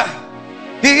power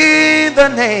in the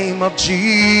name of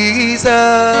Jesus.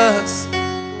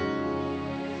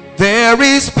 There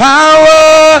is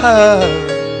power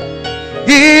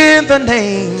in the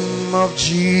name of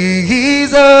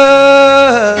Jesus.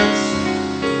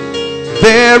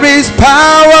 There is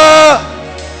power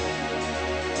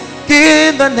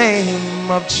in the name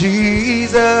of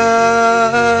Jesus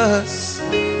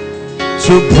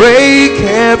to break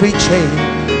every chain.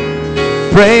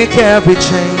 Break every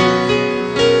chain.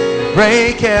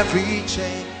 Break every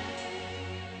chain.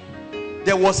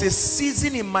 There was a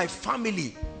season in my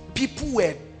family, people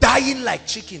were dying like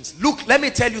chickens. Look, let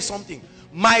me tell you something.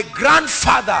 My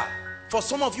grandfather, for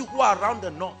some of you who are around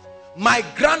the north, my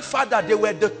grandfather, they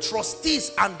were the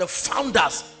trustees and the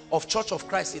founders of Church of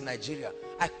Christ in Nigeria.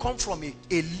 I come from a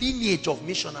lineage of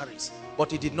missionaries,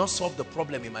 but it did not solve the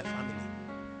problem in my family.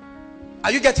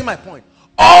 Are you getting my point?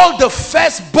 All the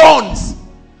firstborns,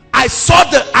 I saw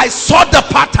the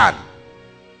pattern.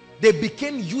 They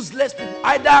became useless people.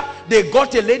 Either they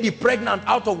got a lady pregnant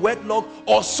out of wedlock,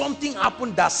 or something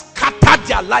happened that scattered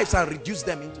their lives and reduced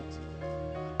them into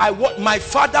it. My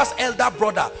father's elder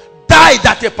brother died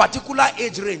at a particular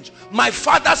age range. My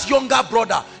father's younger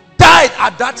brother died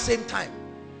at that same time.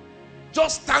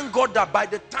 Just thank God that by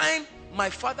the time my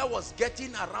father was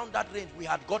getting around that range, we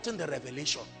had gotten the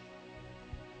revelation.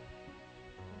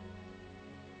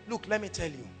 Look, let me tell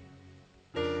you.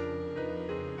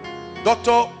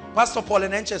 Pastor Paul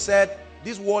Enenche said,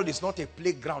 this world is not a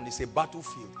playground, it's a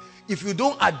battlefield. If you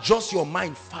don't adjust your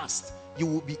mind fast, you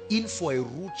will be in for a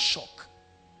rude shock.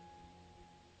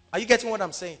 Are you getting what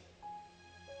I'm saying?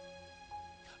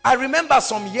 I remember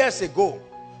some years ago,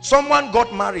 someone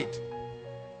got married.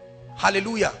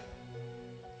 Hallelujah.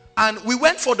 And we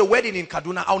went for the wedding in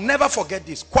Kaduna. I'll never forget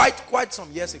this. Quite some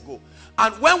years ago.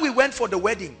 And when we went for the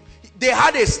wedding, they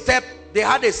had a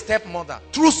stepmother.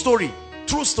 True story.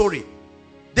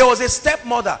 There was a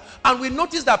stepmother, and we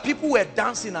noticed that people were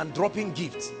dancing and dropping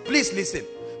gifts. Please listen.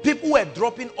 People were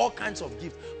dropping all kinds of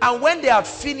gifts. And when they had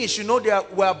finished, you know, they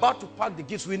were about to pack the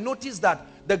gifts, we noticed that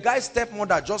the guy's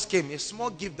stepmother just came. A small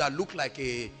gift that looked like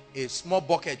a small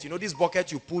bucket. You know, this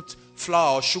bucket you put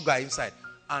flour or sugar inside.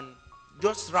 And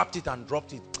just wrapped it and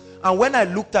dropped it. And when I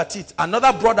looked at it,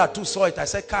 another brother too saw it. I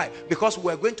said, Kai, because we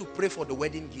were going to pray for the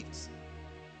wedding gifts.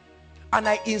 And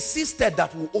I insisted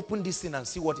that we open this thing and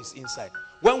see what is inside.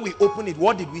 When we opened it,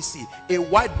 what did we see? A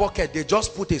white bucket. They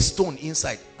just put a stone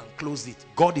inside and closed it.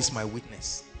 God is my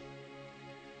witness.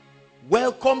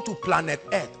 Welcome to planet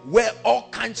Earth, where all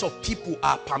kinds of people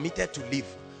are permitted to live.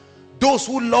 Those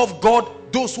who love God,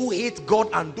 those who hate God,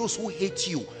 and those who hate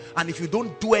you. And if you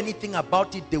don't do anything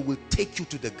about it, they will take you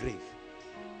to the grave.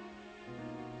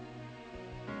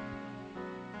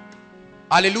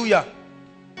 Hallelujah.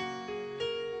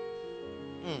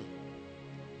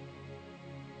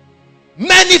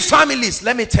 Many families,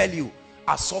 let me tell you,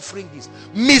 are suffering this.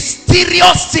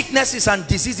 Mysterious sicknesses and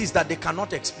diseases that they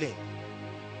cannot explain.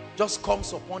 Just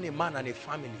comes upon a man and a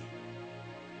family.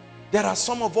 There are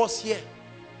some of us here.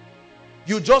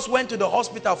 You just went to the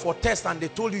hospital for test and they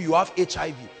told you you have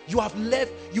HIV. You have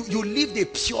left, you lived a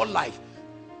pure life.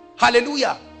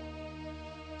 Hallelujah.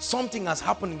 Something has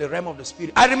happened in the realm of the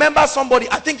spirit. I remember somebody,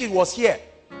 I think it was here.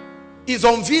 He's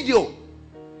on video.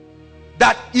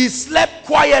 That he slept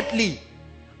quietly,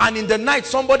 and in the night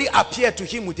somebody appeared to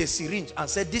him with a syringe and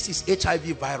said, this is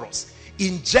HIV virus.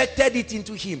 injected it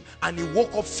into him, and he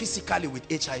woke up physically with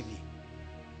HIV.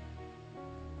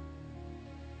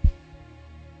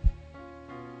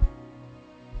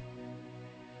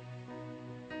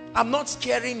 I'm not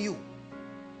scaring you.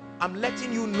 I'm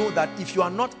letting you know that if you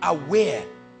are not aware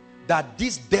that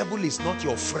this devil is not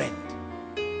your friend.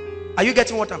 Are you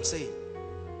getting what I'm saying?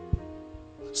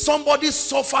 Somebody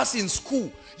suffers in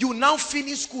school. You now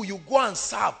finish school, you go and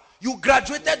serve. You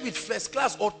graduated with first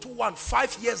class or 2-1,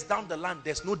 5 years down the line,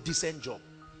 there's no decent job.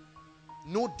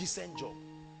 No decent job.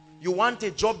 You want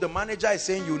a job, the manager is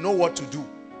saying you know what to do.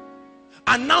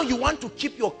 And now you want to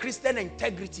keep your Christian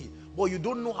integrity, but you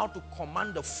don't know how to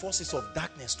command the forces of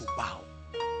darkness to bow.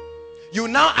 You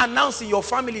now announce in your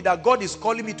family that God is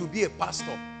calling me to be a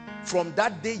pastor. From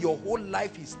that day, your whole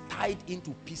life is tied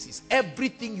into pieces.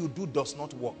 Everything you do does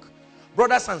not work.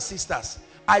 Brothers and sisters,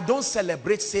 I don't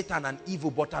celebrate Satan and evil,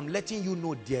 but I'm letting you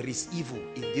know there is evil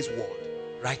in this world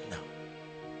right now.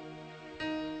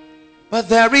 But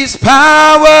there is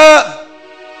power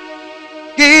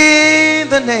in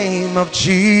the name of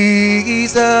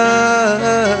Jesus.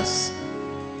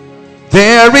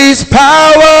 There is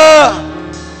power.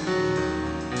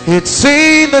 It's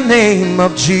in the name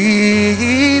of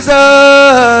Jesus.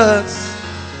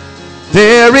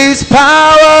 There is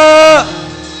power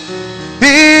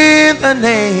in the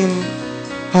name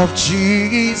of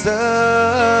Jesus.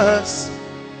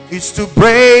 It's to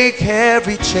break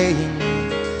every chain.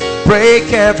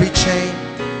 Break every chain.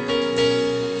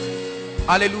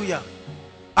 Hallelujah.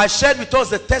 I shared with us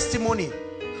the testimony.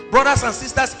 Brothers and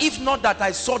sisters, if not that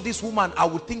I saw this woman, I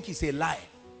would think it's a lie.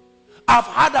 I've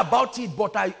heard about it,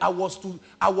 but I was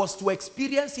to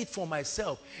experience it for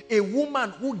myself. A woman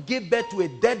who gave birth to a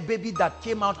dead baby that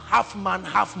came out half man,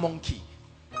 half monkey.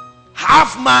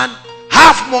 Half man,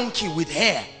 half monkey with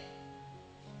hair.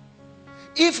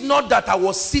 If not that I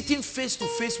was sitting face to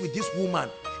face with this woman,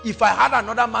 if I had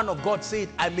another man of God say it,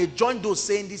 I may join those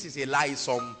saying this is a lie,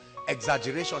 some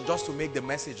exaggeration, just to make the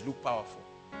message look powerful.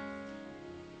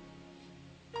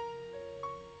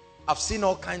 I've seen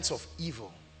all kinds of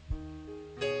evil.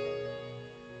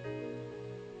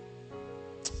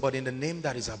 But in the name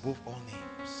that is above all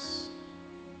names,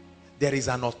 there is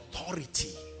an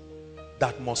authority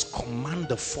that must command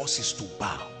the forces to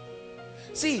bow.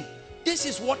 See, this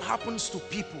is what happens to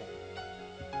people.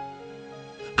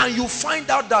 And you find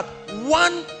out that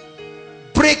one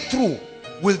breakthrough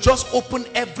will just open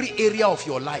every area of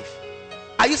your life.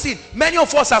 Are you seeing? Many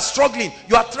of us are struggling.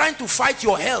 You are trying to fight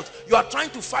your health. You are trying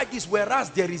to fight this,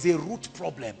 whereas there is a root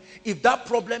problem. If that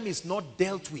problem is not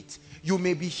dealt with, you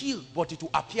may be healed, but it will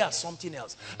appear as something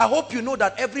else. I hope you know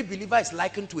that every believer is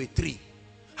likened to a tree.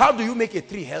 How do you make a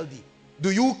tree healthy? Do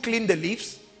you clean the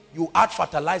leaves? You add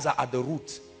fertilizer at the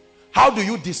root. How do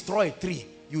you destroy a tree?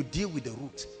 You deal with the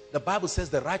root. The Bible says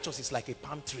the righteous is like a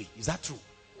palm tree. Is that true?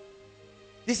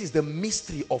 This is the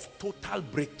mystery of total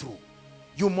breakthrough.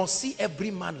 You must see every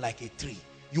man like a tree.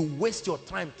 You waste your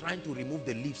time trying to remove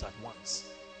the leaves at once.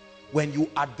 When you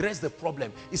address the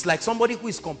problem, it's like somebody who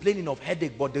is complaining of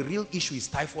headache, but the real issue is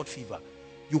typhoid fever.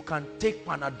 You can take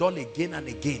Panadol again and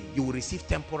again. You will receive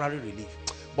temporary relief.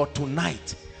 But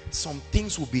tonight, some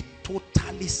things will be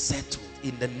totally settled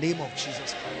in the name of Jesus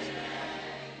Christ.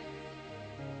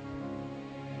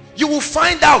 You will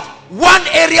find out one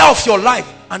area of your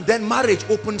life, and then marriage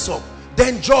opens up,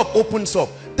 then job opens up,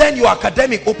 then your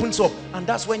academic opens up, and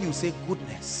that's when you say,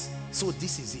 goodness, so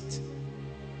this is it.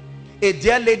 A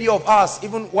dear lady of ours,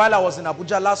 even while I was in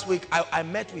Abuja last week, I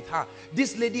met with her.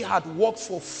 This lady had worked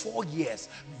for 4 years.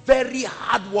 Very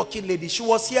hard-working lady. She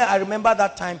was here, I remember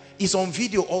that time. It's on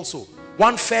video also.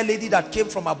 One fair lady that came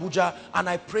from Abuja, and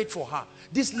I prayed for her.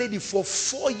 This lady, for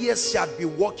 4 years, she had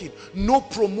been working. No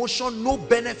promotion, no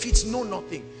benefits, no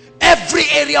nothing. Every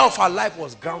area of her life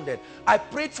was grounded. I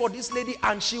prayed for this lady,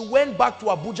 and she went back to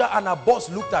Abuja, and her boss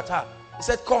looked at her. He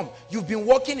said, come, you've been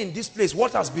working in this place.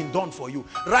 What has been done for you?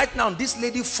 Right now, this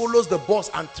lady follows the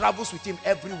boss and travels with him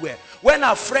everywhere. When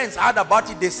her friends heard about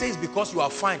it, they say it's because you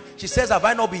are fine. She says, have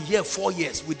I not been here 4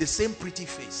 years with the same pretty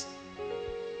face?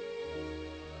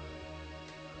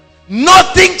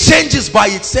 Nothing changes by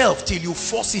itself till you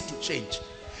force it to change.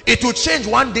 It will change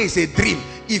one day, it's a dream.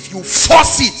 If you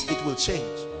force it, it will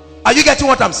change. Are you getting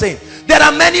what I'm saying? There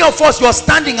are many of us, you are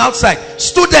standing outside.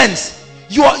 Students,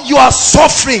 you are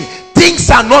suffering.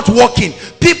 Things are not working.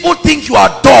 People think you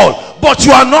are dull, but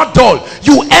you are not dull.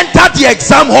 You enter the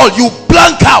exam hall, you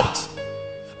blank out,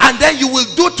 and then you will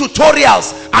do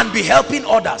tutorials and be helping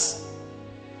others.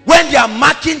 When they are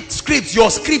marking scripts, your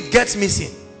script gets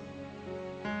missing.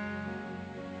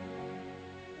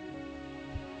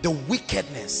 The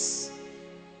wickedness.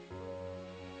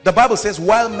 The Bible says,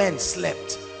 while men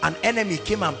slept, An enemy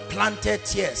came and planted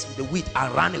tares with the wheat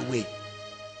and ran away.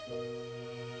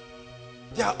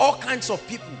 There are all kinds of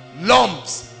people.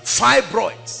 Lumps,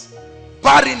 fibroids,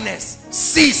 barrenness,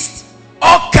 cysts,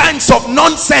 all kinds of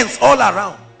nonsense all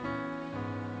around.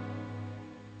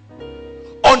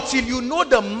 Until you know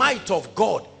the might of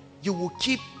God, you will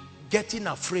keep getting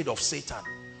afraid of Satan.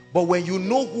 But when you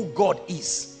know who God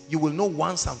is, you will know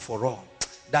once and for all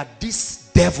that this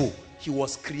devil, he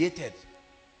was created,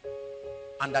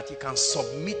 and that he can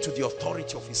submit to the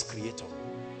authority of his creator.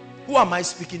 Who am I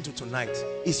speaking to tonight?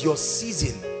 It's your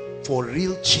season for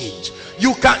real change.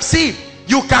 You can see,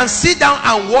 you can sit down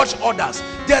and watch others.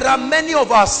 There are many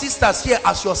of our sisters here,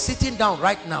 as you're sitting down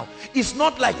right now, it's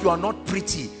not like you are not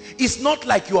pretty. It's not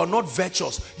like you are not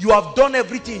virtuous. You have done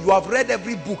everything. You have read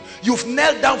every book. You've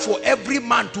knelt down for every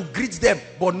man to greet them,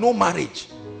 but no marriage.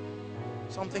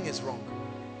 Something is wrong.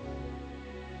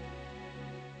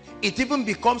 It even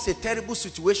becomes a terrible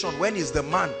situation when it's the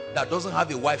man that doesn't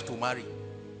have a wife to marry.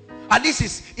 And this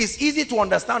is easy to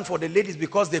understand for the ladies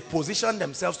because they position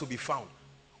themselves to be found.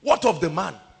 What of the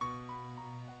man?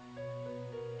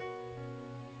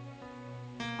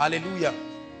 Hallelujah.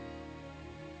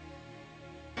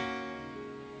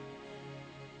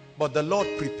 But the Lord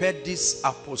prepared this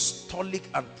apostolic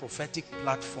and prophetic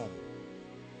platform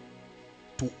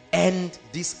to end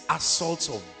these assaults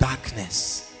of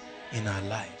darkness in our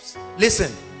lives.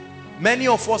 Listen, many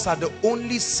of us are the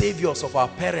only saviors of our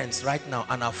parents right now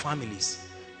and our families.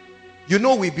 You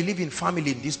know we believe in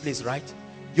family in this place, right?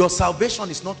 Your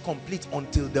salvation is not complete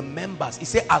until the members. He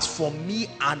said, as for me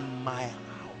and my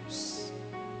house.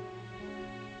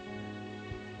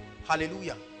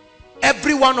 Hallelujah.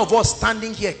 Every one of us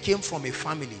standing here came from a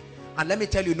family. And let me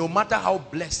tell you, no matter how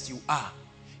blessed you are,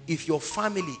 if your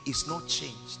family is not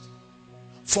changed.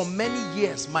 For many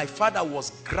years, my father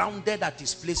was grounded at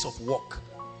his place of work.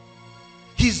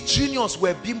 His juniors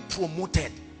were being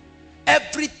promoted.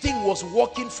 Everything was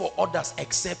working for others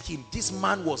except him. This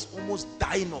man was almost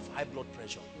dying of high blood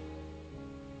pressure.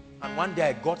 And one day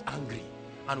I got angry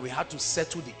and we had to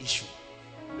settle the issue.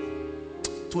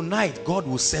 Tonight, God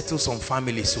will settle some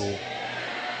families. So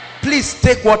please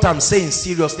take what I'm saying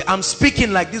seriously. I'm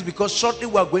speaking like this because shortly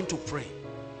we are going to pray.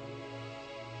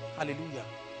 Hallelujah.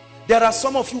 There are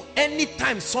some of you,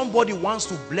 anytime somebody wants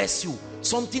to bless you,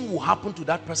 something will happen to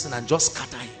that person and just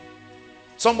scatter him.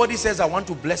 Somebody says, I want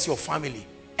to bless your family.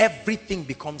 Everything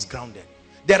becomes grounded.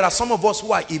 There are some of us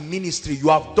who are in ministry. You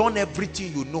have done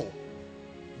everything you know.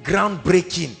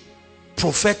 Groundbreaking,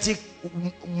 prophetic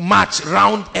march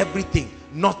round everything.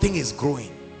 Nothing is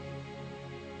growing.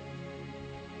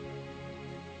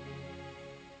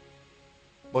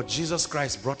 But Jesus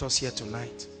Christ brought us here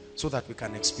tonight so that we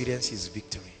can experience his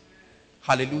victory.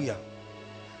 Hallelujah.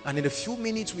 And in a few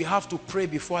minutes we have to pray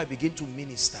before I begin to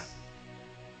minister.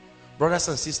 Brothers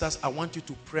and sisters, I want you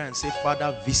to pray and say,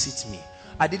 Father, visit me.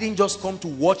 I didn't just come to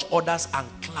watch others and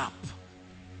clap.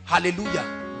 Hallelujah.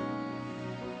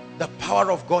 The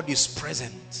power of God is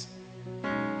present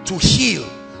to heal.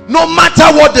 No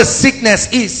matter what the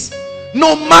sickness is,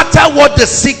 no matter what the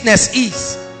sickness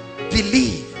is,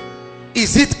 believe.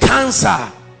 Is it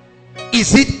cancer?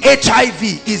 Is it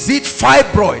HIV? Is it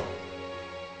fibroid?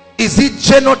 Is it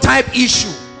genotype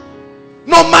issue?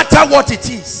 No matter what it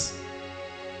is,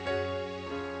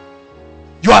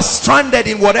 you are stranded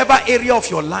in whatever area of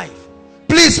your life.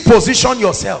 Please position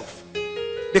yourself,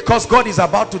 because God is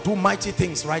about to do mighty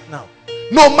things right now.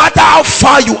 No matter how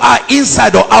far you are,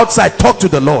 inside or outside, talk to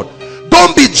the Lord.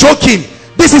 Don't be joking.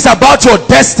 This is about your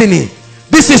destiny.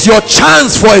 This is your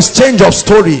chance for exchange of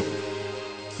story.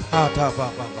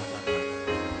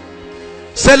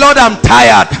 Say, Lord, I'm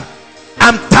tired.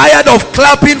 I'm tired of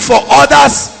clapping for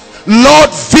others. Lord,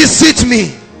 visit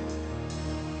me.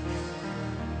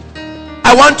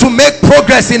 I want to make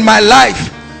progress in my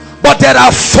life, but there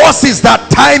are forces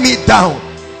that tie me down.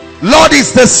 Lord,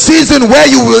 it's the season where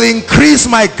you will increase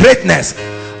my greatness.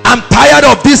 I'm tired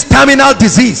of this terminal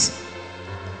disease,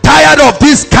 tired of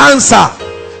this cancer.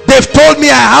 They've told me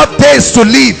I have days to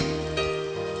live.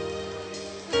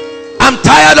 I'm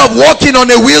tired of walking on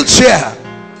a wheelchair.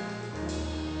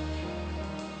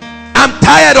 I'm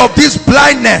tired of this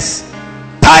blindness,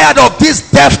 tired of this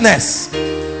deafness,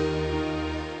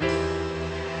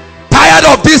 tired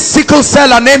of this sickle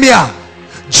cell anemia.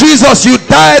 Jesus, you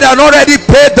died and already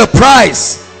paid the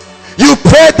price. You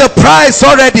paid the price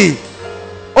already.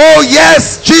 Oh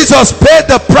yes, Jesus paid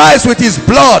the price with his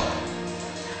blood.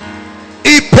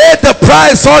 He paid the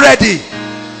price already.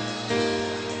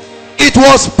 It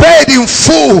was paid in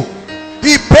full.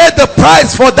 He paid the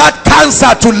price for that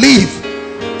cancer to live.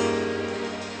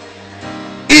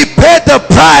 He paid the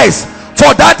price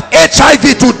for that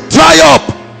HIV to dry up.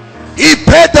 He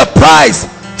paid the price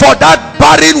for that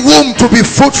barren womb to be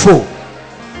fruitful.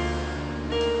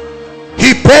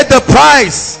 He paid the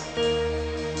price.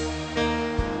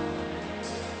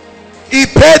 He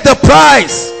paid the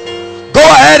price. Go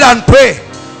ahead and pray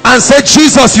and say,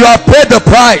 Jesus, you have paid the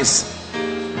price.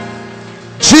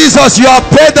 Jesus, you have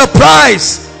paid the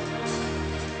price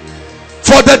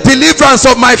for the deliverance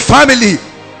of my family.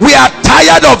 We are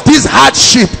tired of this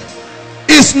hardship.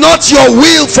 It's not your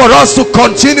will for us to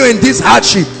continue in this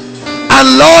hardship.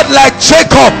 And Lord, like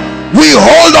Jacob, we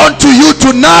hold on to you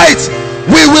tonight.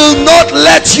 We will not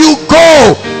let you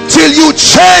go till you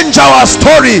change our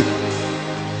story.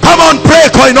 Come on,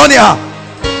 pray, Koinonia.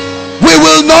 We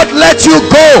will not let you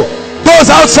go.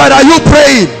 Those outside, are you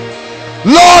praying?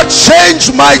 Lord,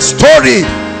 change my story.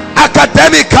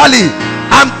 Academically,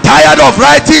 I'm tired of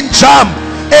writing jam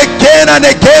again and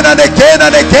again and again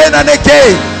and again and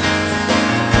again.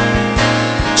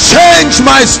 Change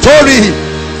my story.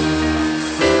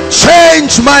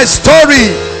 Change my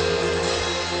story.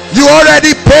 You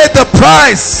already paid the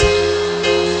price.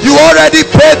 You already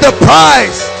paid the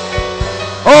price.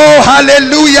 Oh,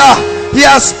 hallelujah. He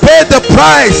has paid the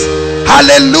price.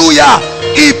 Hallelujah.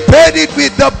 He paid it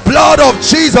with the blood of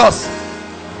Jesus.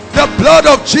 The blood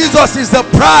of Jesus is the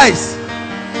price.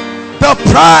 The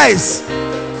price.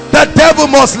 The devil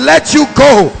must let you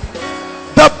go.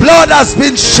 The blood has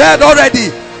been shed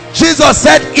already. Jesus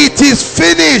said it is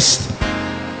finished.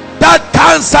 That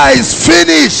cancer is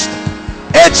finished.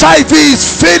 HIV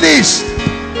is finished.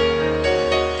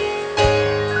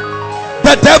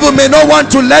 The devil may not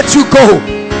want to let you go,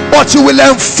 but you will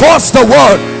enforce the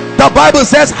word. The Bible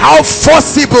says, how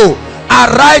forcible are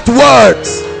right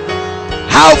words.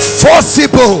 How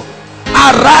forcible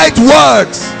are right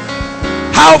words.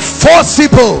 How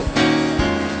forcible.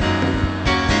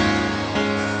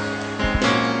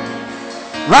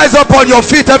 Rise up on your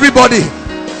feet, everybody,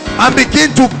 and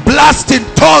begin to blast in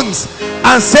tongues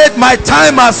and say, my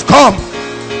time has come.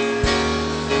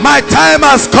 My time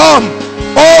has come.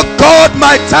 Oh God,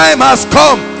 my time has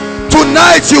come.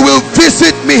 Tonight you will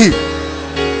visit me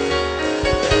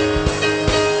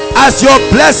as your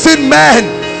blessing man.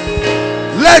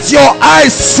 Let your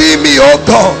eyes see me, oh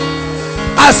God,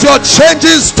 as you're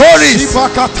changing stories.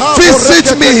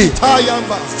 Visit me.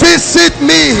 Visit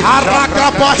me.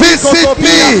 Visit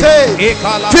me.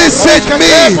 Visit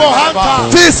me.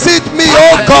 Visit me,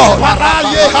 oh God.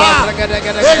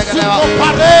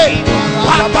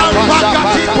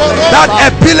 That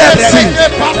epilepsy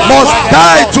must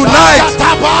die tonight.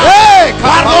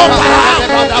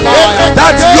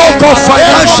 That yoke of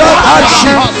financial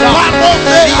hardship.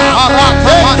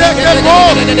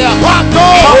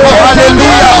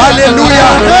 Hallelujah,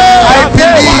 hallelujah. I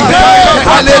believe.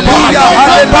 Hallelujah,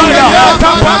 hallelujah.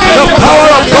 The power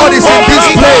of God is in this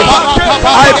place.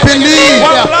 I believe.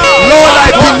 Lord,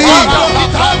 I believe.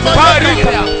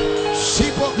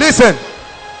 Listen.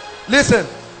 Listen.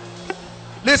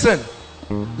 Listen.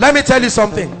 Let me tell you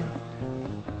something.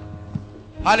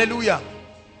 Hallelujah.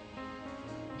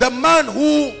 The man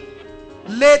who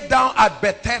laid down at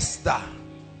Bethesda,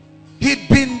 he'd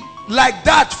been like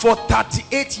that for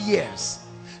 38 years.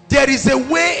 There is a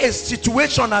way a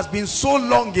situation has been so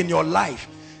long in your life,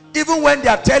 even when they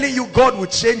are telling you God will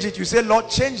change it, you say, Lord,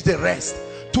 change the rest.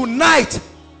 Tonight,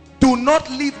 do not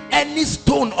leave any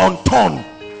stone unturned.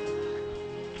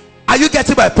 Are you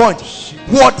getting my point?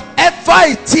 Whatever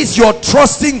it is you're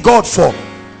trusting God for.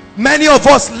 Many of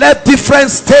us left different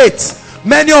states.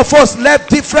 Many of us left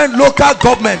different local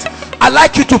governments. I'd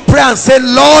like you to pray and say,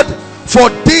 Lord, for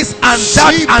this and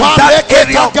that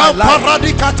area of my life,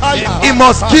 it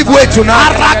must give way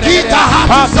tonight.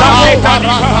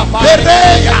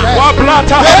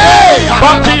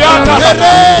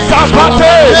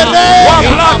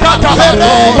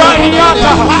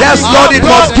 Yes, Lord, it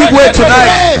must give way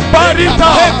tonight.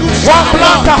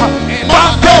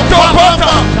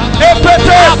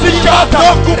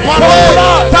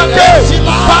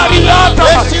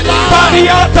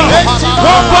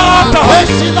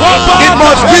 It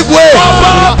must give way.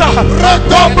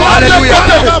 Hallelujah.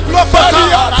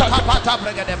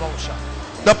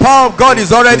 The power of God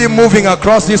is already moving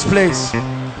across this place.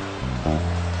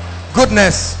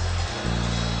 Goodness.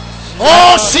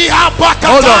 Oh,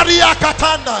 hold on.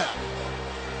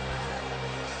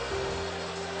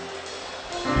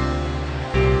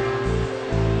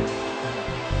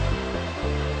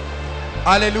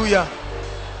 Hallelujah.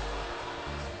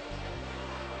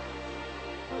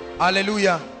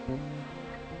 Hallelujah.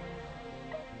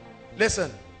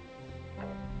 Listen.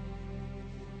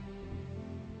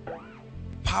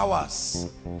 Powers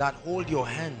that hold your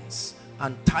hands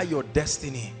and tie your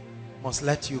destiny must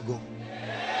let you go.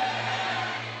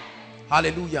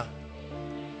 Hallelujah.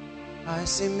 I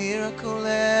see miracle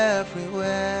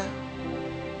everywhere.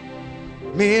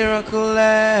 Miracle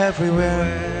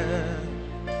everywhere.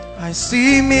 I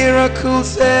see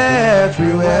miracles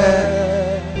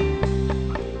everywhere.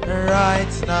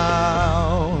 Right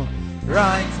now.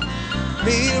 Right now.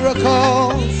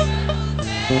 Miracles.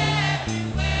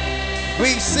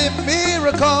 We see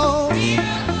miracles.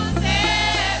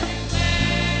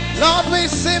 Lord, we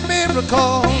see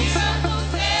miracles.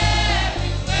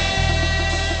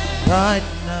 Right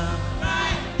now.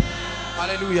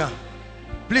 Hallelujah.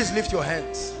 Please lift your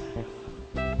hands.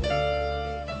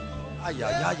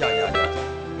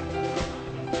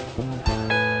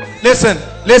 Listen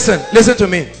to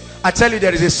me. I tell you,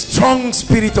 there is a strong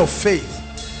spirit of faith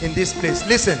in this place.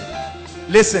 Listen,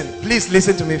 please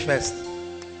listen to me first.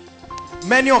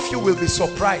 Many of you will be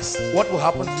surprised what will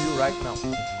happen to you right now.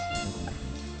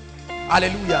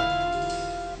 Hallelujah.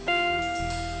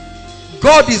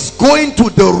 God is going to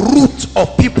the root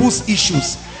of people's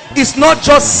issues. It's not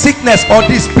just sickness or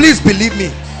this. Please believe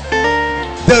me.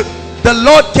 The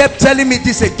Lord kept telling me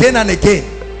this again and again.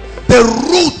 The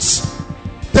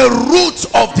root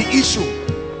of the issue.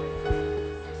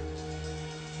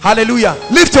 Hallelujah.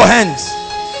 Lift your hands.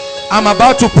 I'm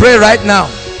about to pray right now.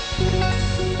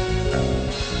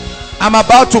 I'm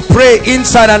about to pray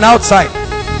inside and outside.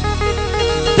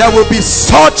 There will be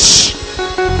such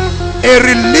a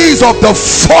release of the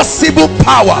forcible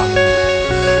power.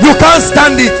 You can't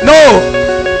stand it. No.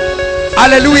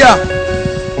 Hallelujah.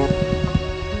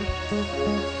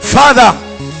 Father,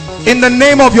 in the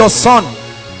name of your Son,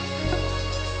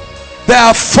 there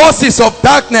are forces of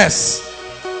darkness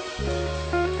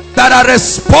that are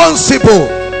responsible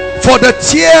for the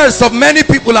tears of many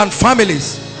people and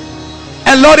families.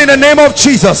 And Lord, in the name of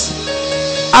Jesus,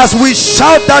 as we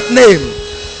shout that name,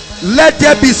 let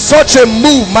there be such a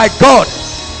move. My God,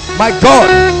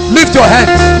 lift your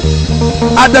hands.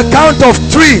 At the count of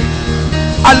 3,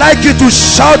 I'd like you to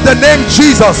shout the name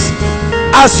Jesus.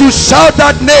 As you shout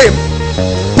that name,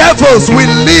 devils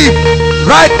will leave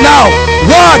right now.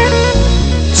 1,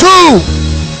 2,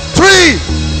 3.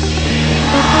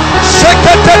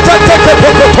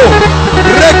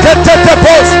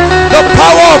 The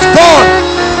power of God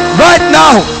right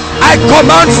now. I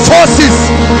command forces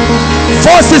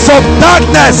of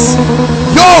darkness,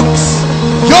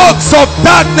 yokes of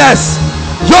darkness,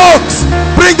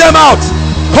 bring them out.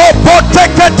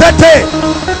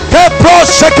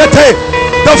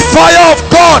 The fire of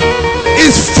God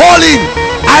is falling.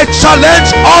 I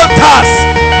challenge altars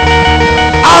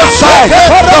outside.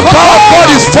 The power of God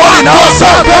is falling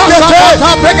outside.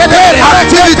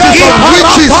 Activities of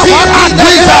witches,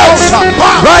 wizards,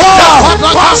 right now.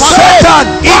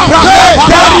 Satan, let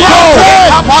them go.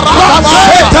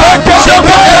 Satan, let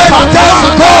them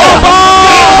go.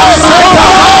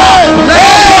 Satan,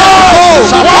 let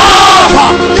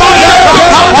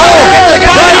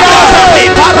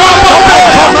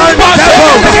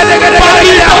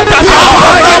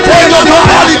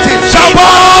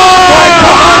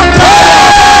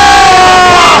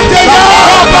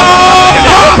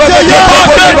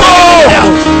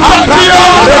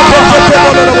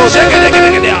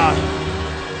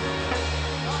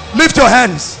lift your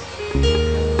hands.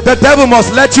 The devil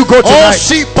must let you go tonight.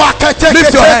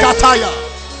 Lift your hands.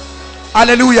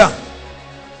 Hallelujah.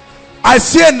 I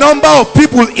see a number of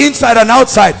people inside and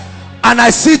outside, and I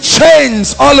see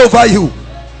chains all over you.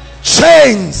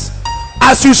 Chains.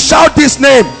 As you shout this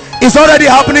name, it's already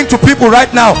happening to people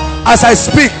right now as I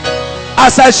speak.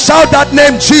 As I shout that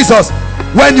name Jesus,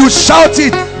 when you shout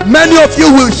it, many of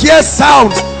you will hear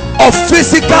sounds of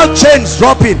physical chains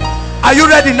dropping. Are you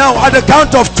ready now? At the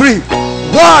count of 3. 1,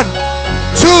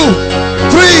 2,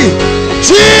 3.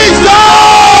 Jesus!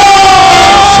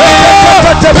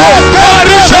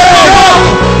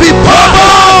 Be broken! Be broken!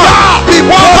 Be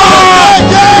broken!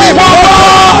 Be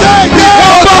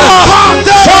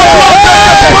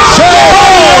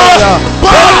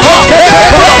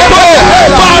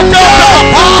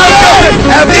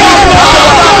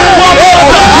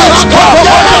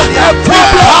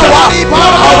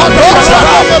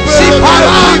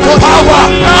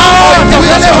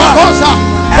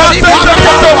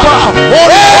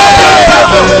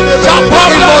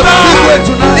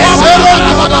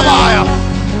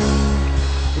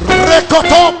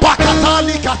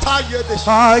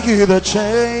I hear the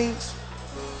chains.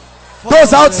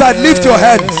 Those outside, lift your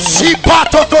hands.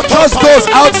 Just those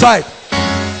outside.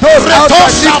 Those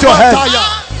outside, lift your hands.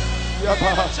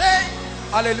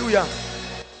 Hallelujah.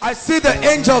 I see the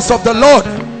angels of the Lord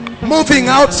moving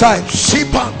outside.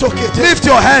 Lift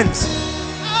your hands.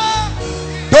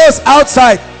 Those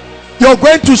outside, you're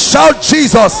going to shout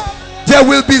Jesus. There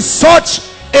will be such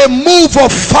a move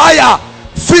of fire,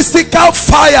 physical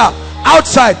fire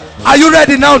outside. Are you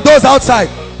ready now? Those outside.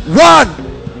 1,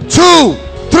 2,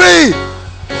 3.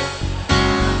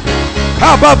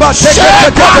 Go, go, go, go, go.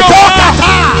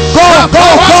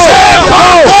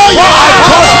 I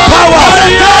cause power.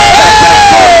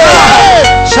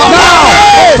 Now,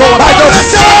 by the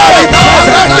Spirit, I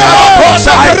cause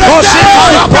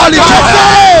principalities.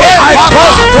 I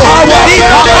cause power,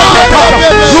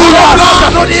 rulers,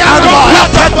 and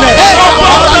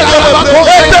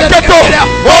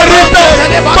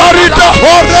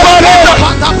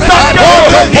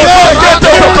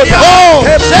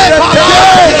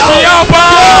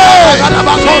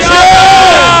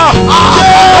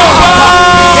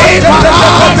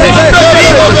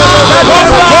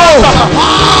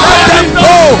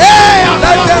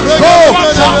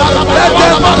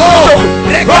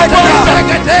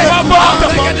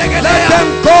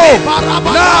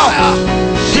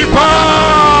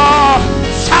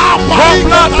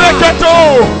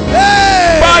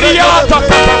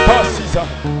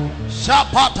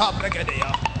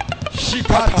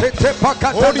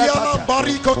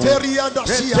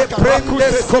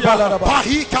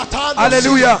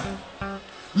hallelujah.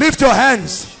 Lift your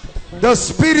hands. The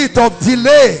spirit of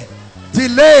delay,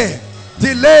 delay,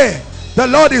 delay. The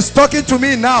Lord is talking to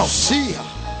me now.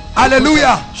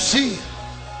 Hallelujah.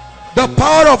 The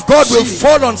power of God will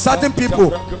fall on certain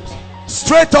people.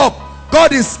 Straight up,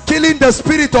 God is killing the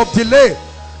spirit of delay.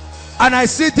 And I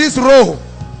see this row.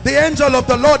 The angel of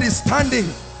the Lord is standing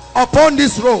upon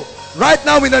this row right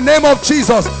now in the name of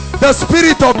Jesus. The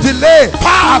spirit of delay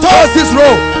across this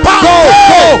row. Go,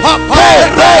 go, go,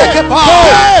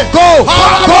 go, go,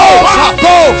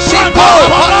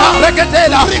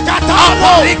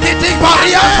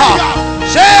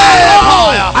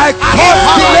 I cause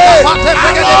delay.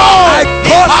 I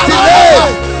cause delay.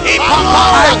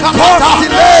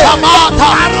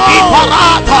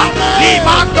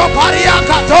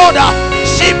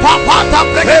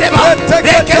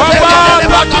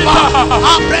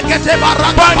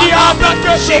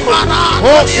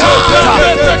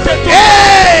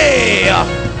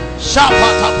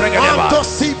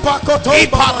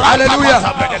 Hallelujah.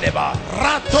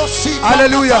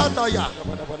 Hallelujah.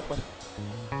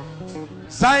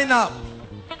 Sign up.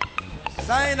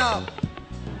 Sign up.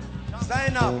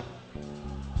 Sign up.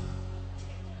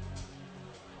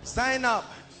 Sign up.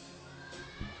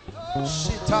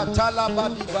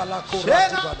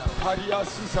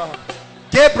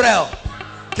 Gabriel.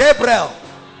 Gabriel.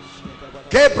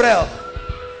 Gabriel.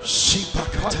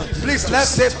 Please, let's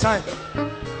save time.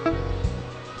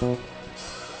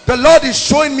 The Lord is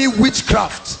showing me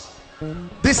witchcraft.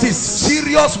 This is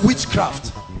serious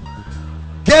witchcraft.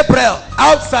 Gabriel,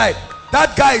 outside.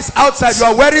 That guy is outside. You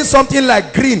are wearing something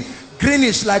like green,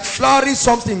 greenish, like flowery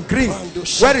something green.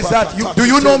 Where is that? Do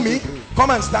you know me? Come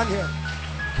and stand here.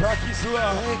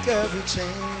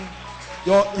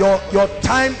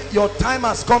 Your time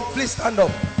has come. Please stand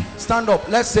up. Stand up.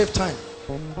 Let's save time.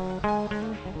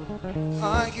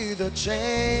 I hear the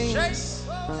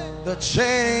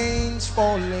chains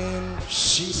falling.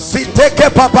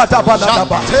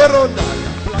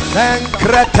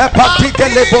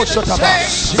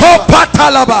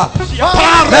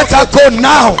 Let her go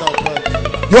now.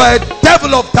 You are a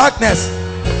devil of darkness.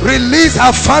 Release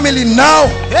her family now.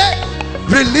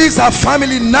 Release her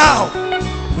family now.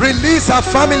 Release her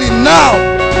family now.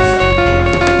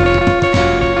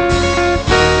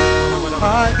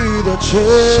 I hear the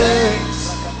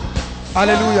chains.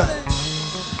 Hallelujah.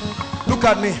 Look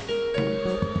at me.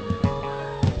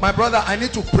 My brother, I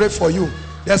need to pray for you.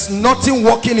 There's nothing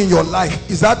working in your life.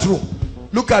 Is that true?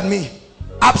 Look at me.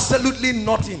 Absolutely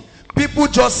nothing. People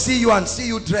just see you and see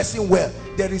you dressing well.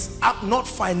 There is not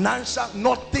financial,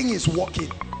 nothing is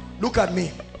working. Look at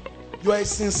me. You are a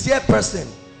sincere person.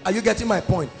 Are you getting my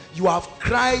point? You have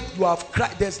cried, you have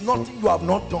cried. There's nothing you have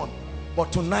not done.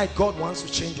 But tonight God wants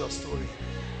to change your story.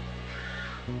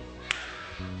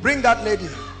 Bring that lady.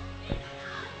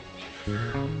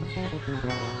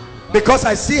 Because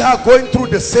I see her going through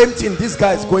the same thing this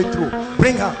guy is going through.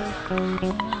 Bring her.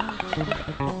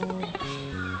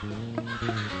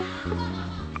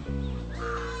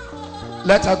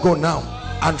 Let her go now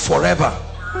and forever.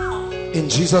 In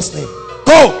Jesus' name.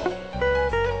 Go!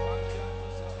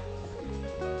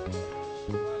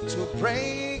 To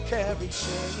break every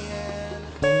chain.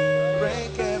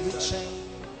 Break every chain.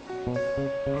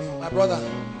 My brother,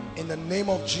 in the name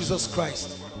of Jesus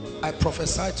Christ, I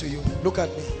prophesy to you. Look at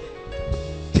me.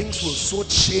 Things will so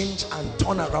change and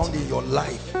turn around in your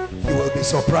life. You will be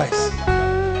surprised.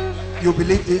 You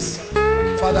believe this?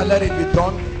 Father, Father, let it be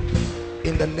done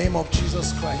in the name of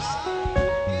Jesus Christ.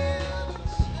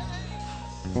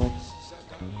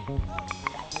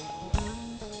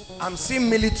 I'm seeing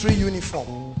military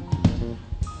uniform.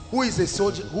 Who is a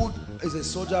soldier? Who is a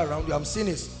soldier around you? I'm seeing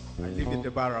it. I live in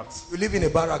the barracks. You live in a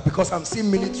barrack, because I'm seeing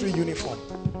military uniform.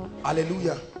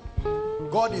 Hallelujah.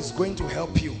 God is going to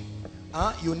help you.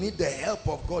 You need the help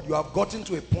of God. You have gotten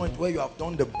to a point where you have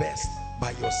done the best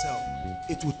by yourself.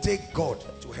 It will take God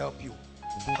to help you.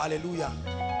 Hallelujah.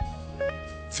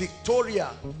 Victoria.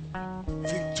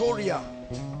 Victoria.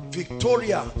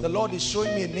 Victoria. The Lord is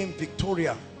showing me a name,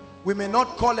 Victoria. We may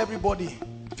not call everybody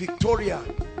Victoria.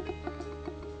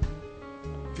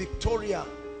 Victoria.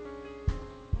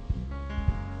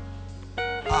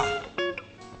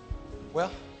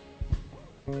 Well,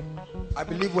 I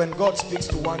believe when God speaks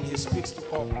to one, he speaks to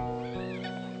all.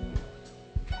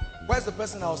 Where's the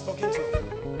person I was talking to?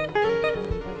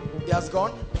 He has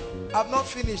gone. I've not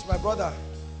finished, my brother.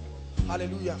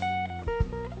 Hallelujah.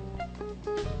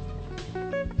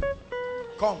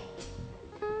 Come.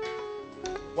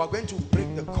 We're going to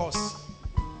break the curse.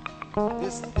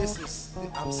 This is,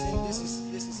 I'm saying this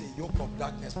is a yoke of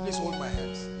darkness. Please hold my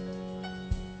hands.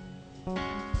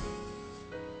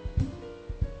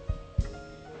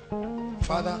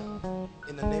 Father,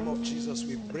 in the name of Jesus,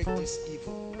 we break this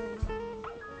evil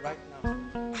right now.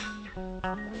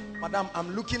 Madam,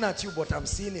 I'm looking at you, but I'm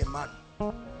seeing a man.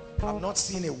 I'm not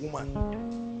seeing a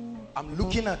woman. I'm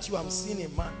looking at you, I'm seeing a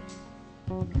man.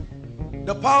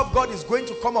 The power of God is going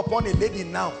to come upon a lady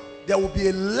now. There will be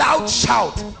a loud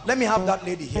shout. Let me have that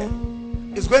lady here.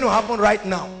 It's going to happen right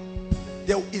now.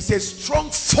 There is a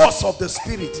strong force of the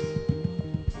Spirit.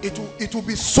 It will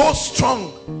be so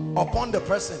strong upon the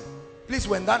person. Please,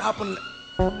 when that happens,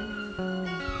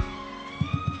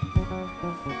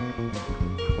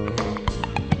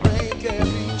 break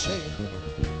every chain.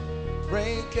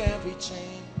 Break every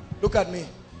chain. Look at me.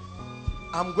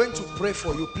 I'm going to pray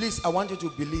for you. Please, I want you to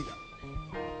believe.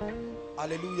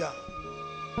 Hallelujah.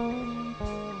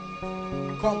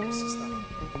 Come, sister.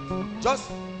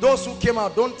 Just those who came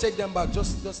out, don't take them back.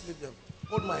 Just leave them.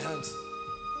 Hold my hands.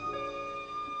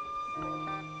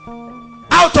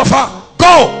 Out of her.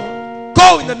 Go.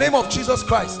 Go in the name of Jesus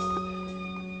Christ.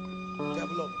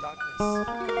 Devil of darkness.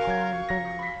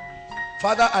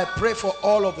 Father, I pray for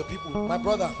all of the people. My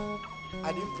brother,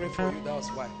 I didn't pray for you. That was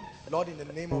why. Lord, in the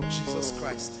name of Jesus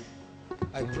Christ,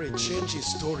 I pray, change his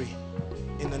story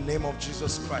in the name of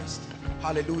Jesus Christ.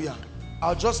 Hallelujah.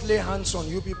 I'll just lay hands on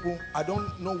you people. I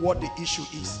don't know what the issue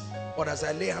is, but as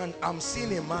I lay hands, I'm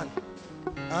seeing a man.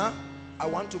 I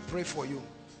want to pray for you,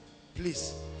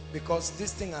 please, because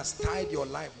this thing has tied your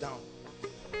life down.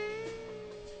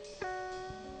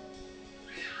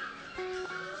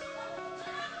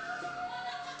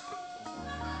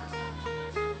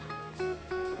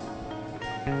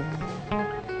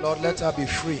 Lord, let her be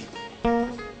free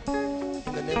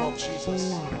in the name of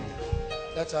Jesus.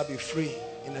 Let her be free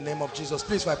in the name of Jesus.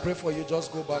 Please, if I pray for you,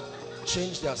 just go back,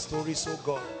 change their stories, oh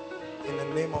God, in the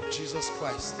name of Jesus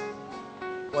Christ.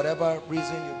 Whatever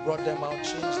reason you brought them out,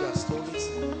 change their stories.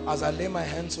 As I lay my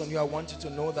hands on you, I want you to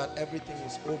know that everything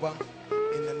is over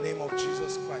in the name of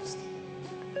Jesus Christ.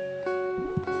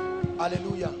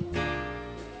 Hallelujah.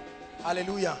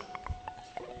 Hallelujah.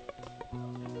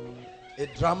 A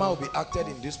drama will be acted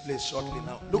in this place shortly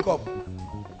now. Look up.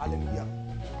 Hallelujah.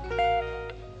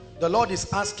 The Lord is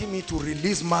asking me to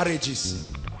release marriages.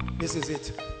 This is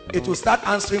it. It will start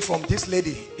answering from this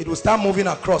lady. It will start moving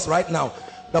across right now.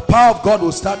 The power of God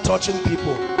will start touching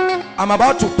people. I'm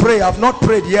about to pray. I've not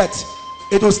prayed yet.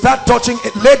 It will start touching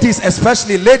ladies,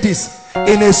 especially ladies.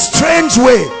 In a strange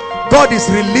way, God is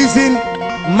releasing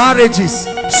marriages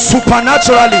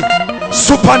supernaturally.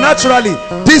 Supernaturally.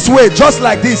 This way, just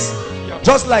like this.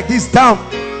 Just like this, down.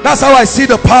 That's how I see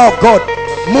the power of God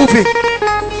moving.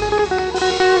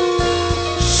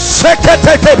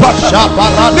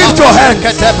 Lift your hands.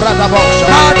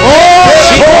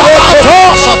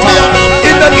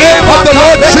 In the name of the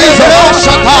Lord Jesus,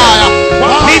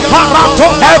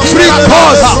 every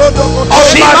cause of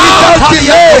marital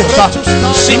delay,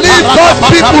 leave God's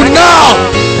people now.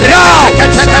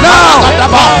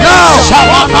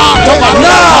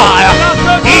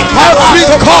 Every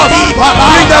cause,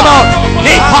 bring them out.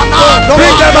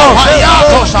 Bring them out.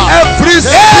 Every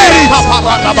spirit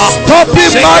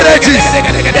stopping marriages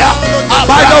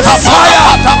by the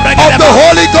fire of the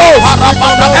Holy Ghost.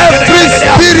 Every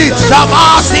spirit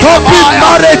stopping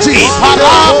marriages.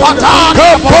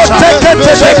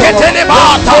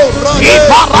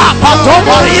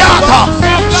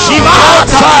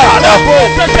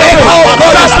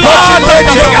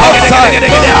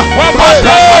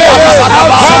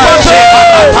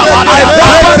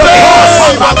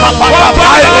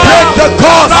 the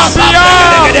cause.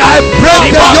 I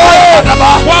break the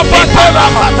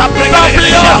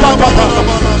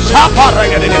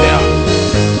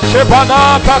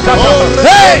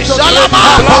Hey, Shalama.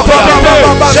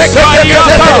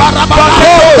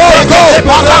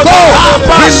 Go.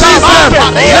 Release them.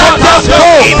 Let them go.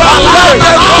 Let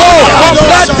them go.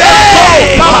 Let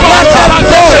them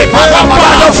go.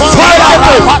 By the fire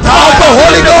of the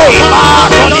Holy Ghost.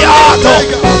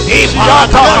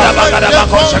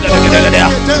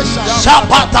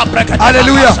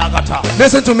 Hallelujah.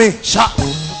 Listen to me.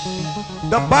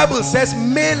 The Bible says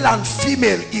male and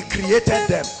female, he created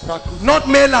them. Not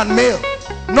male and male,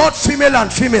 not female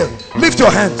and female. Lift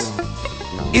your hands.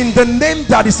 In the name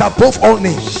that is above all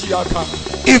names,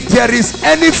 if there is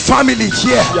any family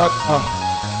here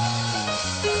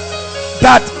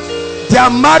that their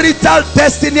marital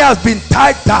destiny has been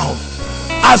tied down,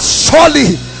 as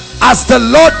surely as the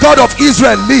Lord God of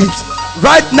Israel lives,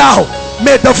 right now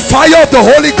may the fire of the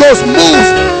Holy Ghost move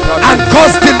and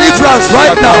cause deliverance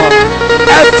right now.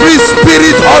 Every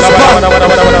spirit husband,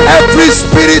 every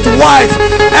spirit wife,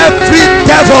 every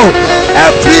devil,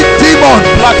 every demon,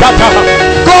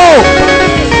 go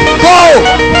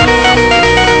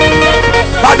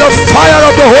by the fire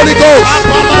of the Holy Ghost.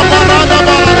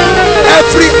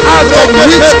 Every act of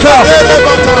witchcraft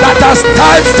that has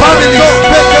tied families,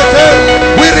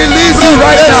 we release you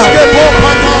right now.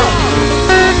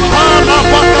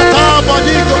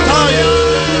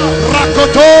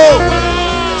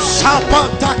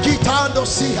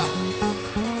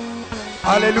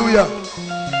 Hallelujah.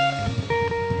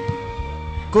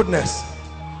 Goodness.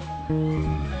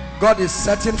 God is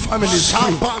setting families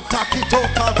free.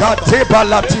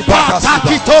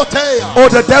 Oh,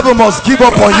 the devil must give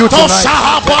up on you tonight.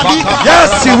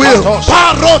 Yes, he will.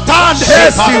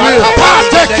 Yes, he will.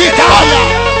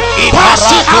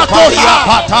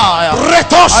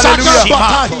 Hallelujah.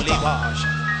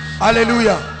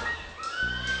 Hallelujah.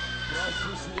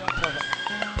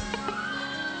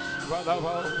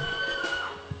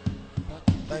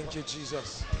 Thank you,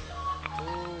 Jesus.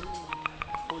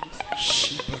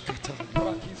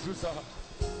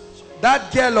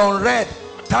 That girl on red,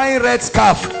 tying red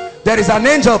scarf, there is an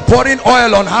angel pouring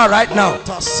oil on her right now.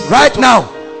 Right now,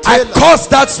 I curse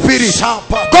that spirit.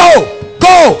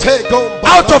 Go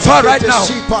out of her right now.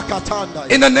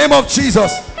 In the name of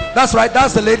Jesus. That's right,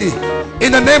 that's the lady.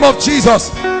 In the name of Jesus,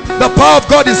 the power of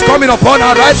God is coming upon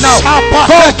her right now.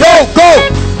 Go.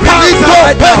 Release her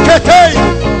right now.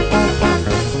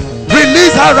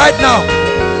 Release her right now.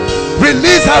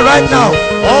 Release her right now.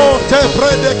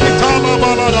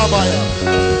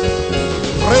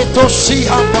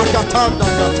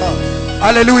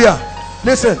 Hallelujah.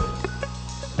 Listen,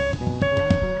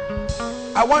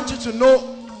 I want you to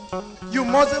know, you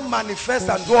mustn't manifest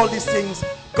and do all these things.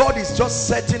 God is just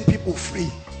setting people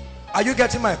free. Are you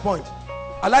getting my point?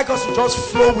 I like us to just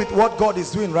flow with what God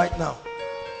is doing right now.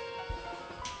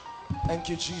 Thank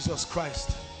you, Jesus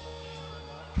Christ.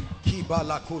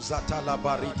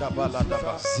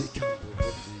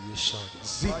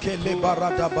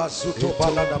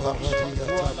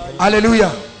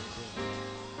 Hallelujah.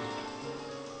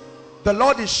 The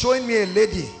Lord is showing me a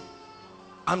lady.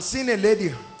 I'm seeing a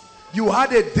lady. You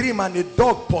had a dream and a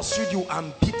dog pursued you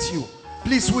and beat you.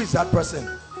 Please, who is that person?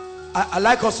 I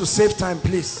like us to save time,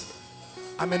 please.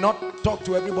 I may not talk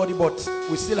to everybody, but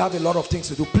we still have a lot of things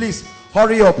to do. Please,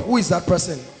 hurry up. Who is that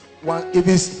person?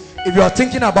 If you are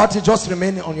thinking about it, just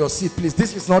remain on your seat, please.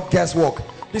 This is not guesswork.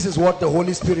 This is what the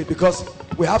Holy Spirit, because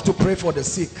we have to pray for the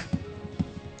sick.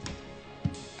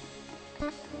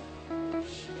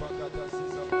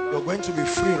 You're going to be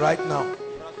free right now.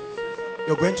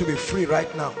 You're going to be free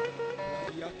right now.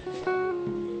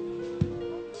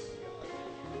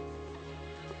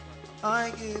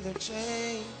 I give the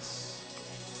chains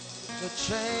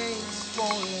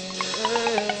falling.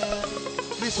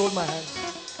 Please hold my hand.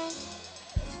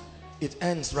 It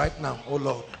ends right now, oh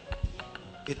Lord.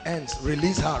 It ends.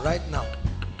 Release her right now.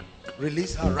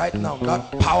 Release her right now.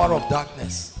 That power of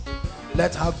darkness,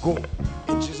 let her go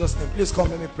in Jesus' name. Please come,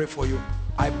 let me pray for you.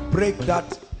 I break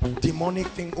that demonic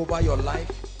thing over your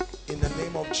life in the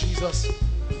name of Jesus.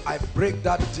 I break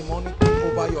that demonic thing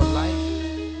over your life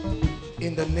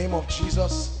in the name of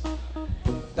Jesus.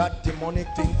 That demonic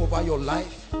thing over your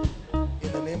life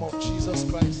in the name of Jesus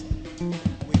Christ.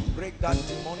 We break that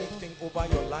demonic thing over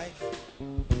your life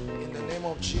in the name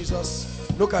of Jesus.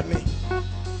 Look at me.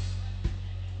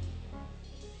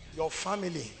 Your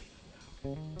family,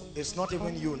 it's not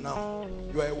even you now.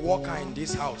 You are a worker in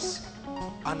this house,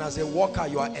 and as a worker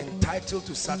you are entitled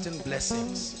to certain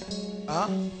blessings.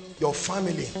 your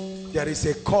family, there is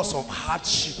a cause of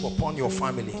hardship upon your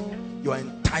family, your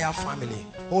entire family.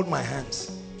 Hold my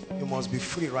hands. You must be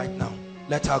free right now.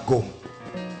 Let her go.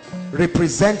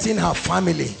 Representing her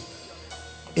family,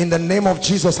 in the name of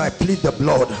Jesus, I plead the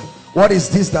blood. What is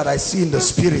this that I see in the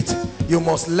spirit? You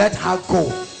must let her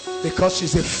go, because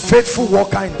she's a faithful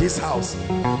worker in this house.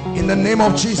 In the name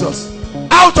of Jesus,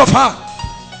 out of her,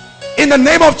 in the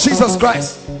name of Jesus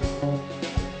Christ.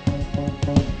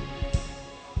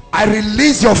 I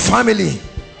release your family.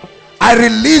 I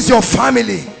release your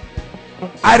family.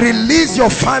 I release your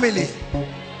family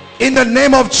in the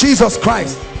name of Jesus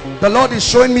Christ. The Lord is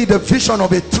showing me the vision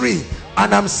of a tree,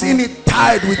 and I'm seeing it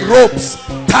tied with ropes.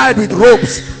 Tied with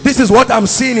ropes. This is what I'm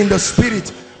seeing in the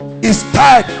spirit. Is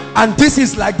tied, and this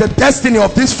is like the destiny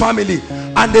of this family,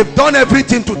 and they've done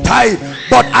everything to tie it,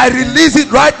 but I release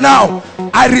it right now.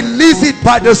 I release it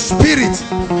by the spirit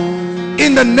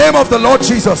in the name of the Lord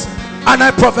Jesus. And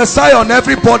I prophesy on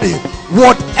everybody,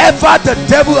 whatever the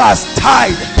devil has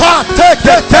tied,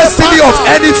 the destiny of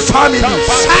any family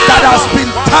that has been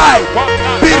tied,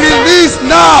 be released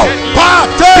now.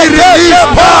 Be released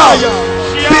now.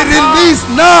 Be released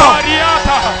now.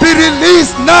 Be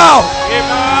released now.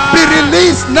 Be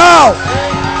released now.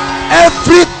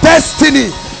 Every destiny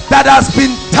that has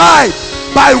been tied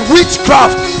by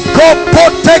witchcraft,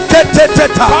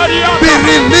 be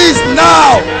released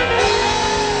now.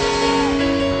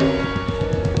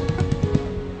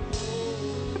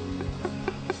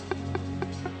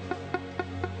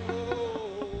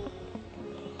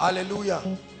 Hallelujah.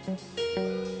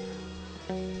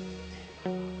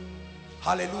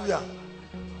 Hallelujah.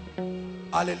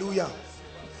 Hallelujah.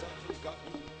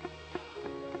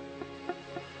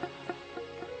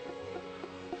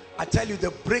 I tell you, the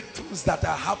breakthroughs that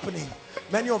are happening,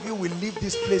 many of you will leave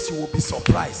this place, you will be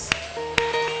surprised.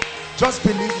 Just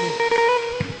believe me.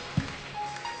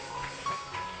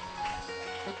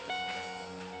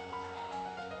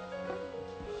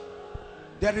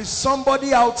 There is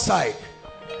somebody outside,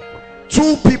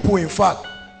 two people in fact,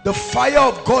 the fire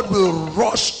of God will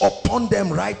rush upon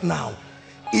them right now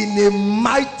in a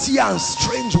mighty and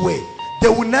strange way. They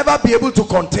will never be able to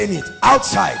contain it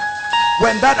outside.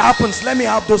 When that happens, let me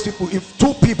have those people. If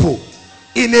two people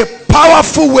in a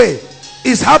powerful way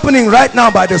is happening right now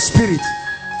by the spirit,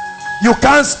 you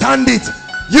can't stand it.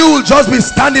 You will just be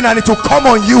standing and it will come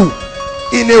on you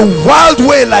in a wild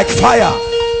way like fire.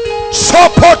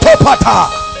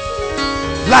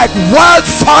 Like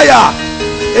wildfire,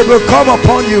 it will come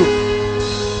upon you.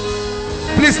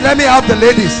 Please let me have the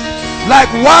ladies. Like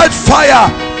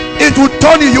wildfire, it will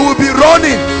turn you. You will be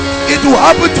running. It will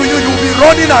happen to you. You will be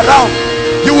running around.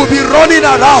 You will be running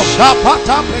around.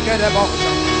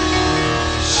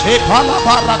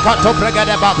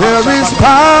 There is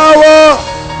power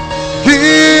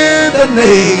in the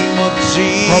name of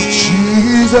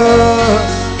Jesus.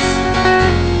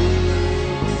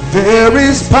 There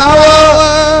is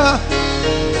power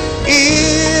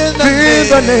in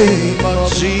the name of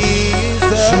Jesus.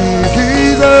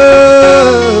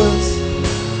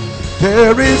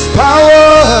 There is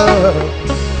power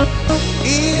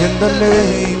in the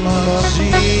name of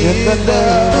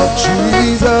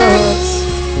Jesus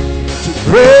to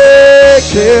break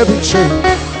every chain,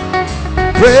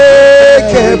 break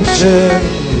every chain,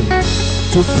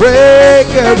 to break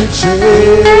every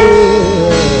chain.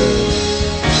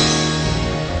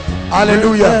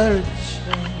 Hallelujah.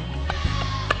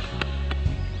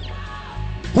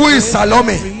 Who is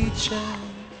Salome?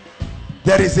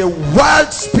 There is a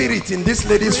wild spirit in this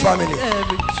lady's family.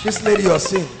 This lady you're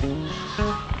seeing.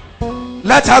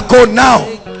 Let her go now.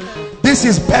 This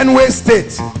is Benue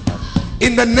State.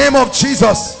 In the name of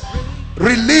Jesus,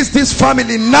 release this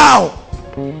family now.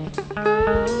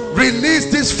 Release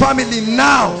this family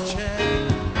now.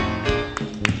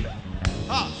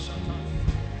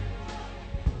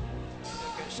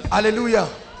 Hallelujah.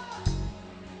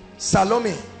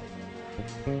 Salome.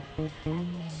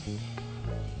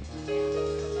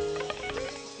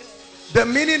 The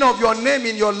meaning of your name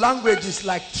in your language is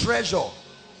like treasure.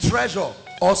 Treasure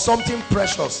or something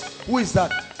precious. Who is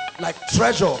that? Like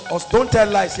treasure. Or don't tell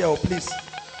lies here, oh, please.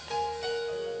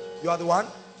 You are the one?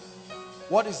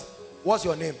 What's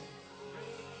your name?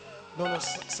 No,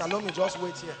 Salome, just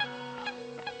wait here.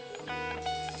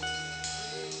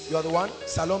 You are the one?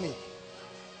 Salome.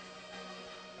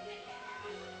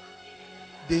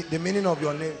 The meaning of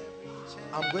your name.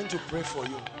 I'm going to pray for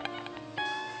you.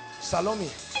 Salome,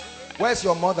 where's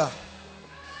your mother?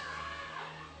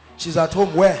 She's at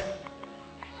home. Where?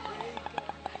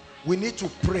 We need to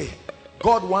pray.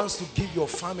 God wants to give your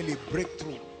family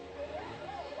breakthrough.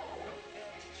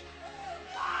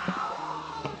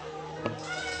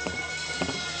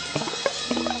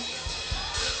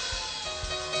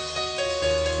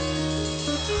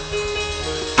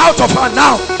 Out of her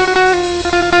now.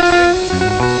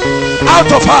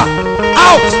 Out of her.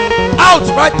 Out. Out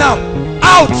right now.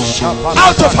 Out.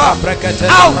 Out of her.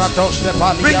 Out.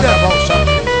 Bring them.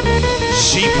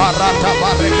 Shiparata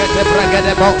barekete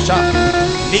bregede boksha.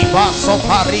 Liba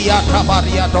soparia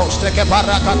tabaria doste ke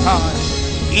barakata.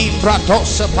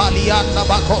 Imbratos paliana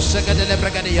bakose gedele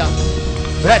bregedia.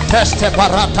 Reteste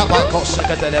barata bakose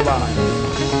gedeleba.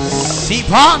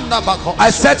 Sipanda bakose. I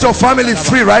set your family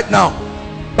free right now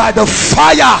by the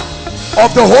fire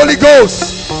of the Holy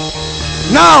Ghost.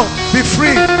 Now be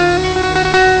free.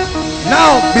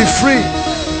 Now be free.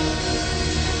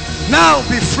 Now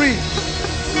be free.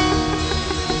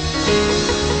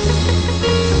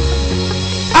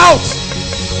 Out.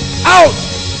 Out.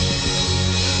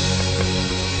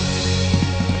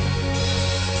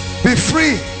 Be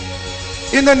free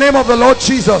in the name of the Lord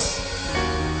Jesus.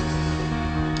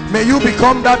 May you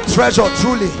become that treasure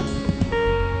truly.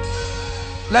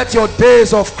 Let your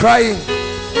days of crying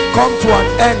come to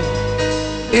an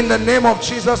end in the name of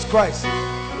Jesus Christ.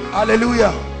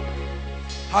 Hallelujah.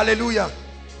 Hallelujah.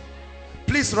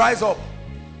 Please rise up.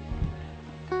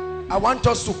 I want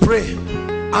us to pray.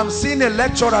 I'm seeing a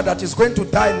lecturer that is going to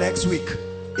die next week.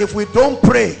 If we don't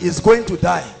pray, he's going to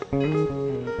die.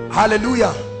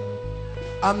 Hallelujah.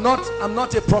 I'm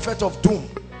not a prophet of doom.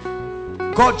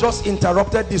 God just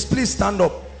interrupted this. Please stand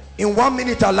up. In 1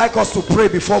 minute, I'd like us to pray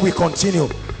before we continue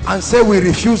and say we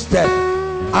refuse death.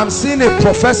 I'm seeing a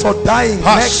professor dying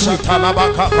next week. Lord,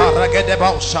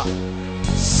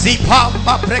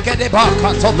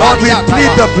 we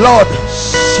plead the blood.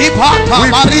 We plead the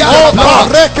blood. We plead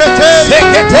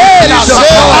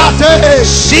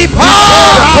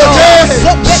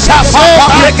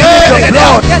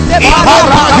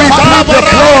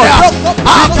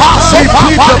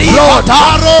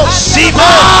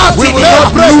We will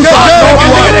not lose our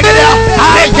loved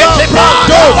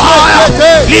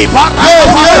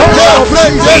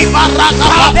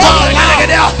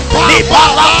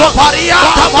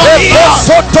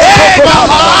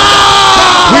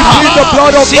we plead the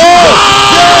blood of Jesus.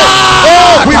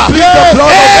 We plead the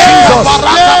blood of Jesus.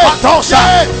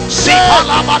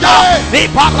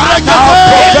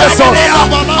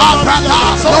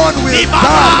 None will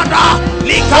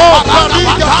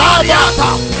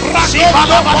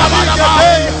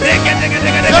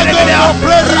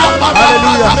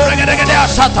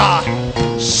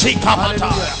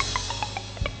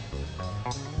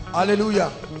Hallelujah.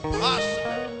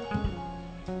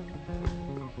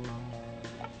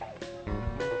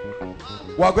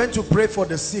 We are going to pray for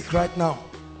the sick right now.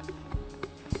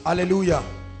 Hallelujah.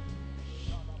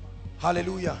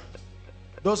 Hallelujah.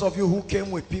 Those of you who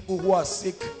came with people who are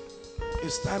sick,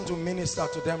 it's time to minister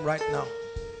to them right now.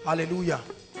 Hallelujah.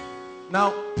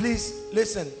 Now, please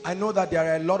listen. I know that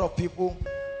there are a lot of people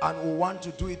and we want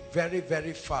to do it very,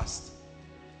 very fast.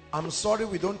 I'm sorry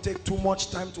we don't take too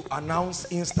much time to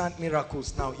announce instant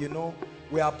miracles now. You know,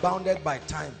 we are bounded by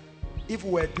time. If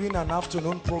we were doing an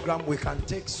afternoon program, we can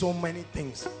take so many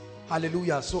things.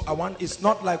 Hallelujah. So it's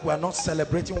not like we're not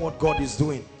celebrating what God is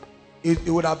doing. It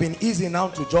would have been easy now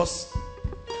to just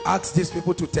ask these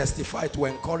people to testify, to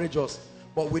encourage us.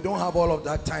 But we don't have all of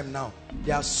that time now.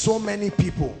 There are so many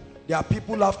people. There are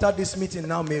people after this meeting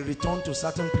now may return to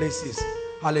certain places.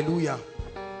 Hallelujah.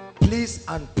 Please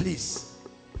and please.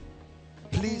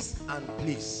 Please and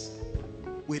please.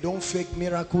 We don't fake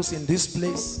miracles in this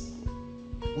place.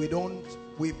 We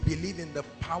believe in the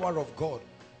power of God.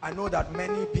 I know that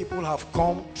many people have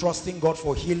come trusting God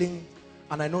for healing,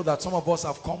 and I know that some of us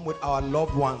have come with our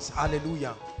loved ones.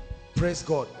 Hallelujah. Praise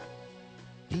God.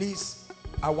 Please,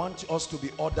 I want us to be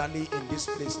orderly in this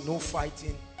place. No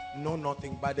fighting, no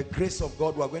nothing. By the grace of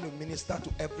God, we are going to minister to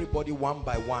everybody one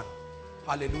by one.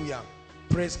 Hallelujah.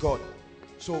 Praise God.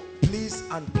 So please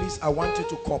and please, I want you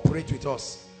to cooperate with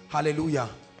us. Hallelujah.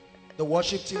 The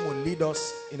worship team will lead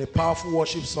us in a powerful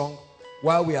worship song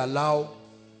while we allow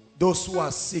those who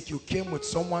are sick. You came with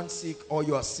someone sick or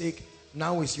you are sick.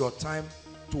 Now is your time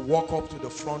to walk up to the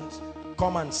front.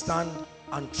 Come and stand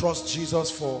and trust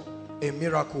Jesus for a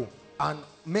miracle. And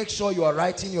make sure you are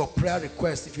writing your prayer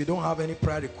request if you don't have any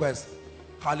prayer request.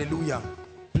 Hallelujah.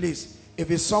 Please,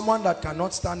 if it's someone that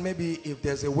cannot stand, maybe if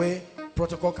there's a way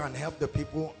protocol can help the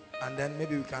people, and then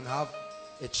maybe we can have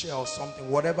a chair or something,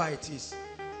 whatever it is.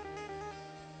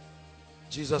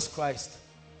 Jesus Christ.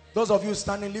 Those of you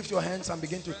standing, lift your hands and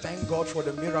begin to thank God for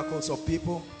the miracles of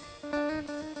people.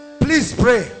 Please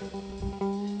pray.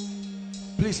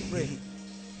 Please pray.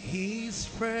 His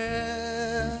presence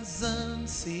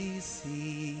is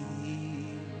here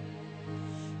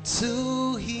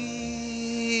to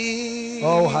heal.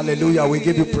 Oh, hallelujah. We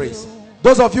give you praise.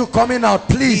 Those of you coming out,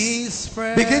 please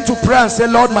begin to pray and say,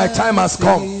 Lord, my time has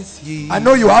come. I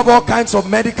know you have all kinds of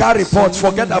medical reports.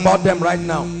 Forget about them right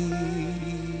now.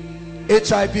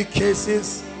 HIV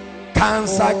cases,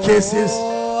 cancer cases,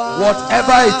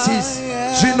 whatever it is,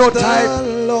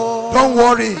 genotype, don't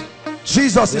worry.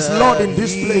 Jesus is Lord in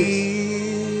this place.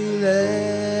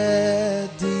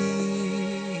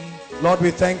 Lord,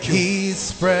 we thank you.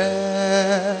 His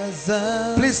presence.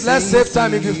 Please, let's save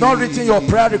time. If you've not written your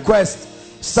prayer request,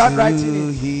 start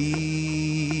writing it.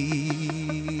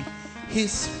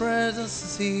 His presence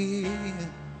is here.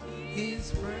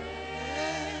 His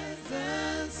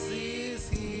presence is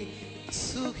here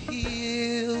to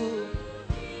heal.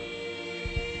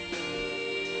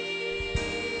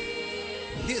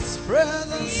 His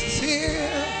presence is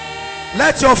here.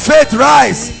 Let your faith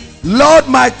rise. Lord,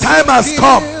 my time has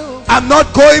come. I'm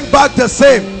not going back the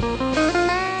same.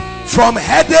 From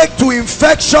headache to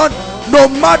infection, no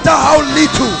matter how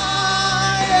little.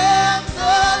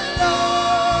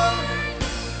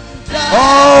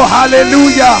 Oh,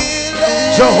 hallelujah.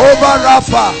 Jehovah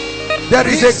Rapha. There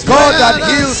is a God that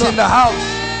heals in the house.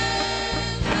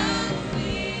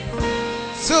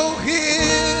 To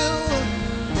heal.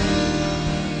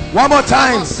 One more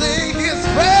time.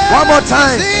 One more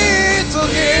time.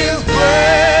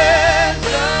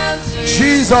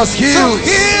 Jesus heals.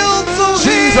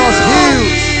 Jesus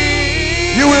heals.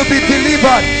 You will be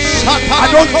delivered. I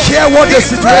don't care what the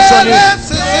situation is.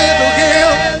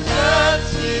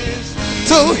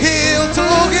 To heal, to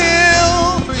heal.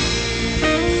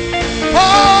 Oh,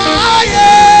 I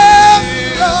am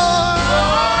Lord.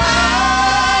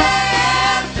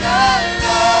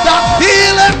 That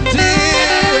healing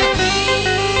dear.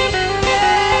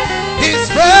 His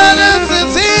presence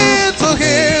is here to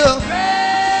heal.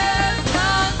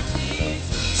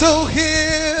 To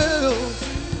heal.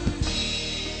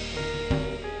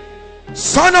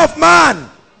 Son of man,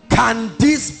 can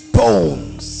these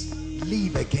bones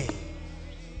live again?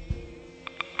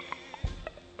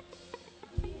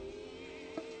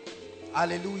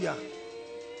 Hallelujah.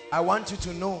 I want you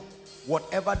to know,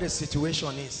 whatever the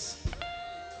situation is,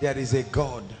 there is a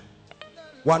God.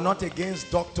 We are not against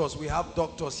doctors. We have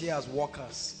doctors here as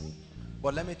workers.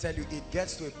 But let me tell you, it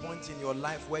gets to a point in your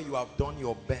life where you have done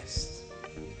your best.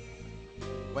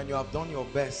 When you have done your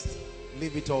best,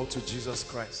 leave it all to Jesus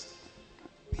Christ.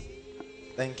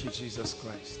 Thank you, Jesus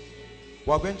Christ.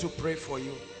 We are going to pray for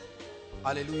you.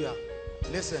 Hallelujah.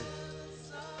 Listen,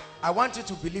 I want you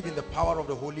to believe in the power of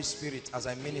the Holy Spirit as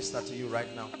I minister to you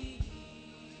right now.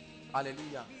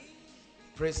 Hallelujah.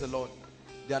 Praise the Lord.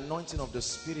 The anointing of the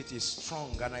Spirit is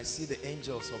strong, and I see the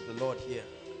angels of the Lord here.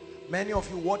 Many of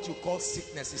you, what you call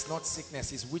sickness is not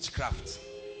sickness, it's witchcraft.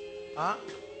 Huh?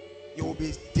 You will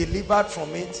be delivered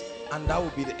from it, and that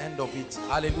will be the end of it.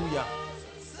 Hallelujah.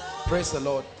 Praise the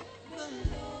Lord.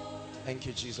 Thank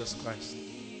you, Jesus Christ.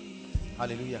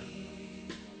 Hallelujah.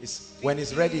 When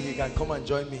he's ready, he can come and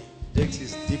join me. Jakes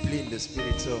is deeply in the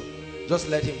spirit, so just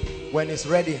let him. When he's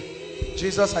ready,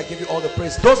 Jesus, I give you all the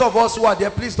praise. Those of us who are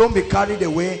there, please don't be carried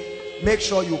away. Make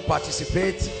sure you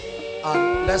participate,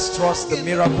 and let's trust the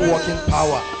miracle working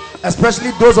power. Especially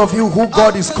those of you who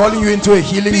God is calling you into a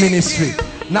healing ministry.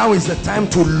 Now is the time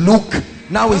to look.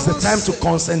 Now is the time to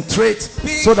concentrate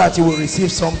so that you will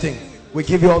receive something. We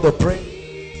give you all the praise.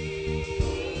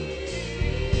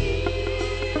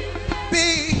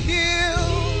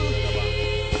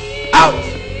 Out.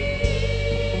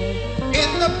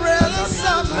 In the presence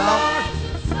of the Lord.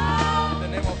 In the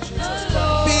name of Jesus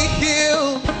Christ. Be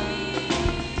healed.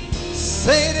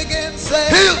 Say it again. Say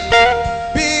healed.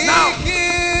 Be now.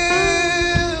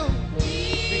 Healed.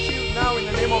 Be healed now in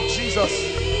the name of Jesus.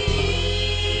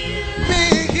 Be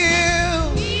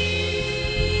healed.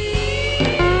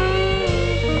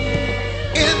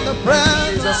 In the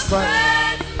presence of Jesus Christ.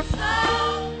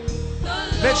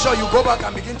 Make sure you go back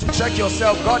and begin to check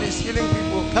yourself. God is healing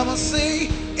people. Come and see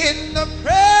in the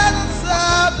presence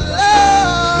of the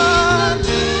Lord.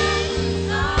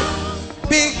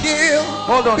 Be healed.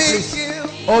 Hold on, please.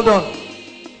 Hold on.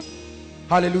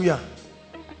 Hallelujah.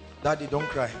 Daddy, don't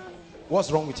cry. What's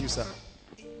wrong with you, sir?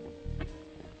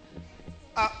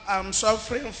 I'm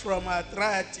suffering from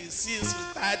arthritis since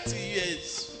 30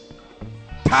 years.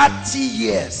 30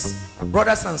 years.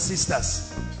 Brothers and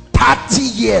sisters. 30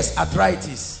 years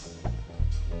arthritis.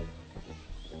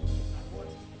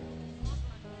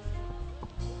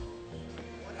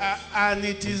 And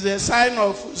it is a sign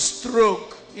of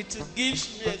stroke. It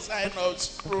gives me a sign of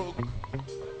stroke.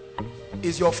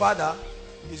 Is your father?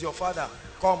 Is your father?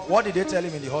 Come. What did they tell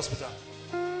him in the hospital?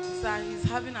 Sir, he's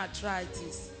having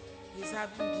arthritis. He's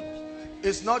having BP.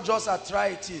 It's not just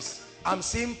arthritis. I'm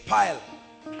seeing pile.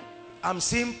 I'm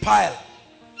seeing pile.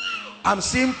 I'm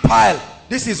seeing pile.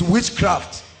 This is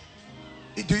witchcraft.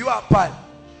 Do you have pile?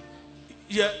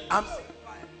 Yeah.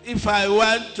 If I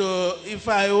want to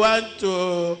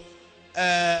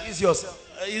Ease yourself.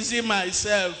 easy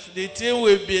myself, the thing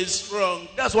will be strong.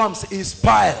 That's what I'm saying. It's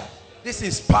pile. This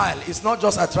is pile. It's not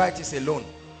just arthritis alone.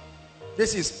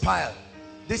 This is pile.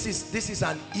 This is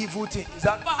an evil thing. Is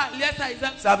that Yes, sir.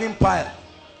 it's having pile?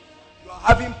 You are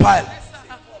having pile.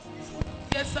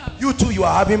 Yes, sir. You too, you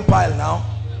are having pile now.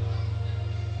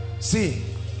 See,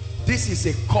 this is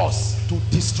a cause to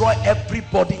destroy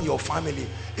everybody in your family.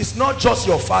 It's not just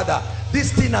your father.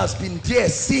 This thing has been there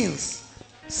since.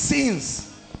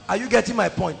 Are you getting my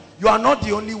point? You are not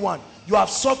the only one. You have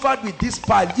suffered with this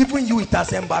pile. Even you, it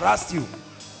has embarrassed you.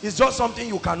 It's just something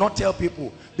you cannot tell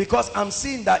people, because I'm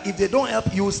seeing that if they don't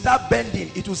help, you will start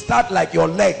bending. It will start like your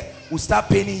leg will start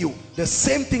paining you. The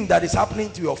same thing that is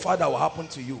happening to your father will happen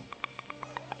to you.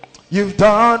 You've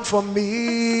done for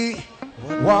me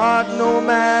what no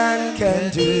man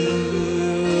can do.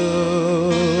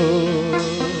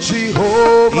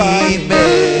 Jehovah,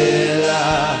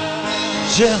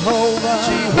 Jehovah,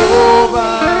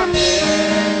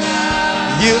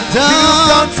 You've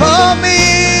done for me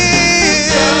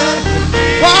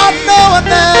what no one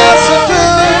else will do.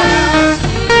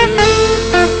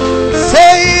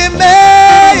 Say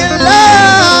Amen,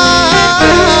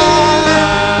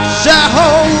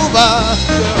 Jehovah.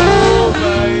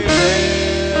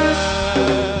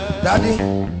 Daddy,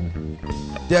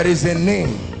 there is a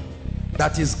name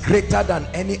that is greater than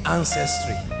any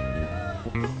ancestry.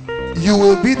 You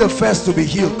will be the first to be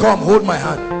healed. Come, hold my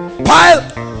hand. Pile,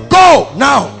 go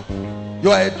now. You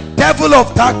are a devil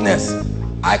of darkness.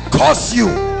 I curse you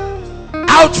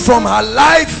out from her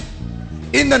life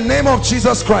in the name of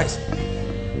Jesus Christ.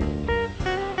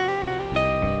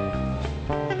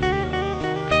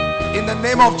 In the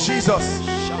name of Jesus.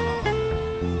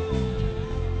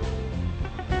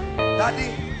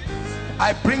 Daddy,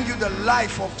 I bring you the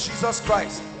life of Jesus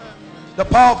Christ. The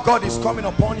power of God is coming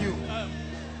upon you.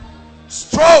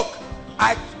 Stroke,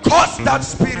 I curse that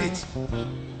spirit.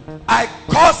 I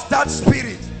curse that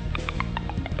spirit.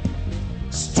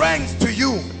 Strength to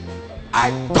you,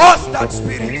 I curse that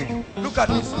spirit. Look at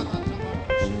this.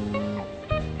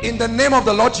 In the name of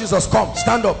the Lord Jesus, come,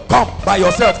 stand up, come by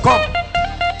yourself, come,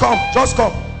 just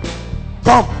come,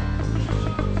 come,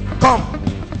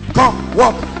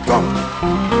 walk, come.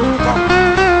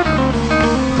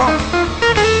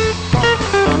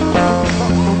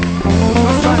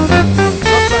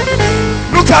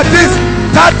 Look at this,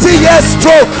 30 years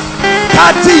stroke,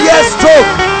 30 years stroke,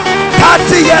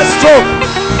 30 years stroke.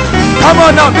 Come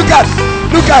on now, look at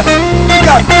what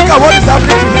is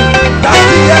happening to him. 30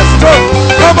 years stroke.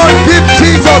 Come on, give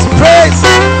Jesus praise.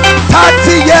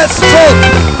 30 years stroke.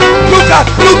 Look at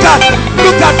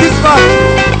this man.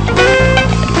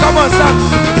 Come on, son.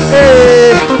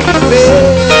 Hey.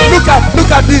 Look at this. Look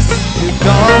at this.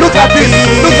 Look at this.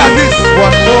 Look at this.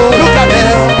 Look at this.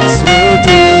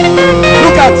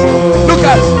 Look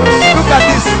at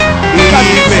this.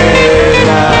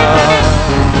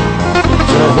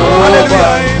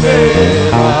 Hallelujah.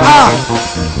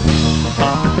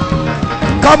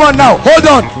 Come on now. Hold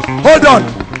on.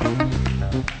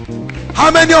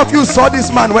 How many of you saw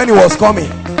this man when he was coming?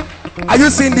 Are you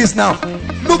seeing this now?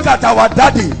 Look at our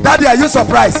daddy. Daddy, are you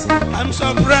surprised? I'm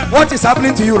surprised. What is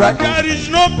happening to you, right? There is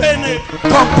no penny.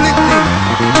 Completely.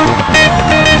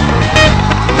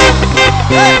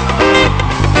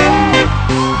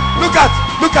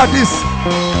 Look at this.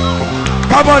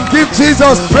 Come on, give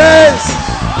Jesus praise.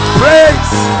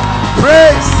 Praise.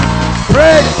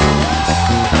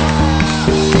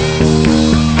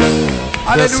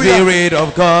 The Spirit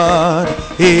of God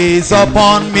is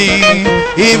upon me.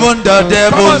 Even the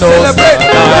devil knows that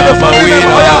I am a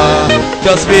winner.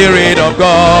 The Spirit of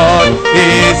God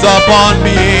is upon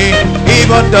me.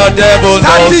 Even the devil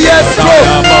knows that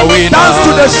I am a winner. Dance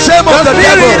to the shame of the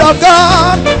devil. Spirit of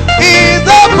God is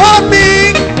upon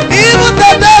me. Even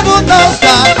the devil knows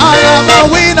that I am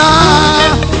a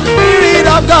winner.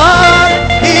 Spirit of God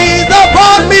is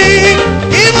upon me.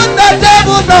 Even the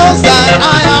devil knows that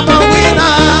I am a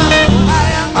winner.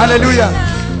 Hallelujah.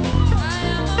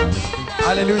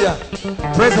 Hallelujah.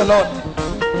 Praise the Lord.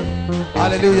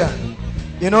 Hallelujah.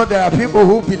 You know, there are people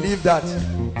who believe that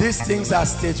these things are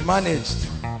stage managed.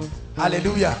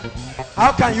 Hallelujah.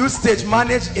 How can you stage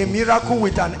manage a miracle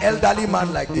with an elderly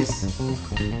man like this?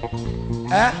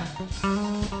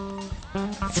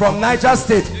 From Niger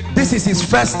State. This is his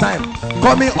first time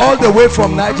coming all the way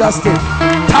from Niger State.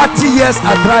 30 years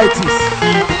arthritis.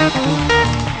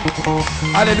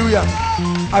 Hallelujah.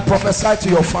 I prophesy to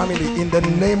your family in the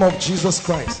name of Jesus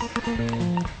Christ.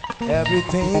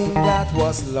 Everything that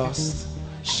was lost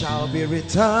shall be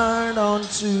returned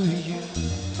unto you.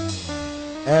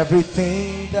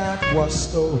 Everything that was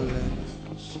stolen.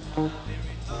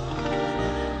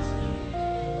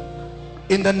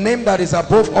 In the name that is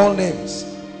above all names,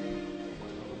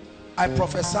 I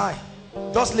prophesy.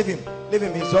 Just leave him. Leave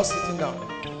him. He's just sitting down.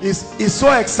 He's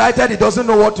so excited he doesn't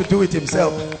know what to do with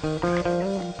himself.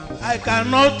 I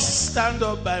cannot stand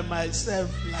up by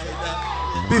myself like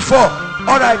that. Before.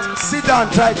 Alright, sit down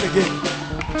and try it again.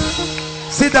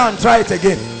 Sit down and try it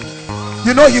again.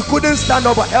 You know you couldn't stand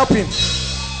up, but help him.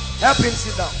 Help him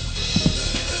sit down.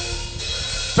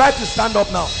 Try to stand up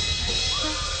now.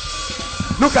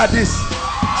 Look at this.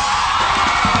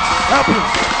 Help him.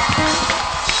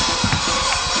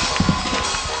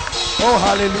 Oh,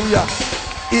 hallelujah.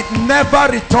 It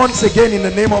never returns again in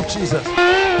the name of Jesus.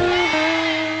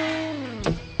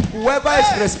 Whoever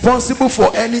is responsible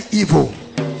for any evil,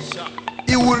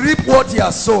 he will reap what he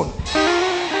has sown.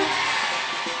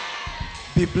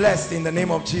 Be blessed in the name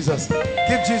of Jesus.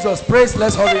 Give Jesus praise.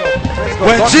 Let's hurry up.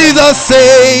 When Jesus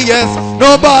say yes,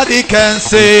 nobody can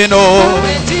say no.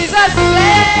 When Jesus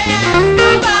says,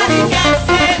 nobody can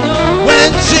say no.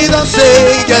 When Jesus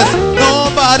say yes,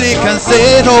 nobody can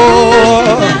say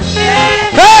no.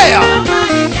 Hey!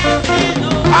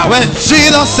 When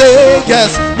Jesus say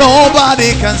yes,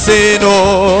 nobody can say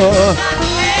no.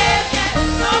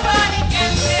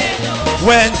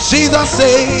 When Jesus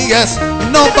say yes,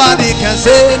 nobody can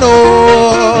say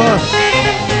no.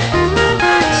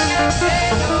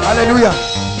 Hallelujah.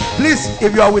 Please,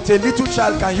 if you are with a little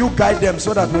child, can you guide them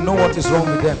so that we know what is wrong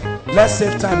with them? Let's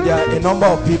save time. There are a number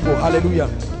of people. Hallelujah.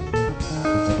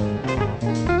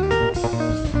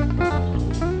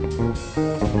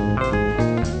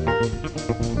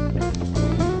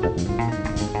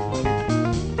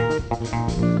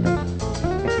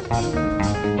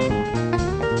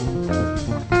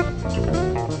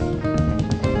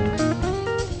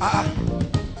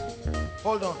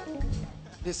 Hold on.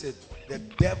 Listen, the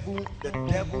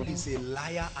devil is a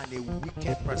liar and a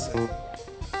wicked person.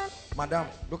 Madam,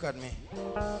 look at me.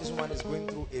 This woman is going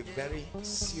through a very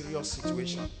serious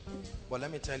situation. But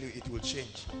let me tell you, it will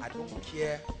change. I don't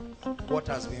care what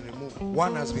has been removed.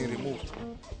 One has been removed.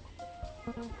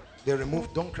 They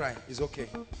removed. Don't cry. It's okay.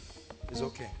 It's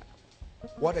okay.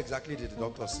 What exactly did the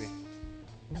doctor say?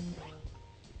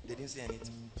 They didn't say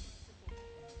anything.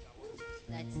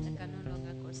 That I can no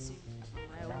longer conceive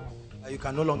my own. You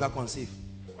can no longer conceive.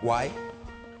 Why?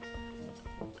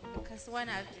 Because one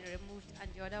has been removed and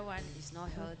the other one is not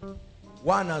healthy.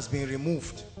 One has been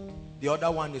removed. The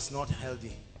other one is not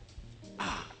healthy.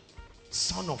 Ah,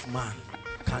 Son of man,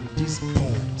 can these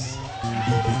bones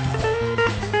live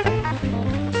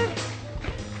again?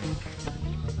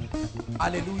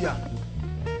 Hallelujah.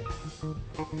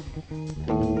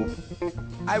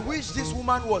 I wish this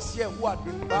woman was here who had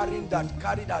been barren, that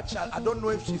carried her child. I don't know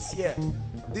if she's here.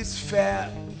 This fair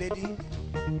lady,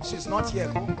 she's not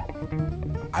here.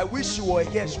 I wish she were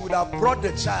here. She would have brought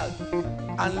the child.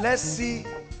 And let's see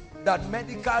that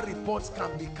medical reports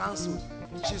can be cancelled.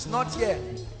 She's not here.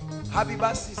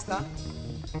 Habiba's sister,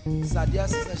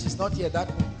 Sadia's sister, she's not here. That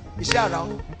is she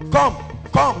around?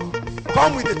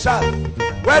 Come with the child.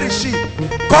 Where is she?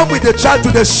 Come with the child,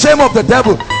 to the shame of the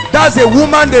devil. That's a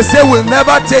woman they say will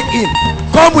never take in.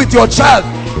 Come with your child.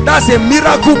 That's a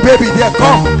miracle baby there.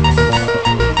 Come.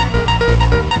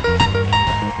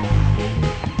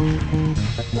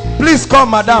 Please come,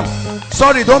 madam.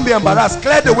 Sorry, don't be embarrassed.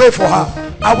 Clear the way for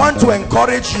her. I want to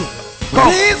encourage you. Come.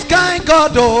 This kind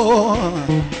God, oh,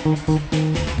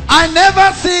 I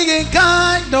never see in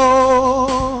kind,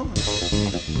 oh.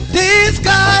 This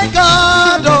kind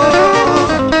God,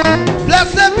 oh,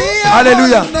 blessed be your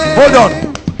hallelujah. name. Hold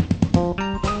on.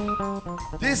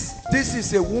 This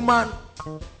is a woman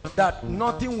that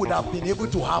nothing would have been able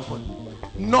to happen.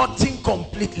 Nothing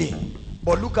completely.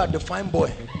 But look at the fine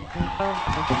boy.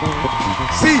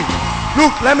 See,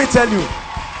 look, let me tell you.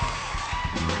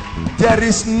 There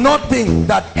is nothing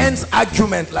that ends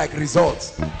argument like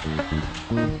results.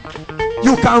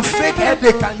 You can fake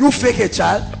headache. Can you fake a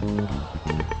child?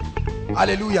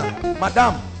 Hallelujah.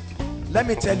 Madam, let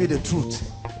me tell you the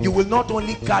truth. You will not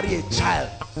only carry a child,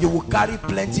 you will carry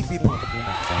plenty people.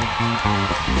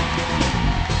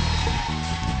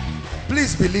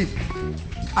 Please believe.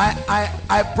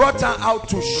 I brought her out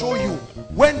to show you.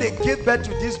 When they gave birth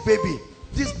to this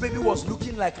baby was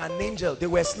looking like an angel. They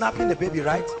were snapping the baby,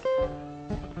 right?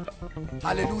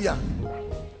 Hallelujah.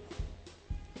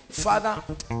 Father,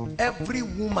 every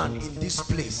woman in this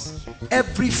place,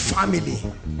 every family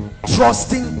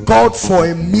trusting God for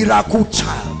a miracle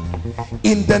child,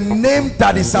 in the name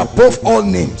that is above all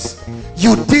names,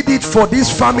 You did it for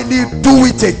this family. Do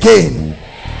it again.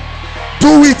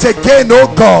 Do it again,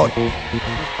 oh God.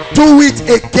 Do it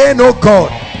again, oh God.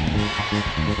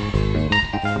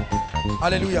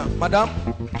 Hallelujah. Madam,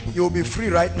 you'll be free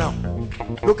right now.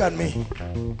 Look at me.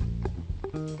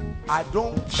 I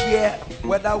don't care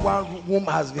whether one womb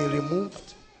has been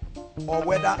removed or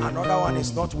whether another one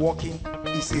is not working.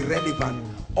 It's irrelevant.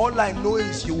 All I know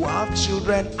is you will have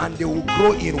children and they will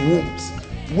grow in wombs.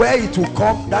 Where it will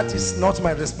come, that is not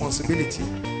my responsibility.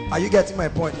 Are you getting my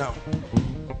point now?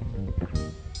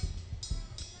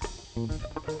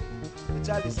 The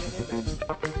child is saying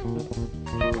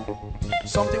amen.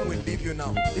 Something will leave you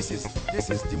now. This is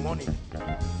demonic.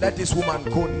 Let this woman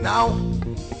go now.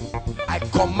 I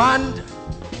command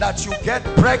that you get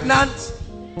pregnant,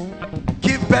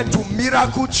 give birth to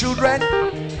miracle children.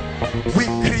 We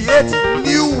create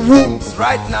new wombs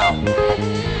right now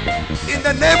in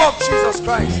the name of Jesus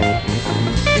Christ.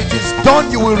 It is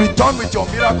done. You will return with your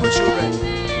miracle children.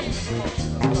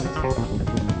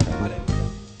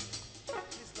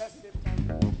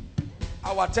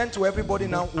 I'll attend to everybody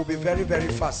now. We'll be very, very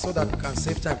fast so that we can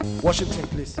save time. Worship team,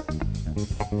 please.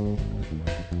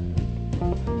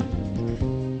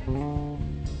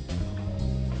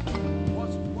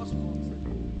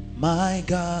 My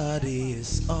God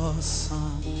is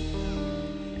awesome.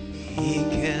 He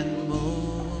can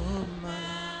move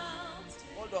mountains.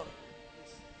 Hold on.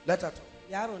 Let her talk.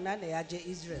 Yaro na ya je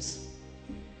Israel.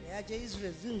 Ya je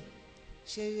Israel din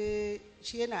shi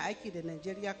yana aiki da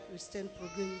Nigeria Christian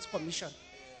Programs Commission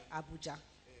Abuja.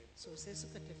 So sai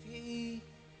suka tafi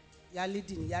ya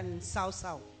leading yan South.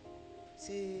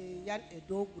 Sai yan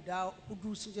Edo guda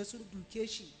hudu sun je sun duke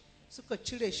shi. Suka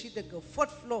cire shi daga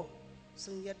 4th floor.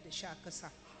 Sun yadda shi a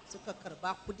kasa. Suka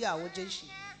karba kudi a wajen shi.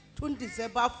 Tun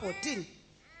December 14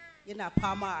 yana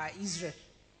fama a Israel.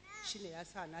 Shine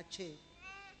yasa na ce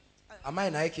amma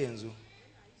ina yake yanzu?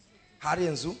 Har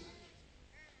yanzu?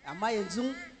 Amma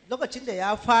yanzu lokacin da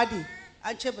ya fadi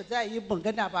an ce ba za a yi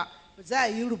magana ba, ba za a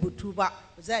yi rubutu ba,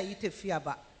 ba za a yi tafiya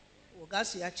ba.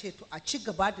 Ogasu ya ce to a ci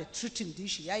gaba da treating din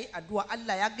shi, yayi addu'a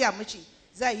Allah ya gaya mishi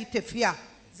za a yi tafiya,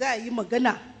 za a yi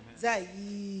magana, za a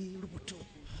yi rubutu.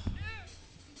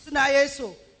 Suna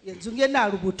Yesu yanzu yana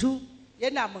rubutu,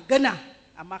 yana magana,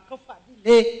 amma kafa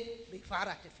ne bai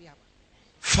fara tafiya ba.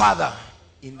 Father,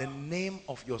 in the name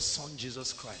of your Son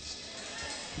Jesus Christ,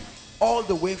 all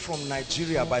the way from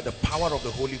Nigeria by the power of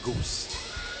the Holy Ghost,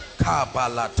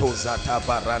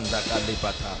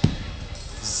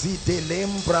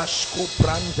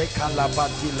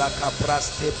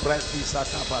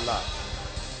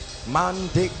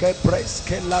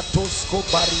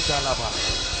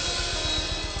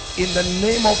 in the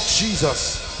name of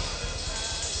Jesus.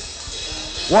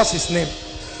 What's his name?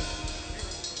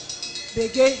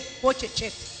 Bege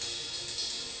Pochechet.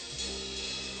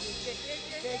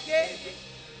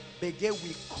 Bege,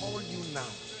 we call you now.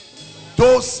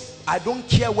 Those, I don't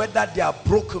care whether they are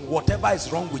broken, whatever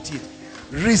is wrong with it,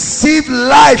 receive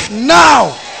life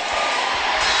now.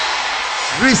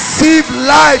 Receive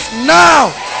life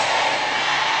now.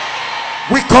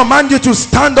 We command you to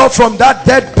stand up from that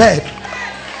dead bed.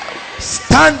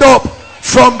 Stand up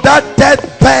from that dead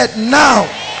bed now.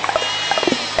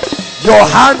 Your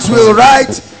hands will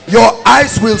write, your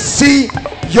eyes will see,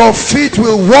 your feet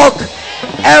will walk.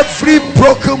 Every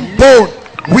broken bone,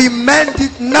 we mend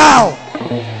it now.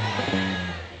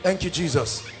 Thank you,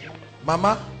 Jesus.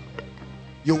 Mama,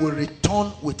 you will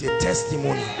return with a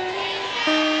testimony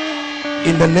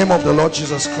in the name of the Lord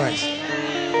Jesus Christ.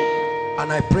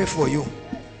 And I pray for you.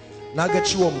 Now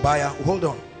get you on buyer. Hold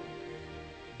on.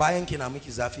 Buying can make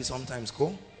zafi sometimes.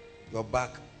 Go. Your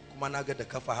back. Come on, get the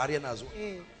kafa. Harian as well.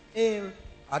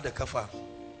 Add the kafa.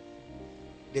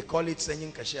 They call it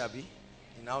singing kashiabi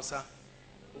in Hausa.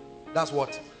 That's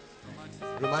what?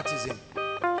 Rheumatism.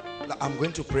 I'm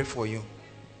going to pray for you.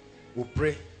 We'll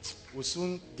pray. We'll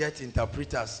soon get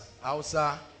interpreters.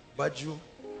 Hausa, Baju,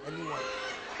 anyone.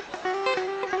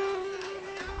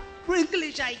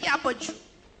 English, I hear Baju.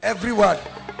 Everyone.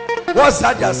 What's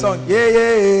that your song? Yeah,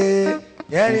 yeah, yeah.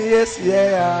 Yeah, yes,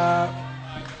 yeah.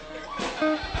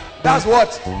 That's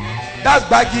what? That's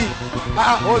baggy.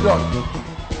 Hold on.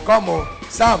 Come on.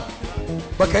 Sam.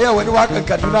 Bakaya when you walk in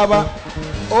Kaduna ba.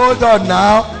 Hold on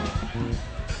now.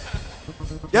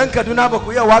 Yan Kaduna ba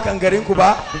ku iya wakan garin ku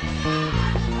ba?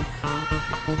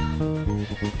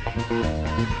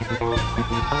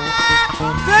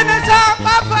 Senator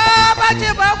Papa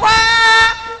Bajibakwa.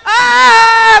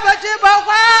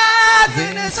 Bajibakwa.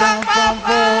 Senator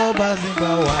Papa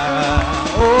Bazibawa.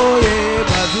 Oh yeah,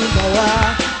 Bazibawa.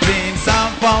 Sing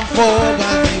some fun for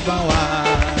Bazibawa.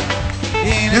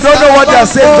 You don't know what they are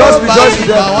saying, just rejoice with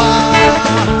them.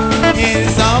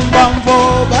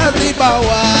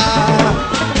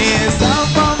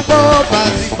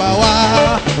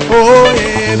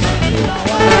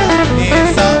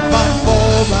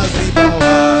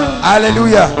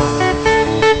 Hallelujah.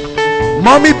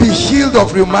 Mommy, be healed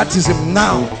of rheumatism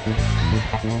now.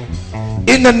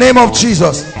 In the name of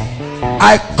Jesus.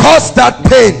 I cause that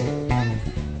pain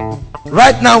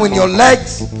right now in your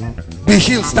legs. Be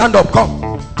healed. Stand up.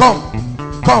 Come.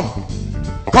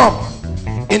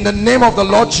 In the name of the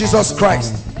Lord Jesus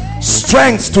Christ.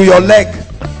 Strength to your leg.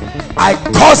 I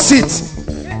cause it.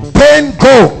 Pain,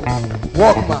 go.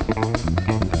 Walk, man.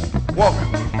 Walk.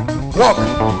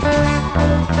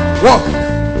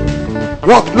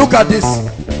 Look at this.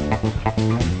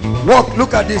 Walk.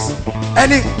 Look at this.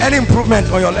 Any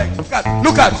improvement on your leg?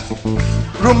 Look at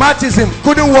rheumatism.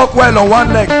 Couldn't walk well on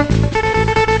one leg.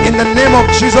 In the name of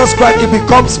Jesus Christ, it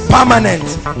becomes permanent,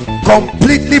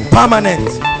 completely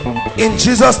permanent. In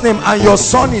Jesus' name, and your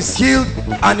son is healed,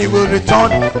 and he will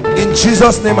return. In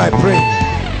Jesus' name, I pray.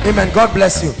 Amen. God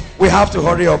bless you. We have to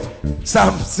hurry up.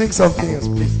 Sam, sing something else,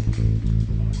 please.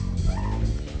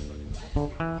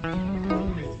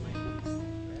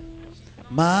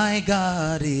 My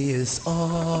God is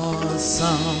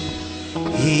awesome.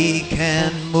 He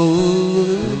can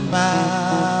move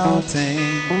mountains,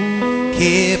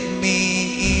 keep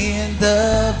me in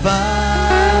the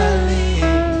valley,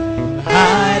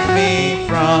 hide me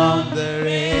from the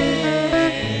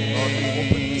rain.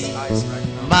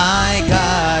 My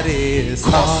God is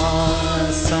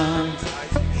awesome.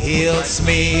 Heals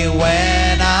me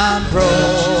when I'm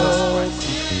broke,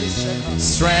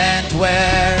 strength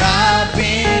where I've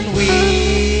been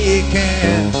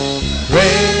weakened.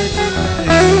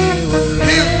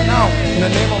 Heal now in the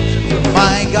name of Jesus.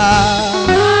 My God.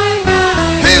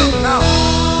 Heal now.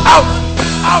 Out.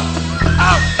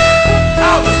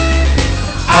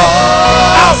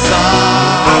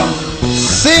 Awesome.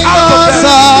 Sing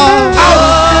awesome. Out.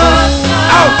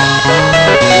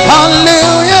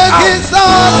 Hallelujah. He's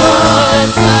awesome.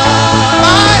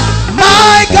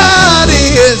 My God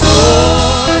is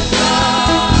awesome.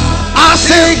 I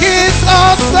say he's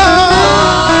awesome.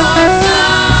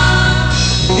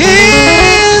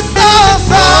 He's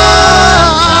awesome.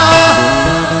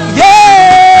 Yeah.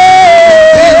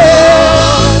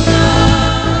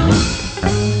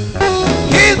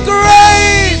 He's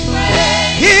great.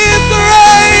 He's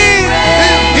great.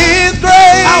 He's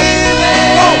great.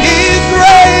 He's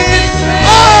great.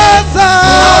 Awesome.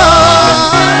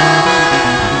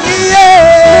 Yeah.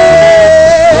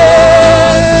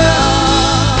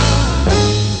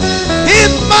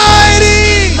 He's mighty.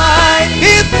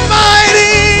 He's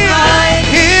mighty.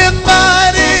 He's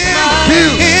mighty.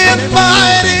 He's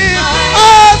mighty.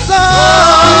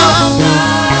 Awesome.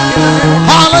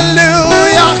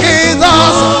 Hallelujah. He's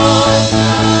awesome.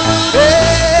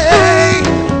 Hey.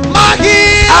 My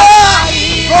healer.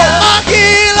 My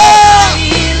healer.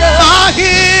 My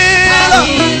healer.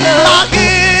 My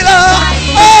healer.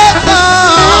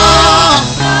 Awesome.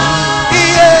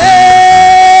 Yeah.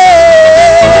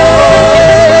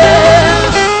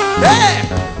 Hey.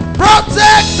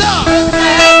 Protector.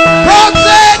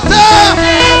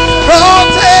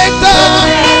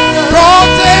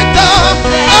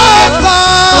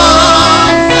 Awesome.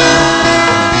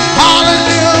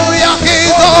 Hallelujah.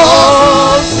 He's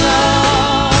awesome.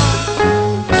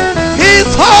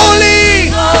 He's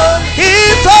holy.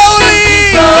 He's holy.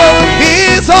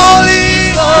 He's holy.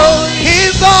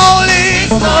 He's holy.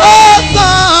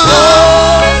 Awesome.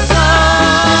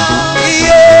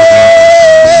 Yeah.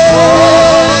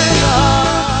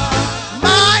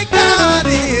 My God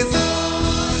is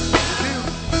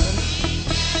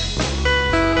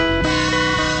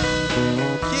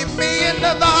keep me in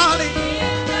the valley,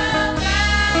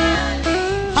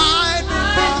 hide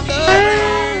from the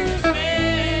rain.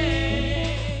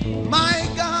 My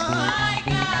God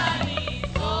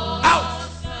out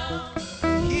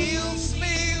heals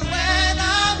me when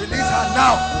I'm Release her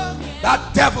now. That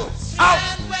devil. Out.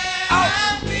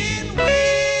 I've been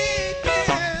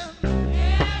weakened.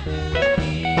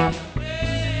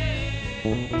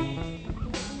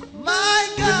 My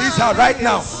God Release her right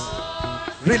now.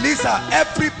 Release her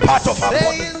every part of her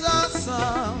body. is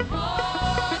awesome.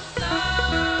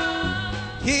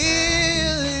 He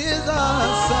is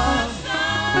awesome.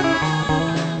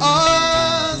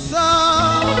 Awesome.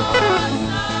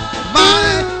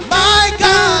 My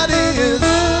God is.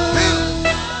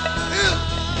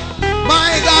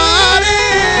 My God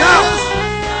is. Now.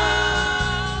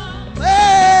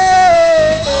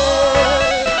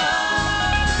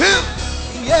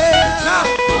 Yeah. Now.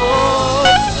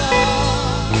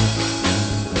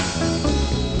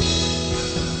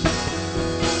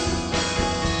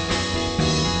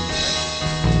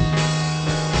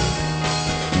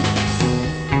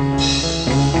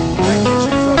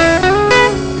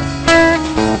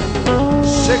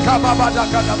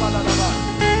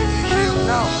 Healed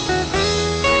now.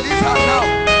 Release her now.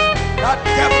 That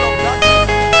devil of darkness.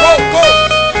 Go, go,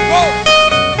 go.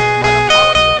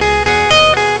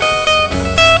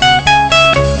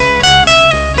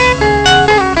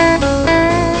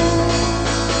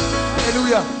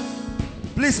 Hallelujah.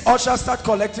 Please, usher, start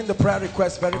collecting the prayer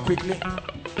requests very quickly.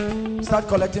 Start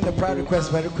collecting the prayer requests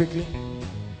very quickly.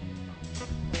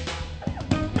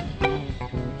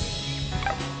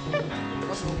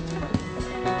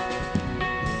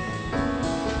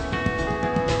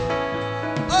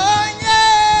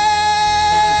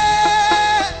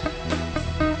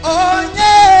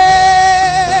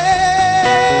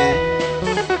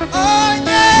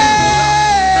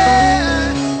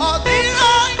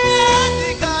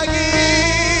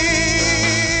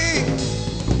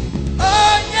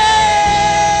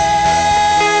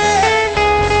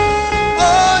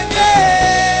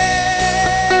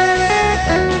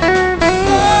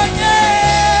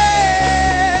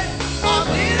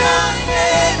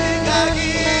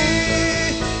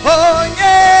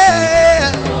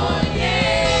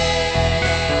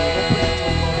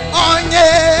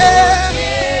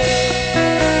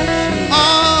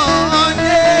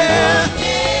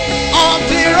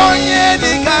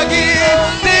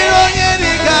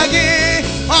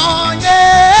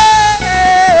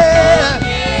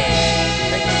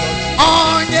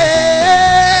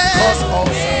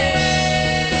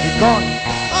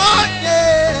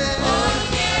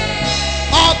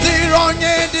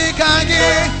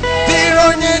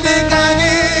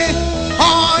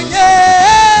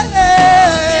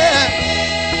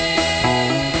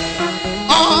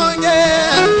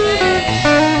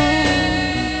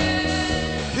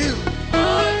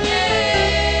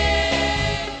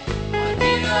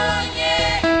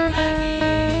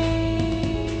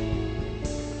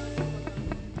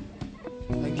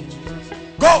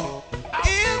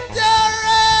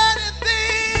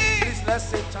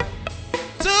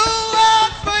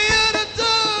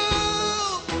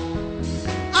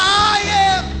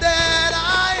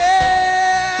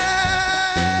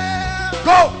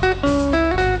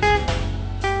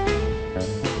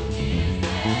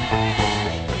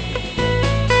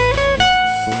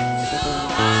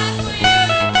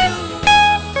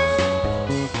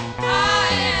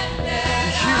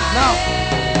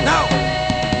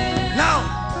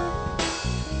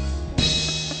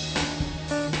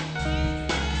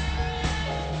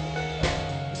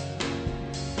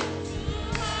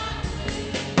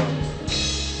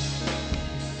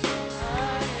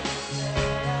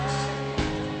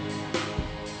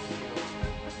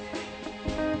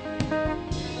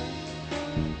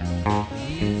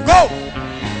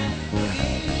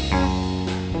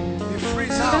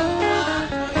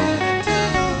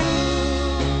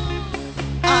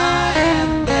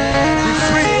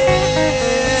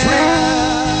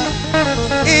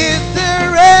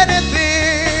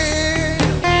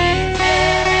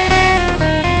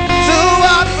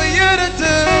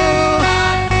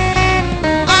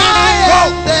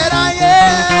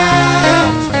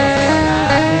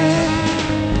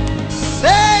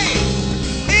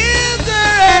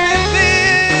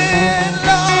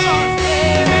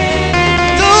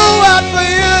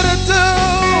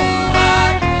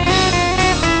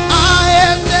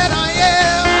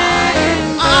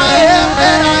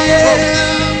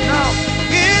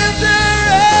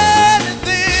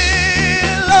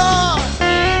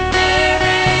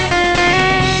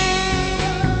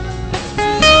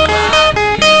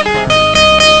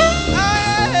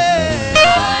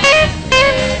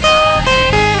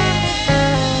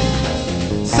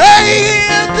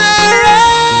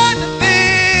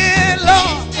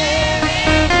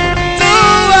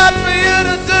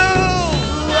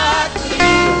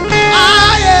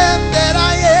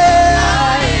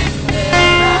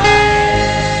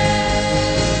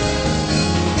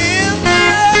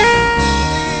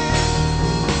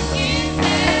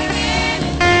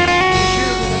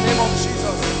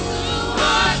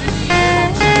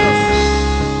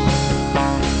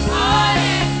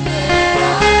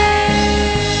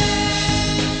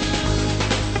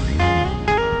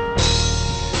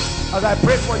 As I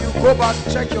pray for you, go back,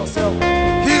 check yourself. Healed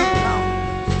now.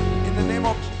 In the name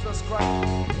of Jesus Christ.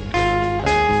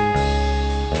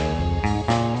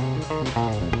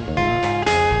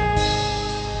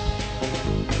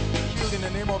 Healed in the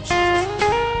name of Jesus.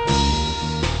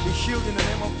 Be healed in the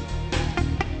name of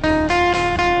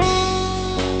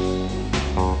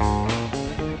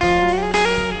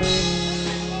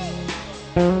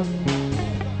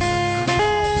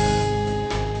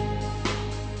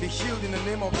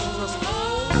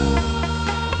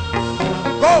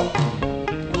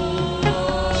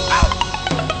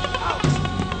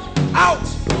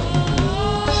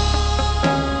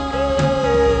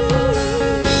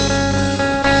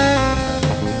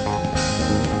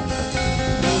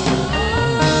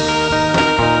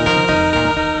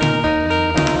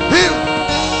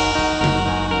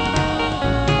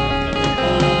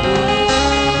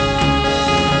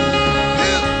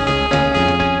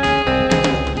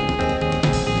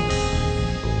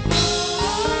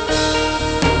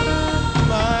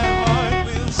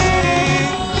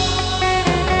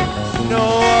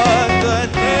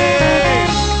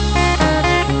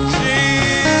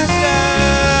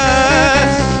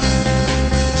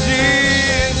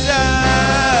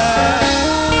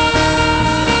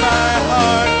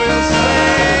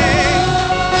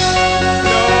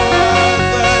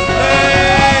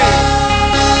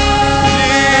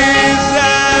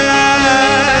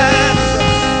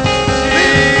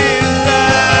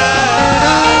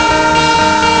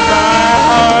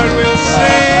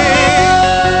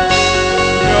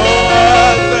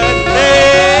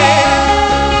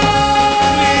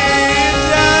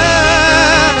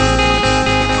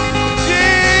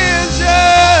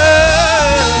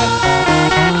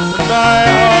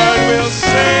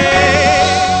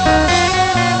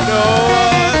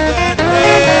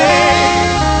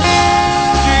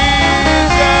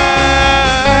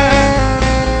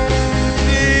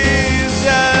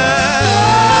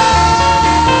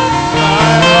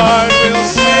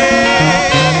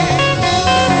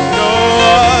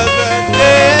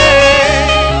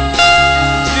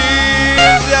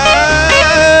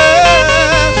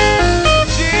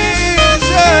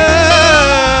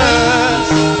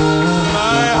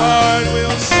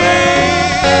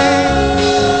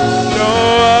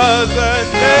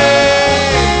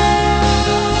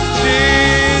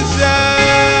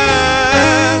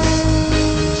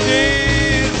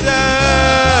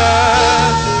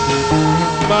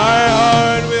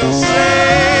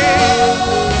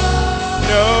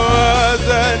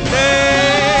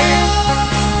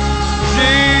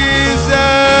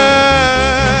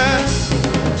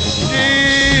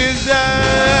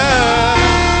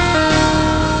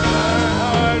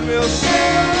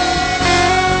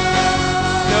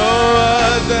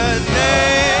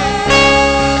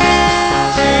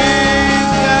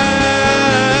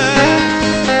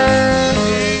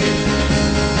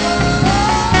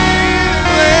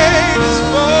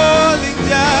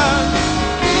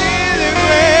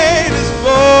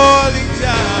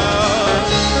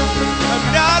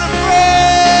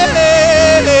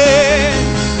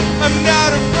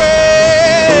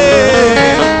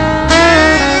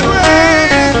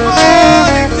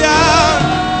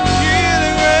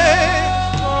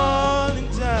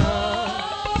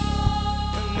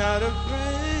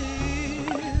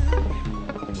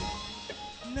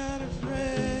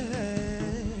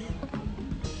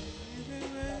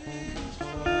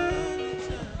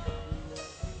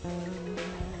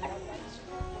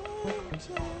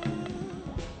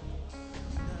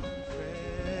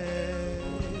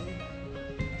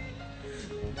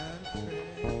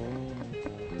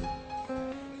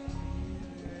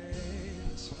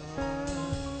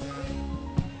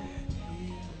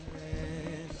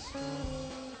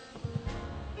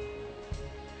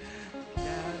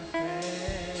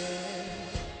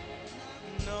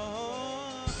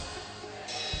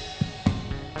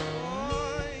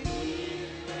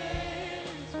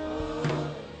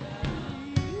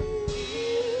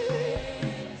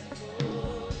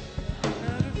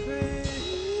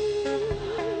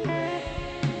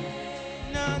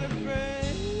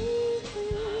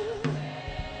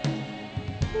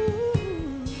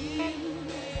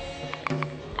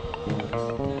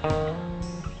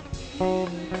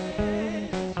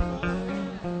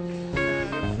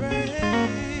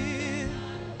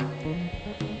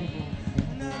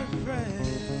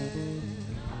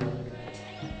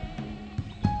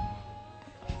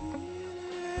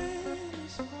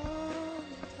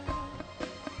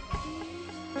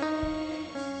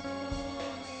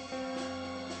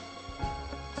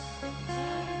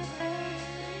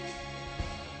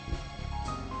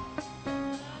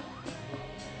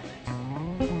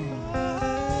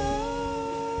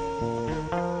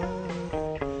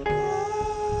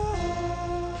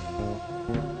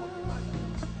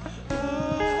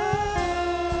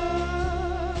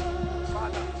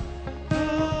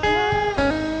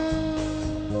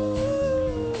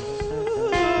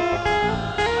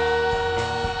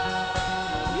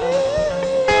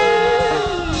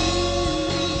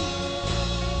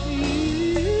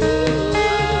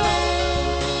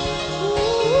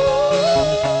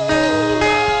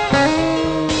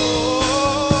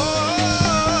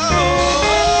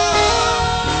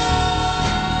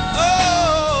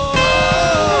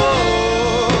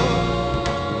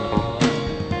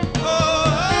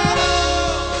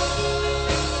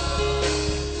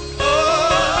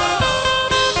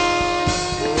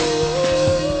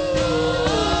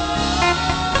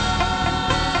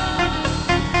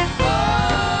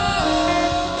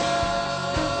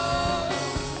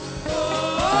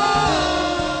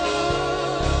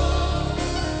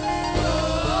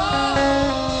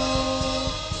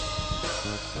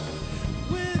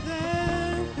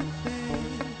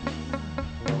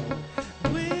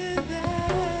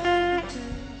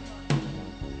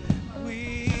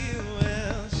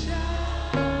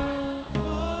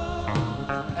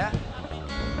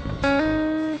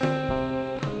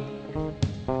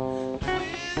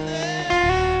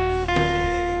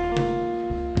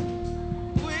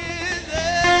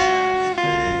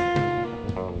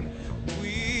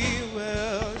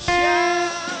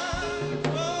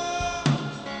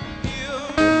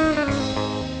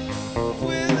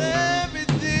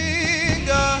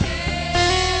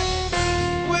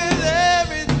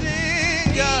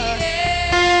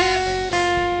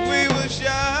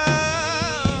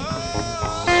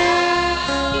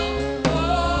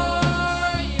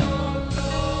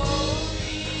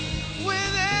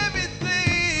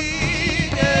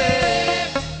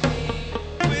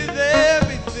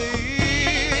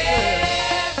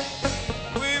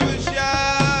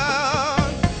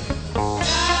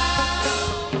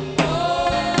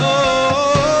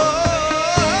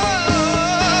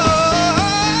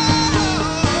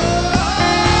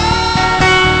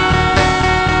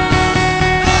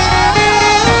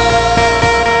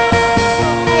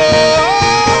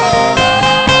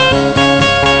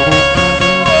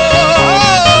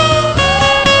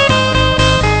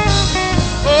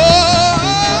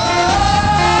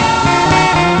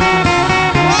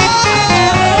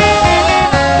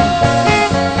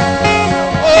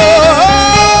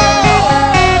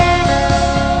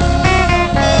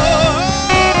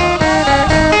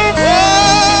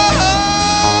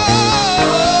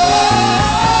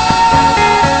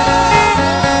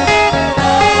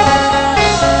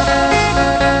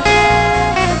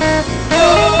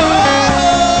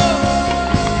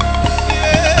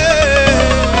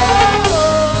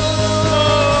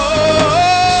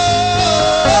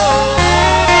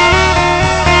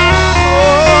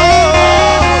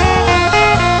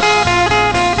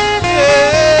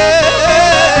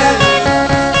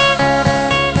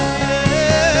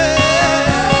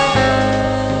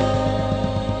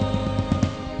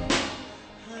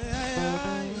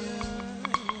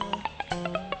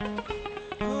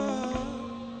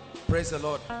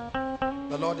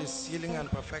and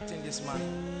perfecting this man.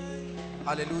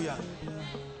 Hallelujah.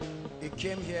 He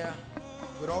came here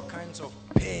with all kinds of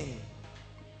pain.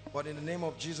 But in the name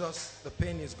of Jesus, the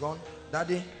pain is gone.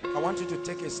 Daddy, I want you to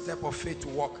take a step of faith to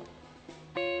walk.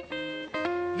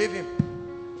 Leave him.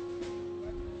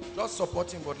 Just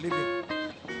support him, but leave him.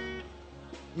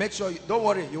 Make sure, don't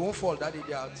worry, you won't fall. Daddy,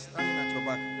 they are standing at your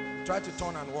back. Try to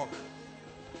turn and walk.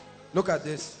 Look at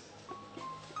this.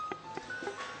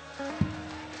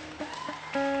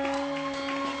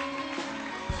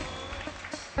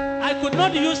 I could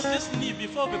not use this knee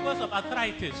before because of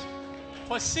arthritis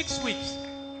for 6 weeks.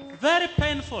 Very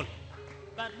painful.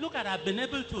 But look at, I've been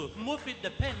able to move it.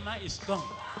 The pain now is gone.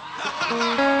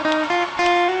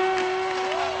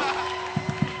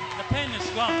 The pain is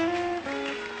gone.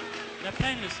 The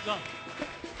pain is gone.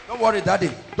 Don't worry,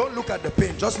 Daddy. Don't look at the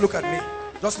pain. Just look at me.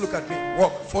 Just look at me.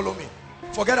 Walk. Follow me.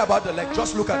 Forget about the leg.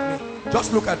 Just look at me.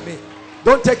 Just look at me.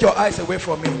 Don't take your eyes away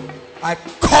from me. I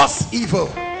curse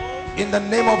evil in the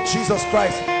name of Jesus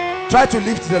Christ. Try to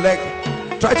lift the leg.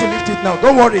 Try to lift it now.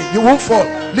 Don't worry. You won't fall.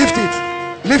 Lift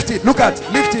it. Lift it. Look at.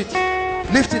 Lift it.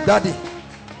 Lift it, Daddy.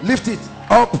 Lift it.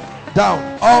 Up, down,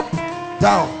 up,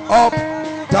 down, up,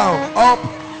 down, up,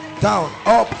 down,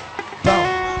 up,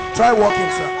 down. Try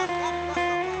walking, sir.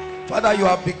 Father, you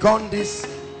have begun this.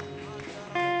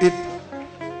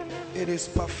 It is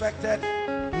perfected.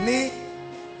 Knee,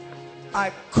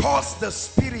 I curse the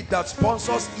spirit that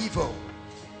sponsors evil,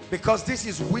 because this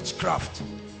is witchcraft.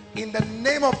 In the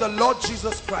name of the Lord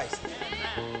Jesus Christ,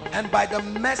 and by the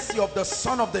mercy of the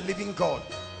Son of the living God,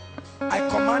 I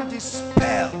command this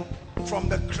spell from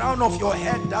the crown of your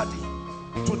head, Daddy,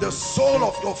 to the sole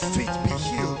of your feet be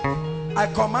healed. I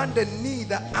command the knee,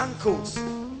 the ankles,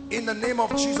 in the name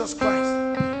of Jesus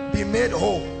Christ, be made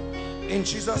whole. In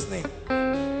Jesus' name.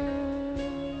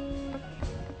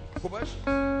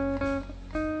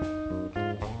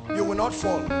 You will not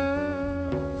fall.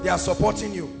 They are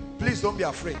supporting you. Please don't be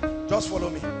afraid. Just follow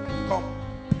me. Come.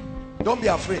 Don't be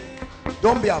afraid.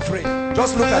 Don't be afraid.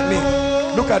 Just look at me.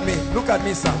 Look at me. Look at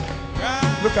me, sir.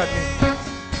 Look at me.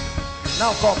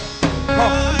 Now come.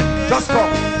 Come. Just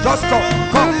come. Just come.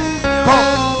 Come. Come.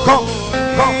 Come.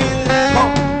 Come.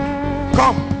 Come.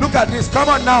 Come. Look at this. Come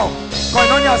on now.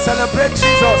 Koinonia, celebrate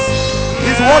Jesus.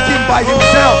 He's walking by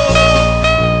himself.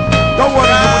 Don't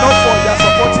worry, you will not fall. They are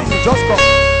supporting you. Just come.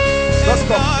 Just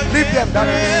come. Leave them that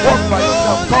walk by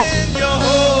yourself. Come.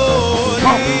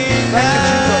 Come. Thank you,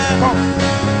 Jesus. Come.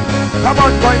 Come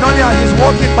on, Koinonia. He's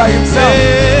walking by himself.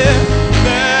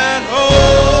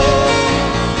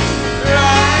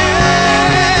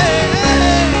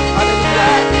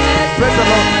 Praise the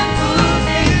Lord.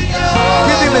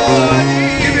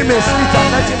 Give him a seat and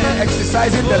let him be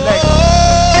exercising the leg.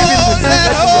 Give him the seat,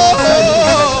 let him be exercising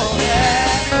the leg.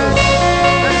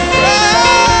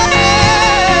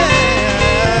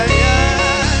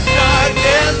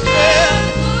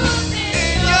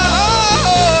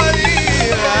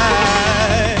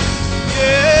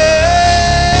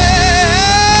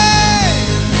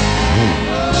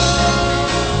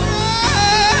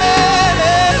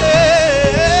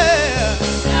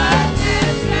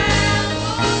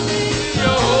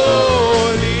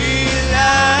 Holy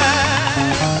light.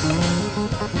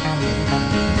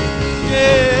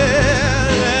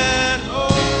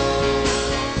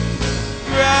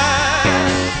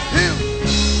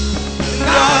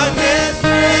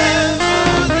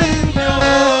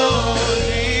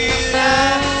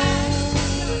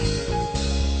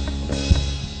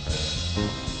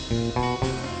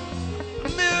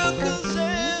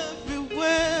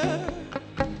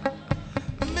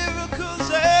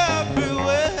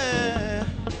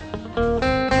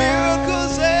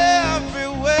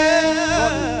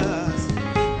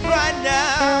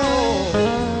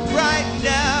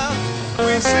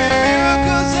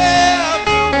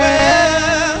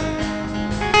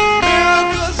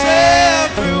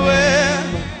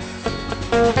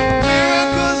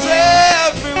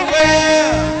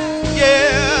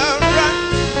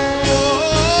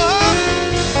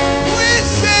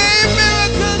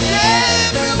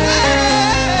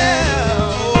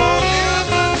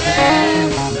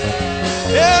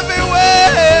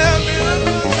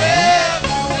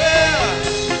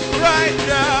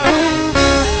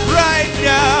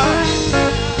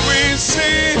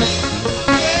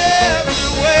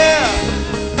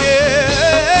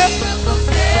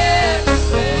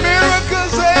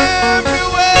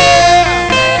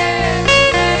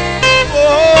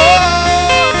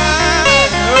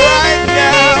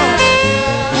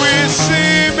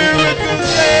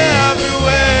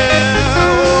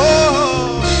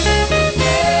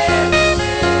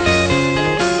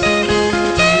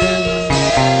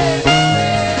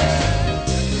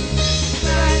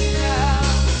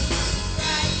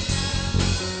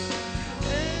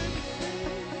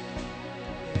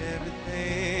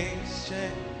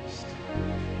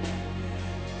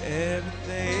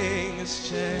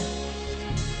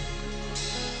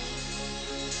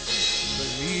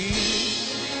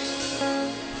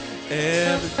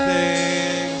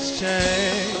 Everything's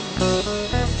changed,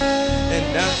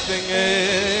 and nothing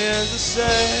is the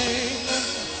same.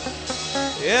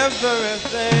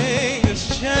 Everything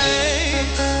has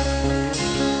changed.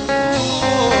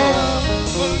 Oh,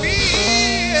 for me,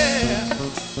 yeah.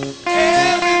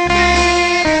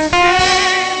 Everything has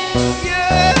changed,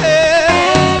 yeah.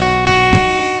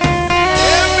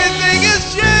 Everything has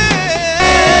changed.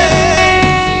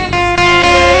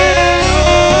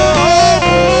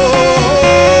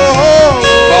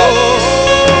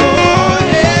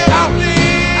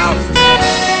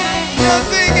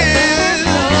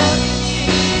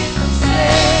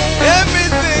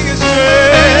 Everything is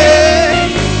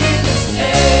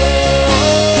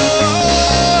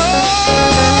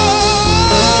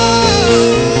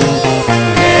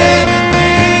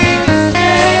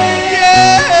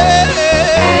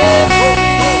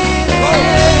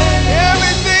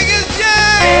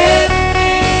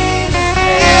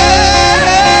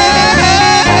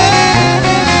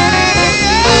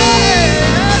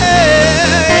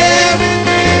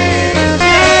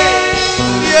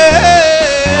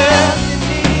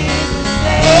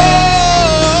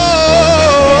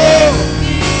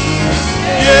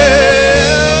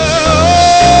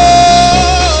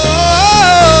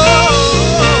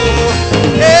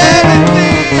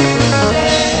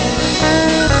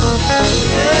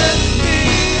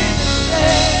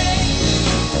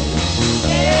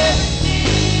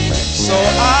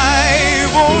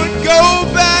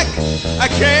I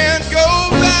can't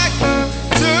go back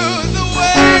to the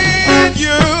way it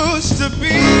used to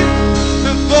be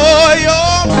before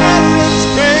your presence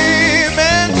came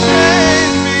and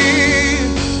changed me.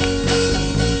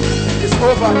 It's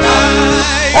over now.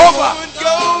 I won't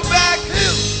go back,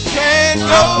 can't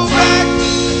go back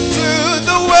to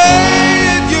the way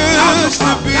it used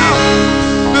to be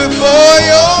before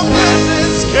your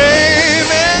presence came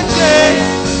and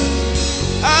changed.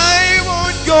 I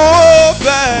won't go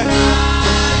back.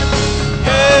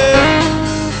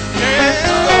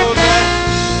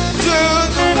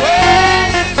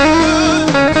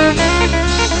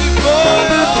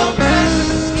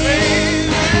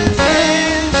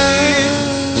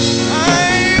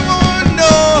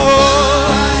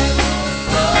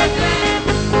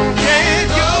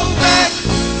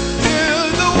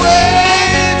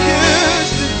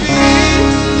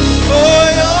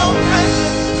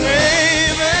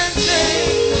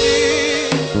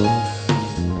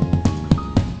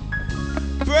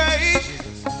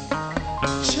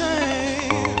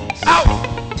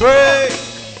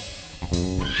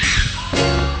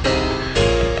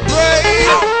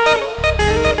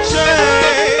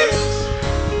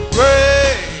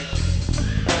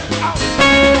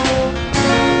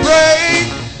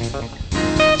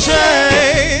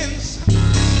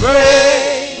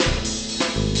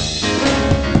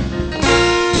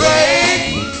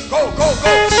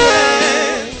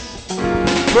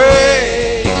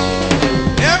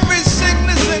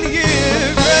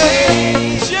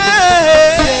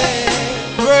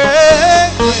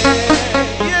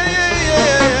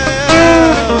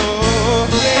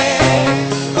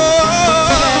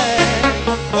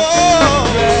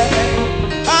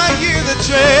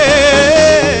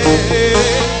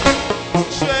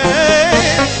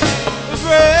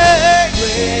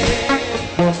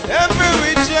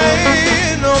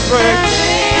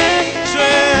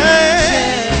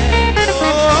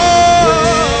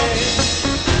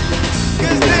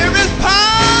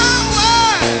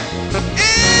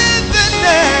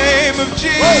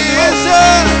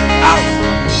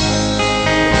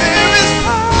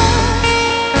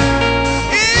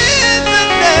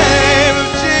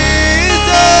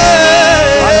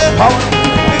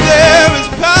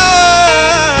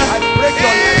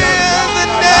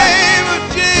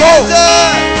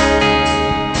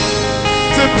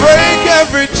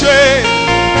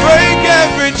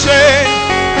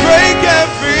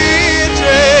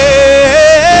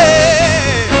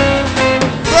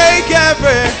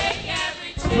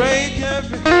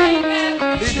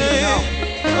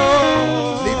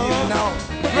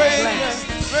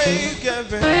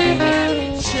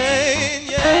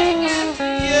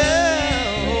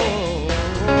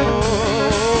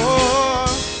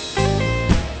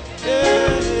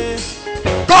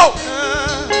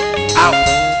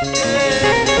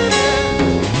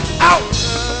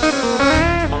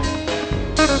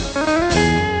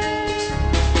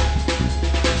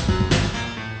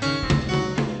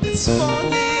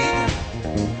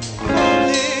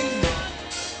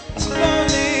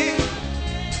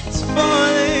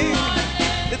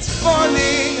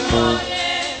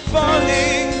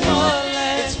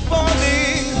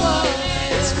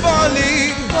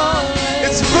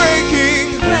 It's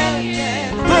breaking.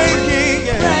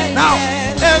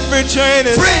 Every chain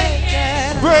is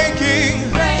breaking.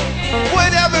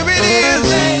 Whatever it is,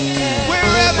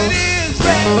 wherever it is,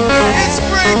 it's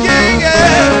breaking.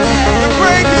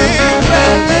 Breaking.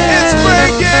 It's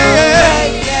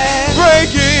breaking.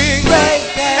 Breaking.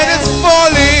 And it's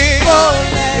falling.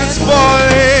 It's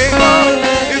falling.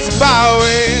 It's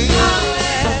bowing.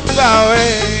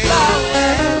 Bowing.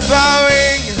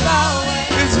 Bowing.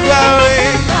 It's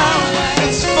bowing.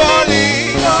 It's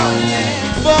falling.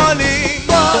 Falling.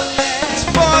 It's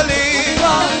falling.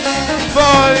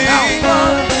 Falling.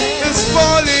 It's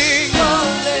falling.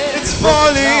 It's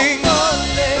falling.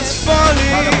 It's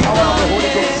falling.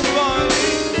 It's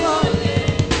falling.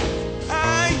 I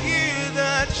hear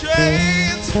the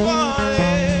chains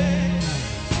falling.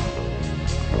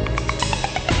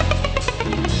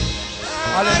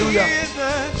 Hallelujah. I hear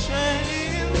the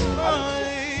chains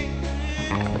falling.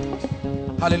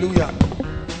 Hallelujah.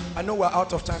 I know we're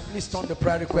out of time. Please turn the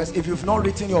prayer request. If you've not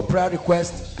written your prayer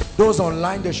request, those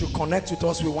online, they should connect with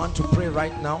us. We want to pray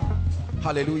right now.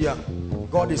 Hallelujah.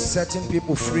 God is setting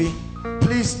people free.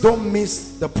 Please don't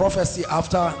miss the prophecy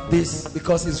after this,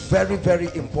 because it's very, very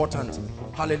important.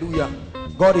 Hallelujah.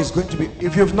 God is going to be,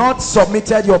 if you've not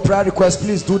submitted your prayer request,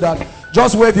 please do that.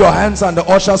 Just wave your hands and the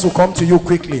ushers will come to you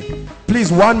quickly.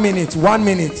 Please, 1 minute, 1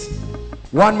 minute,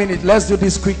 1 minute. Let's do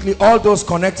this quickly. All those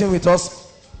connecting with us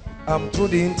through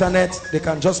the internet, they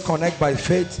can just connect by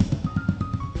faith.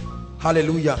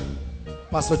 Hallelujah.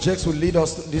 Pastor Jakes will lead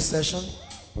us to this session.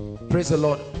 Praise the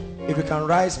Lord. If you can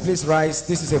rise, please rise.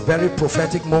 This is a very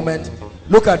prophetic moment.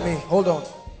 Look at me. Hold on.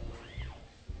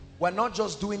 We're not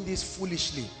just doing this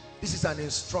foolishly. This is an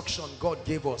instruction God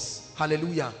gave us.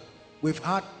 Hallelujah. We've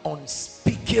had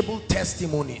unspeakable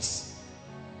testimonies.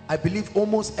 I believe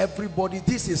almost everybody,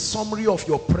 this is a summary of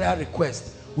your prayer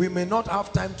request. We may not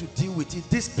have time to deal with it.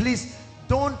 This, please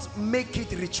don't make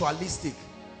it ritualistic.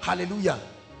 Hallelujah.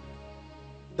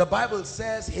 The Bible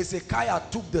says Hezekiah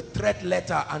took the threat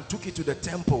letter and took it to the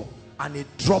temple and he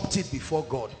dropped it before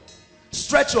God.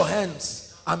 Stretch your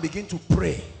hands and begin to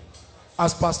pray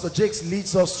as Pastor Jakes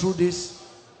leads us through this.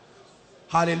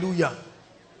 Hallelujah.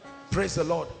 Praise the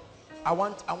Lord. I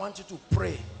want you to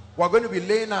pray. We're going to be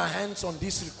laying our hands on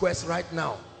this request right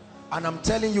now. And I'm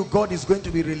telling you, God is going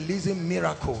to be releasing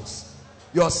miracles.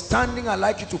 You're standing, I'd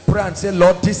like you to pray and say,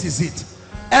 Lord, this is it.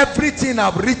 Everything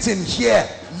I've written here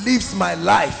lives my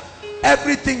life.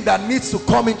 Everything that needs to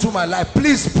come into my life,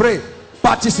 please pray.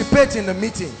 Participate in the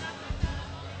meeting.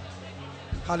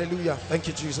 Hallelujah. Thank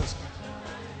you, Jesus.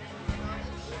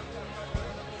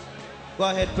 Go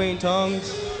ahead, pray in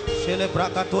tongues. Shele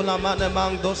brakatula mane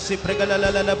mangdo si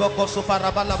pregalele boko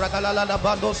suparabala bragalala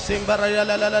bando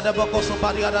simbarele boko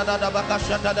supariada da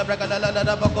bakashata da bragalele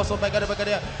da boko supagada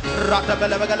bagada rata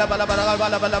bela bagala bala bala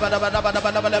bala bala bala bala bala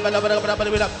bala bala bala bala bala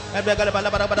bala ebegala bala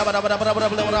bala bala bala bala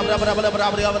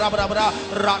bala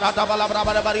rata bala bala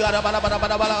bala bala bala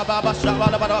bala bala bala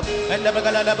shabala bala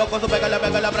ebegala boko supagala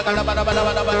bagala bragala bala bala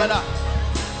bala bala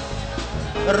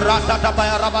rata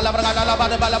tapaya rabala bragala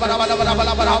bala bala bala bala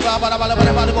bala bala bala bala bala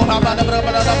bala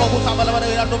bala boko sabala bala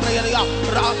ando preya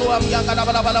ratu am yang kada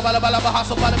bala bala bala bala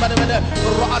bahasu bala bala bala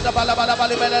rata bala bala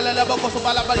bala bala boko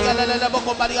subala bala bala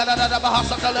boko bala da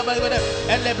bahasa bala bala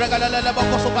elle bragala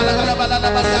boko subala bala bala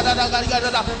bala da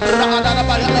rata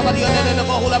bala bala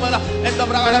bala bala endo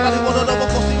bragala bala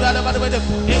boko subala bala bala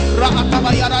rata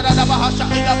baya da bahasa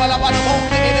ila bala bala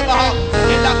boko ini baha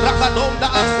ila rakadom da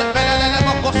asbala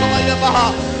boko subala baha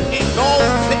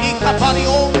inos de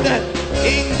ikaparione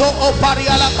indo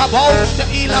opariala kabos de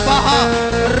ilabaha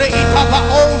reita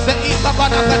baos de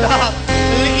ikabanakada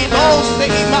linos de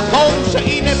imakons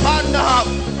inepanda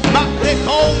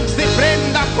makrekons de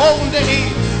prenda konde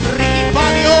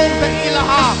riparion de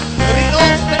ilaha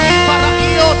rinos de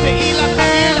iparaio de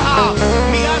ilakabila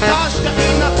miadash de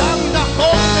inatanda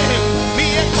konde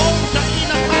miekonja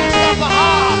inatanda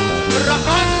baha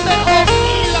rakande of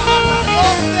ila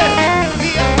atarionde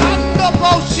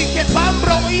che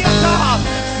pambro iata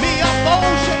mia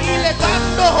voce ile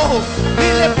tanto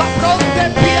ile papronte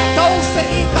piatose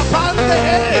incapante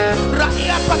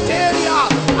raia pateria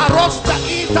arrosta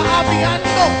ita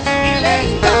aviando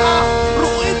ilenda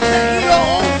ruinte io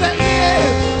onte ie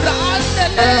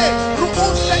raandele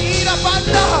ruuste ira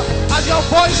banda as your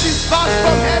voice is fast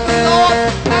from heaven, Lord,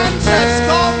 answers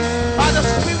come by the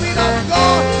Spirit of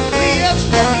God.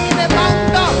 Riesco ine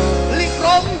banda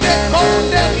likronde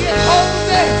konde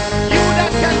konde. You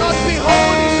that cannot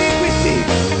behold iniquity,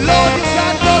 Lord, you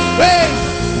cannot pay.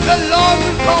 The Lord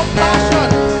with compassion,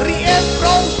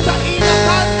 riescosta ina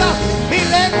banda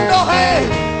milendo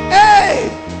hey.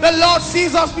 The Lord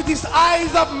sees us with his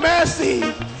eyes of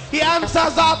mercy. He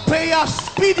answers our prayers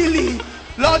speedily.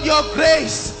 Lord, your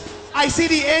grace I see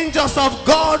the angels of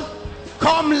God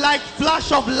come like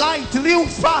flash of light, real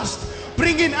fast,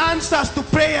 bringing answers to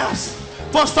prayers.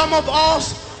 For some of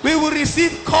us, we will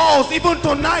receive calls even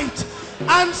tonight.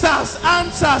 Answers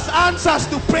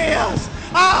to prayers.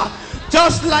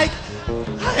 Just like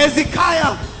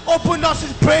Hezekiah opened us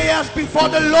his prayers before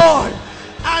the Lord,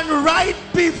 and right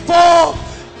before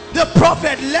the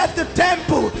prophet left the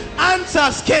temple,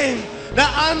 answers came. The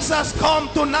answers come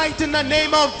tonight in the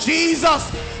name of Jesus.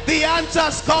 The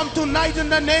answers come tonight in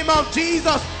the name of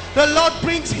Jesus. The Lord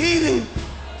brings healing.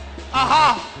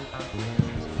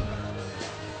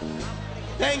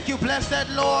 Thank you, blessed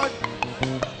Lord.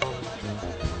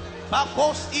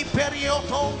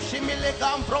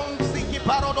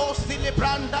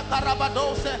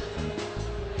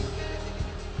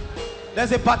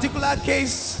 There's a particular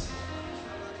case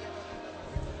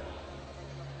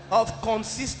of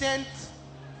consistent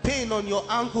pain on your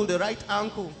ankle, the right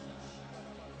ankle.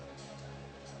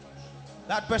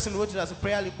 That person wrote it as a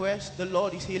prayer request. The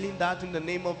Lord is healing that in the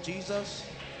name of Jesus.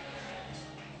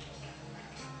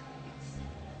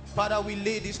 Father, we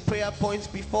lay these prayer points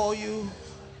before you.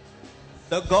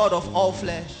 The God of all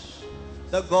flesh,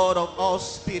 the God of all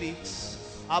spirits.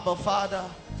 Abba, Father,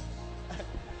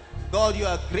 God, you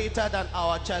are greater than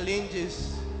our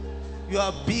challenges. You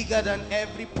are bigger than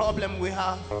every problem we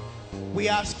have. We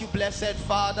ask you, blessed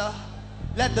Father,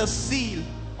 let the seal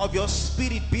of your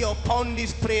spirit be upon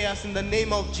these prayers in the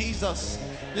name of Jesus.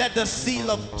 Let the seal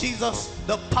of Jesus,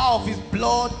 the power of his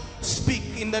blood, speak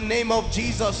in the name of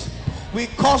Jesus. We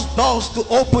cause doors to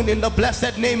open in the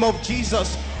blessed name of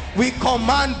Jesus. We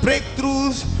command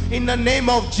breakthroughs in the name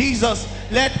of Jesus.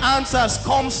 Let answers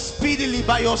come speedily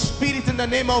by your spirit in the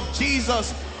name of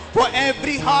Jesus. For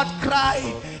every heart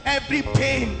cry, every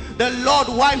pain, the Lord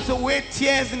wipes away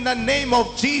tears in the name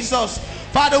of Jesus.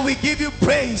 Father, we give you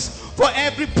praise. For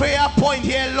every prayer point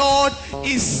here, Lord,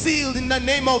 is sealed in the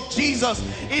name of Jesus.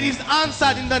 It is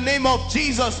answered in the name of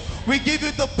Jesus. We give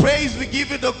you the praise, we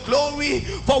give you the glory,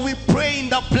 for we pray in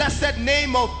the blessed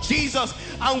name of Jesus,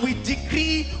 and we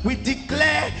decree, we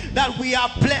declare that we are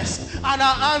blessed and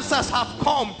our answers have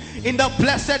come in the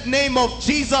blessed name of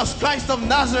Jesus Christ of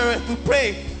Nazareth. We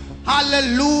pray.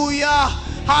 Hallelujah,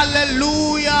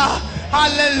 hallelujah,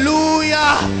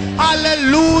 hallelujah,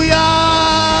 hallelujah.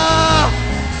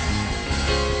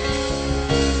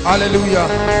 Hallelujah.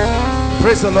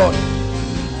 Praise the Lord.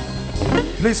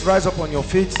 Please rise up on your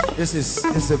feet. This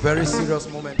is a very serious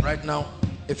moment right now.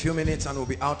 A few minutes and we'll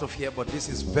be out of here, but this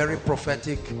is very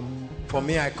prophetic. For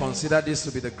me, I consider this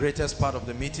to be the greatest part of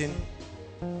the meeting,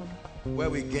 where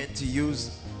we get to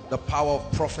use the power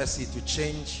of prophecy to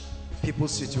change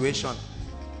people's situation.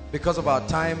 Because of our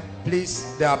time,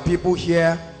 please, there are people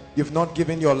here, you've not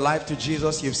given your life to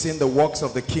Jesus, you've seen the works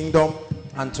of the kingdom,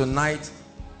 and tonight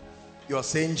you're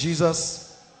saying,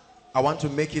 Jesus, I want to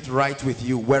make it right with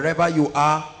you. Wherever you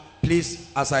are, please,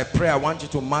 as I pray, I want you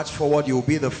to march forward. You'll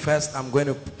be the first I'm going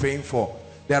to be praying for.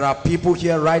 There are people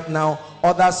here right now,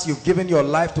 others, you've given your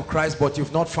life to Christ, but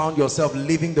you've not found yourself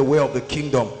living the way of the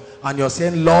kingdom. And you're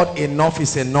saying, Lord, enough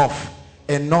is enough.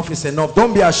 Enough is enough.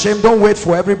 Don't be ashamed. Don't wait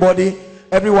for everybody.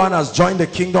 Everyone has joined the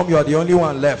kingdom. You are the only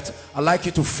one left. I'd like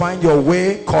you to find your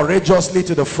way courageously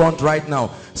to the front right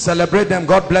now. Celebrate them.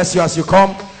 God bless you as you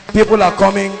come. People are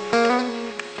coming.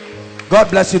 God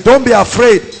bless you. Don't be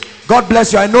afraid. God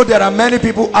bless you. I know there are many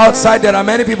people outside. There are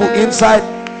many people inside.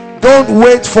 Don't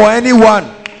wait for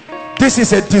anyone. This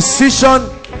is a decision.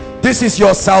 This is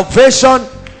your salvation.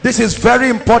 This is very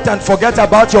important. Forget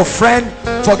about your friend.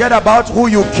 Forget about who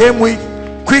you came with.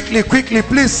 Quickly, quickly,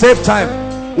 please save time.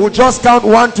 We'll just count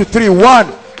 1 to 3.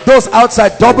 1. Those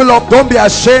outside, double up. Don't be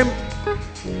ashamed.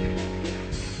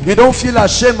 You don't feel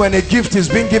ashamed when a gift is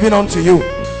being given unto you.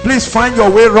 Please find your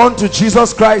way. Run to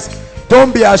Jesus Christ.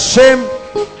 Don't be ashamed.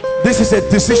 This is a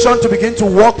decision to begin to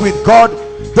walk with God.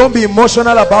 Don't be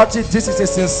emotional about it. This is a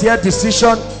sincere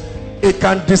decision. It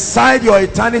can decide your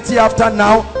eternity after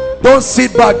now. Don't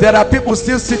sit back. There are people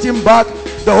still sitting back.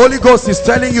 The Holy Ghost is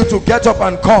telling you to get up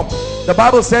and come. The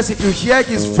Bible says if you hear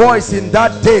his voice in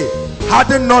that day,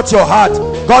 harden not your heart.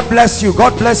 God bless you.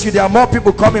 God bless you. There are more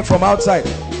people coming from outside.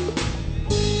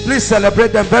 Please celebrate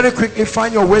them very quickly.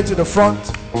 Find your way to the front.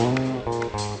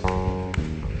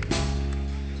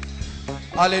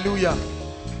 Hallelujah.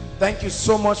 Thank you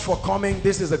so much for coming.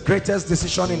 This is the greatest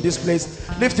decision in this place.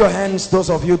 Lift your hands, those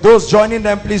of you. Those joining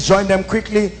them, please join them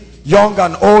quickly. Young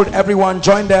and old, everyone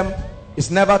join them. It's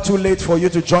never too late for you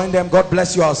to join them. God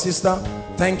bless you, our sister.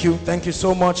 Thank you. Thank you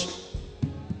so much.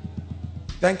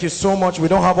 Thank you so much. We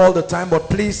don't have all the time, but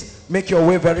please make your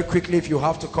way very quickly if you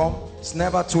have to come. It's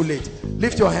never too late.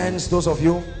 Lift your hands, those of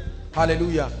you.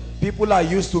 Hallelujah. People are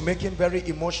used to making very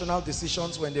emotional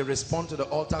decisions when they respond to the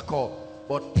altar call.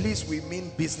 But please, we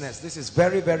mean business. This is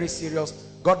very, very serious.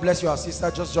 God bless you, our sister.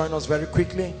 Just join us very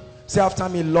quickly. Say after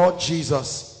me, Lord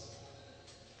Jesus,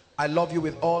 I love you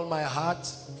with all my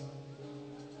heart.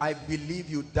 I believe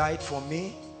you died for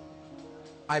me.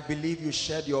 I believe you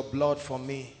shed your blood for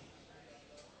me.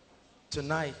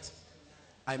 Tonight,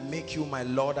 I make you my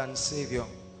Lord and Savior.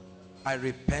 I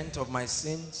repent of my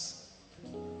sins.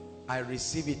 I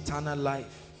receive eternal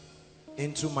life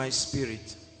into my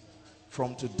spirit.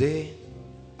 From today,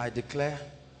 I declare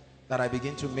that I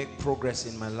begin to make progress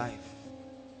in my life.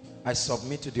 I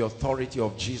submit to the authority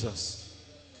of Jesus.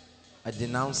 I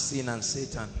denounce sin and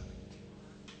Satan.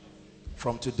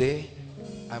 From today,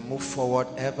 I move forward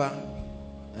ever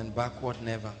and backward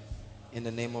never. In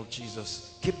the name of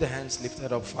Jesus. Keep the hands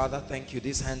lifted up. Father, thank you.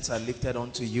 These hands are lifted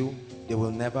unto you. They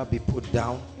will never be put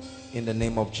down. In the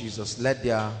name of Jesus. Let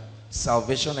their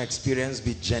salvation experience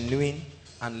be genuine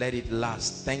and let it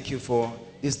last. Thank you for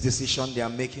this decision they are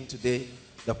making today.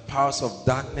 The powers of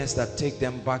darkness that take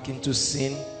them back into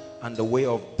sin and the way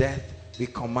of death, we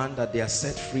command that they are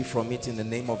set free from it in the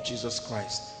name of Jesus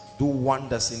Christ. Do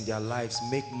wonders in their lives.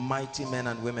 Make mighty men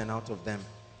and women out of them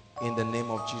in the name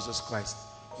of Jesus Christ.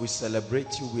 We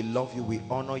celebrate you. We love you. We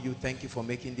honor you. Thank you for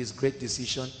making this great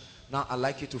decision. Now I'd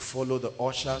like you to follow the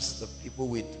ushers, the people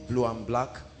with blue and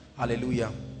black.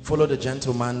 Hallelujah. Follow the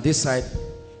gentleman this side.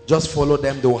 Just follow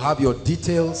them. They will have your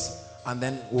details and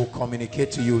then we'll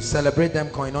communicate to you. Celebrate them,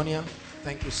 Koinonia.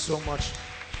 Thank you so much.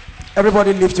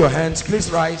 Everybody lift your hands.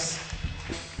 Please rise.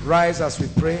 Rise as we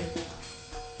pray.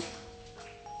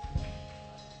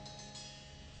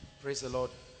 Praise the Lord.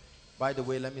 By the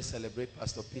way, let me celebrate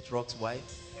Pastor Pete Rock's wife.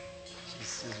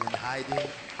 She's been hiding.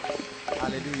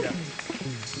 Hallelujah.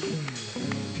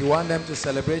 If you want them to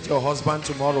celebrate your husband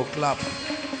tomorrow, clap.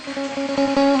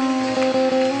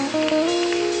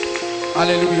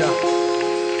 Hallelujah.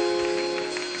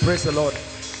 Praise the Lord.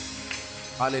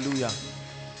 Hallelujah.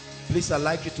 Please, I'd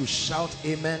like you to shout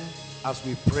amen as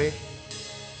we pray.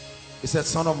 He said,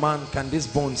 Son of man, can these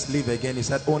bones live again? He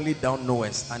said, only thou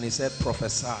knowest. And he said,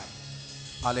 prophesy.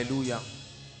 Hallelujah.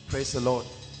 Praise the Lord.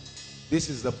 This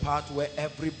is the part where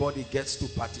everybody gets to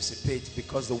participate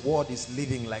because the word is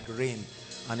living like rain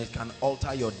and it can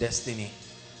alter your destiny.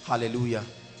 Hallelujah.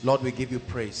 Lord, we give you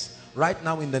praise. Right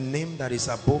now, in the name that is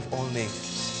above all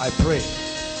names, I pray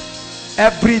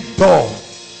every door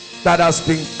that has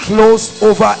been closed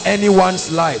over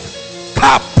anyone's life,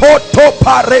 kapoto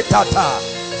paretata,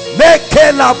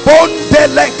 mekela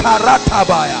bondele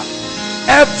karatabaya,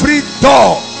 every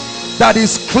door that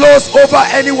is closed over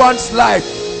anyone's life,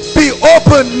 be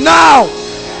open now.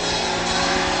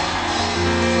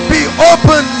 Be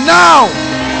open now.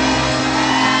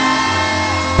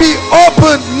 Be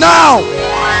open now.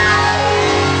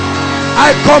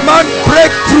 I command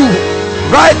breakthrough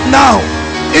right now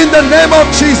in the name of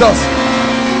Jesus.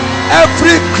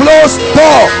 Every closed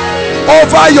door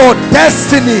over your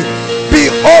destiny, be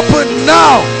open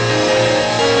now.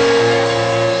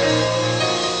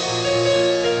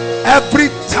 Every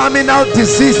terminal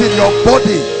disease in your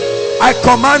body, I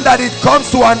command that it comes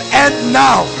to an end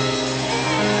now.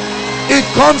 It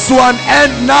comes to an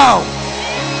end now.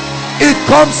 It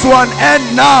comes to an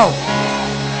end now.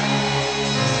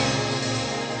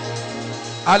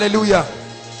 Hallelujah.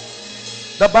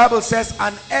 The Bible says,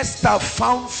 and Esther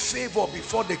found favor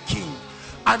before the king.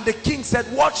 And the king said,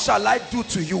 what shall I do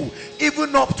to you?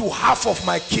 Even up to half of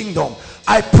my kingdom.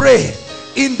 I pray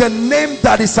in the name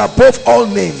that is above all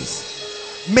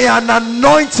names, may an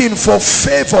anointing for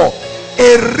favor,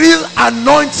 a real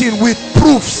anointing with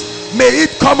proofs, may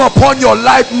it come upon your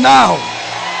life now.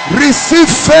 Receive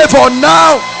favor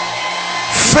now.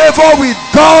 Favor with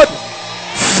God,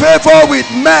 favor with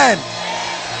man.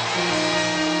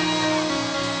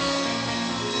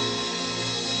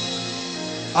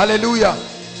 Hallelujah.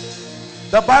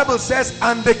 The Bible says,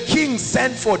 and the king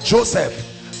sent for Joseph,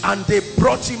 and they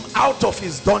brought him out of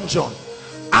his dungeon.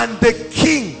 And the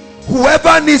king,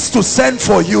 whoever needs to send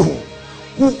for you,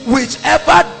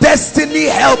 whichever destiny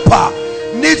helper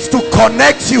needs to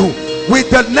connect you with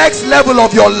the next level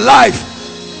of your life,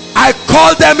 I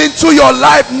call them into your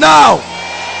life now.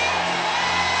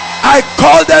 I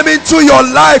call them into your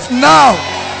life now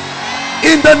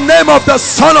in the name of the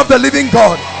Son of the living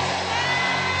God.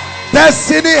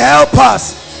 Destiny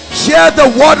helpers, share the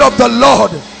word of the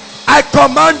Lord. I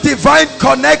command divine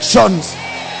connections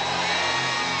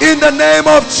in the name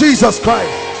of Jesus Christ.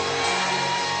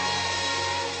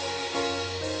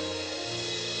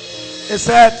 It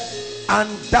said, and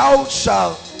thou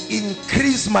shalt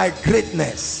increase my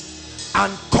greatness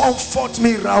and comfort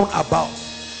me round about.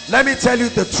 Let me tell you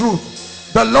the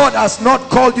truth. The Lord has not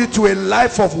called you to a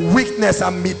life of weakness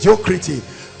and mediocrity.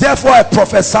 Therefore I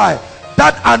prophesy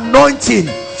that anointing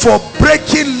for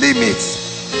breaking limits,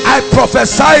 I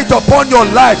prophesy it upon your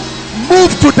life.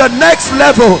 Move to the next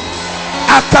level.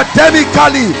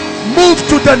 Academically, move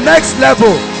to the next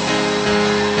level.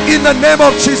 In the name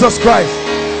of Jesus Christ.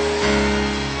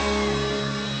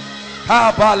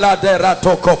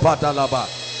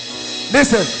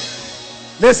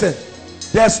 Listen.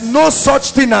 There's no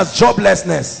such thing as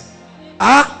joblessness.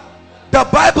 The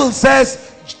Bible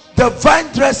says the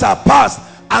vine dresser passed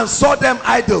and saw them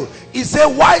idle. He said,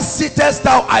 why sittest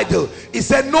thou idle? He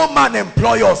said, no man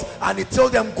employ us. And he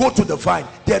told them, go to the vine.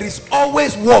 There is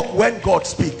always work when God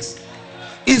speaks.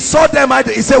 He saw them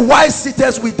idle. He said, why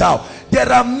sittest we thou?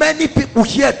 There are many people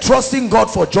here trusting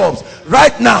God for jobs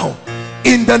right now,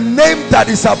 in the name that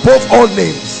is above all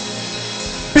names.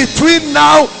 Between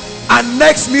now and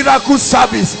next miracle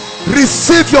service,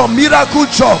 receive your miracle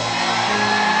job.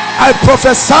 I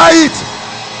prophesy it.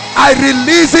 I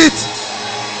release it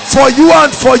for you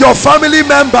and for your family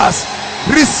members.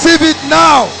 Receive it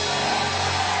now.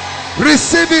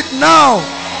 Receive it now.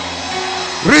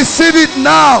 Receive it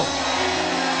now.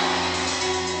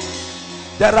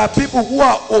 There are people who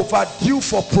are overdue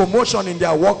for promotion in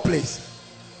their workplace.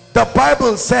 The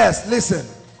Bible says, listen,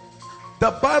 the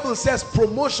Bible says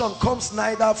promotion comes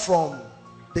neither from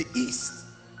the east,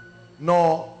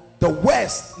 nor the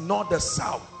west, nor the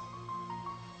south.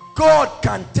 God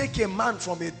can take a man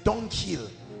from a dunghill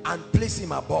and place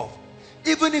him above.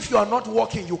 Even if you are not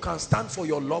working, you can stand for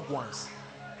your loved ones.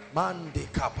 I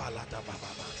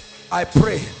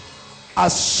pray,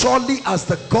 as surely as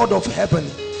the God of heaven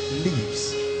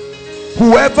lives,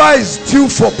 whoever is due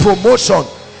for promotion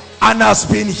and has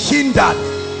been hindered,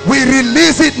 we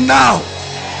release it now.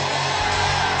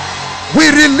 We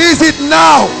release it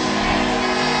now.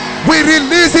 We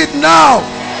release it now.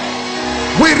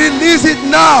 We release it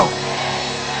now.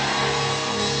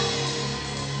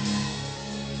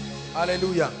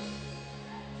 Hallelujah.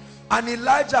 And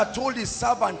Elijah told his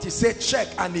servant, he said, check.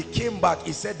 And he came back.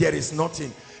 He said, there is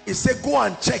nothing. He said, go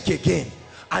and check again.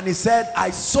 And he said,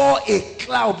 I saw a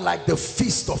cloud like the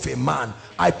fist of a man.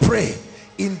 I pray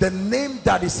in the name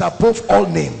that is above all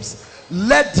names,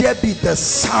 let there be the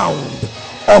sound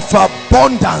of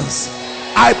abundance.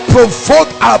 I provoke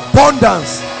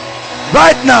abundance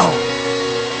right now.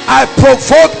 I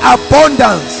provoke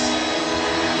abundance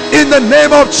in the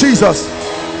name of Jesus.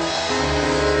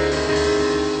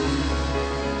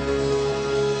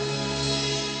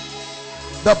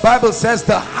 The Bible says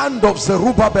the hand of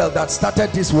Zerubbabel that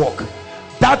started this work,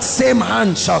 that same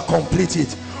hand shall complete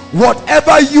it.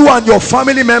 Whatever you and your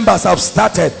family members have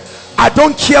started, I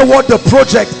don't care what the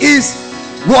project is,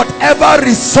 whatever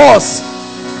resource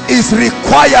is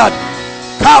required,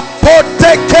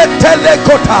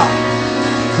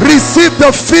 receive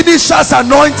the finisher's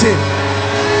anointing.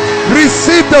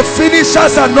 Receive the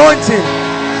finisher's anointing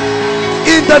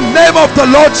in the name of the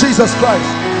Lord Jesus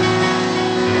Christ.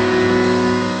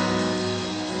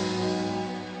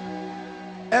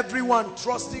 Everyone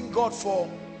trusting God for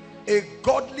a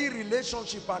godly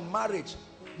relationship and marriage.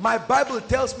 My Bible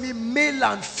tells me male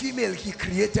and female he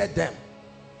created them.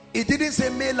 It didn't say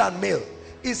male and male.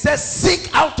 It says seek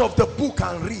out of the book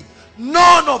and read.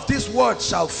 None of these words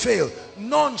shall fail.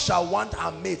 None shall want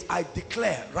a mate. I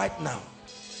declare right now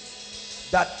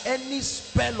that any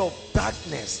spell of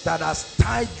darkness that has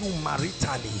tied you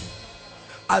maritally,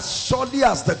 as surely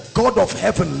as the God of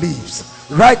heaven lives,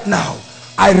 right now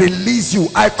I release you.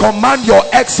 I command your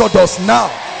exodus now.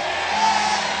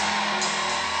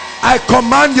 I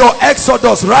command your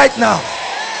exodus right now.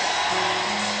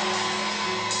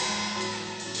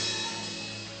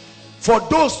 For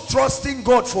those trusting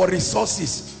God for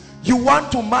resources, you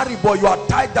want to marry but you are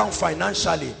tied down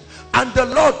financially, and the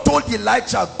Lord told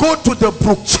Elijah, go to the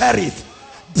brook Cherith,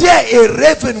 there a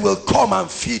raven will come and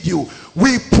feed you.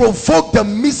 We provoke the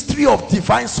mystery of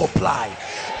divine supply.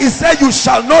 He said, you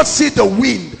shall not see the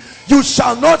wind, you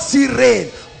shall not see rain,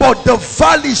 but the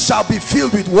valley shall be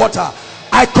filled with water.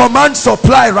 I command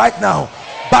supply right now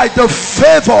by the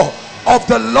favor of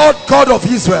the Lord God of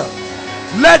Israel.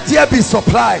 Let there be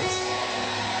supplies.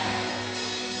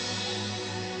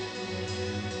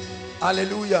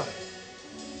 Hallelujah.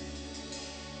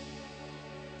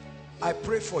 I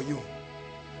pray for you.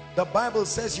 The Bible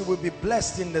says you will be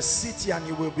blessed in the city and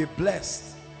you will be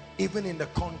blessed even in the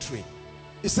country.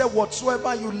 He said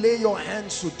whatsoever you lay your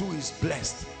hands to do is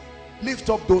blessed. Lift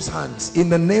up those hands in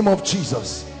the name of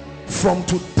Jesus. From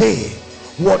today,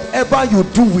 whatever you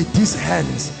do with these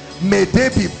hands, may they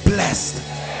be blessed.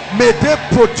 May they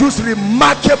produce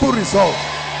remarkable results.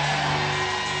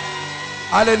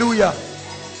 Hallelujah.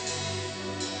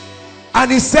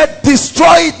 And he said,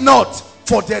 destroy it not,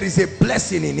 for there is a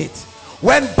blessing in it.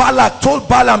 When Balak told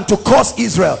Balaam to curse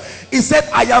Israel, he said,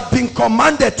 I have been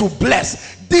commanded to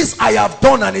bless. This I have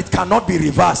done, and it cannot be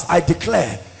reversed. I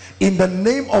declare in the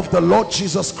name of the Lord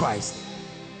Jesus Christ,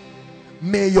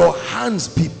 may your hands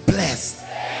be blessed.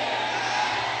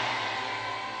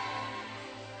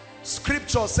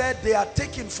 Scripture said they are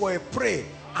taken for a prey,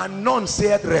 and none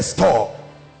said restore.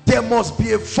 There must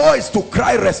be a voice to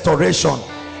cry restoration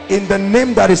in the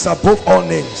name that is above all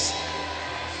names.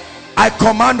 I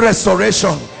command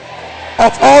restoration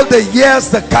of all the years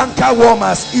the canker worm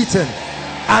has eaten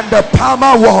and the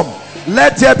palmer worm.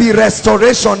 Let there be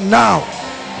restoration now.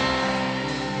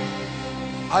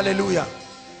 Hallelujah.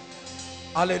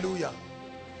 Hallelujah.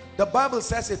 The Bible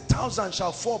says 1,000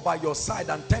 shall fall by your side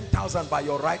and 10,000 by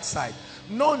your right side.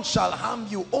 None shall harm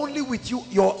you. Only with you,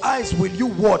 your eyes will you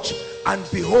watch and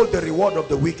behold the reward of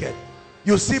the wicked.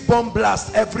 You see bomb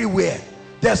blasts everywhere.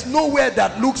 There's nowhere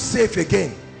that looks safe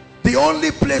again. The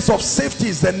only place of safety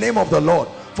is the name of the Lord.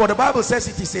 For the Bible says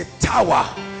it is a tower,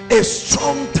 a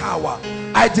strong tower.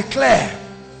 I declare,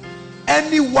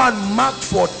 anyone marked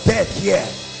for death here,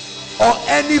 or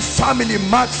any family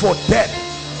marked for death,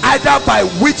 either by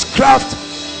witchcraft,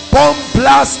 bomb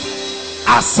blast,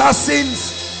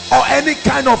 assassins, or any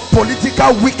kind of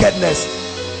political wickedness,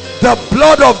 the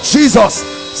blood of Jesus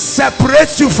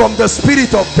separates you from the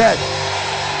spirit of death.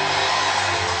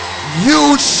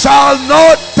 You shall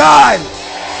not die.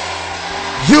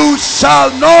 You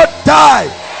shall not die.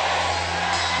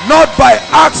 Not by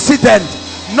accident,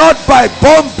 not by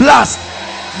bomb blast,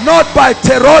 not by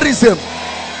terrorism.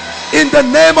 In the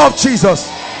name of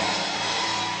Jesus.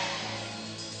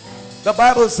 The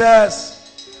Bible says,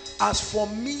 as for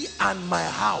me and my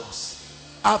house,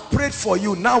 I've prayed for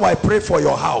you, now I pray for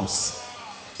your house.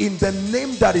 In the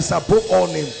name that is above all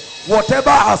names. Whatever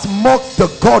has mocked the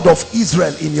God of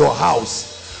Israel in your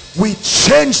house, we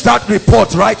change that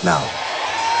report right now.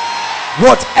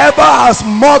 Whatever has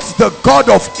mocked the God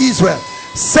of Israel,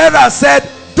 Sarah said,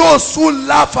 those who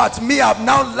laugh at me have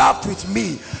now laughed with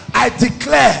me. I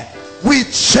declare, we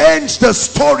change the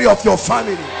story of your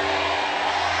family.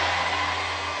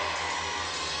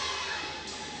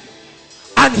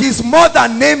 And his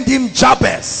mother named him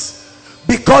Jabez,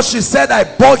 because she said, I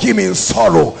bore him in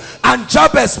sorrow. And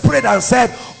Jabez prayed and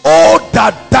said, oh,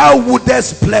 that thou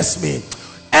wouldest bless me.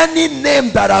 Any name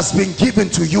that has been given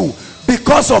to you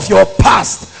because of your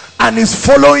past and is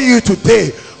following you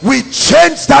today, we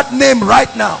change that name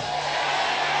right now.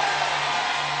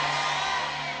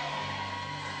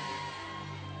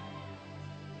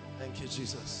 Thank you,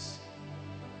 Jesus.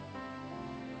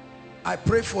 I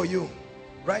pray for you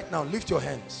right now. Lift your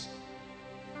hands.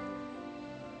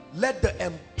 Let the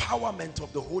empowerment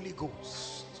of the Holy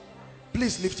Ghost,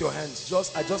 please lift your hands.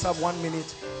 I just have 1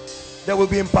 minute. There will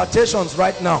be impartations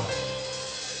right now.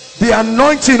 The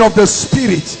anointing of the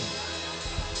Spirit,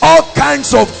 all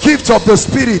kinds of gifts of the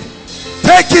Spirit.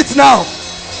 Take it now.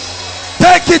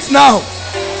 Take it now.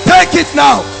 Take it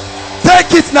now.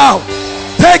 Take it now.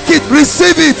 Take it.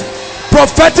 Receive it.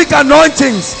 Prophetic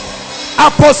anointings,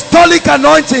 apostolic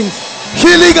anointings,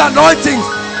 healing anointings.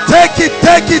 Take it.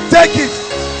 Take it. Take it.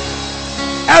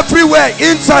 Everywhere,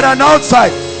 inside and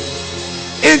outside.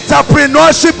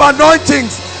 Entrepreneurship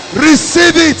anointings,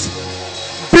 receive it.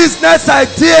 Business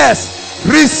ideas,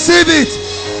 receive it.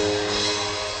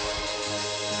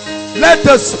 Let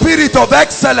the spirit of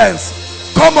excellence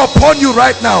come upon you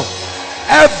right now.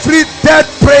 Every dead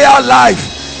prayer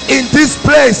life in this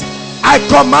place, I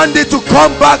command it to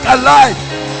come back alive.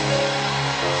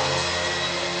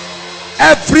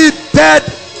 Every dead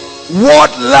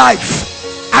word life,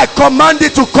 I command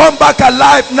it to come back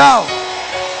alive now.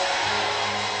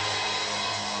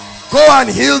 Go and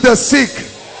heal the sick.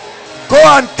 Go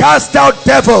and cast out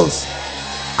devils.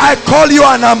 I call you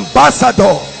an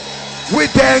ambassador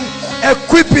with the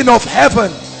equipping of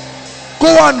heaven. Go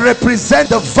and represent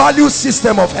the value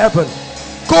system of heaven.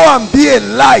 Go and be a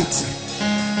light.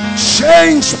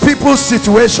 Change people's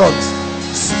situations.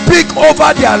 Speak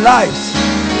over their lives.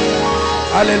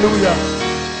 Hallelujah.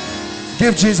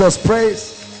 Give Jesus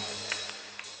praise.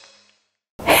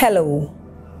 Hello.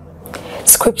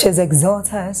 Scriptures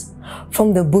exhort us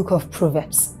from the book of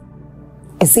Proverbs.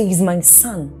 It says, my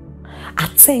son,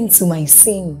 attend to my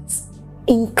sayings.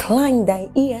 Incline thy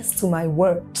ears to my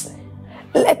words.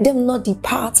 Let them not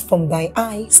depart from thy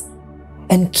eyes,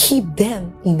 and keep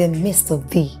them in the midst of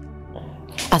thee.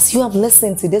 As you have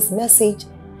listened to this message,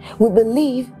 we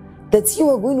believe that you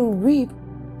are going to reap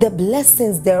the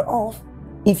blessings thereof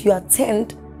if you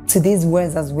attend to these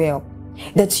words as well.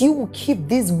 That you will keep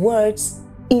these words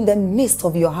in the midst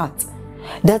of your heart.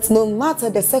 That no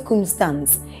matter the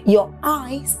circumstance, your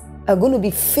eyes are going to be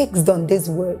fixed on these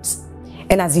words.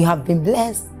 And as you have been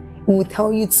blessed, we will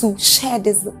tell you to share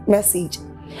this message.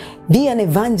 Be an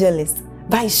evangelist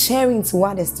by sharing to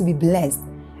others to be blessed.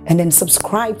 And then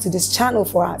subscribe to this channel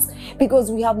for us,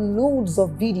 because we have loads of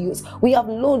videos, we have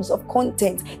loads of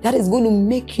content that is going to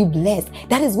make you blessed,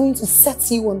 that is going to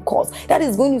set you on course, that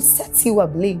is going to set you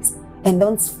ablaze. And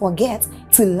don't forget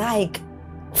to like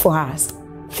for us.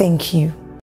 Thank you.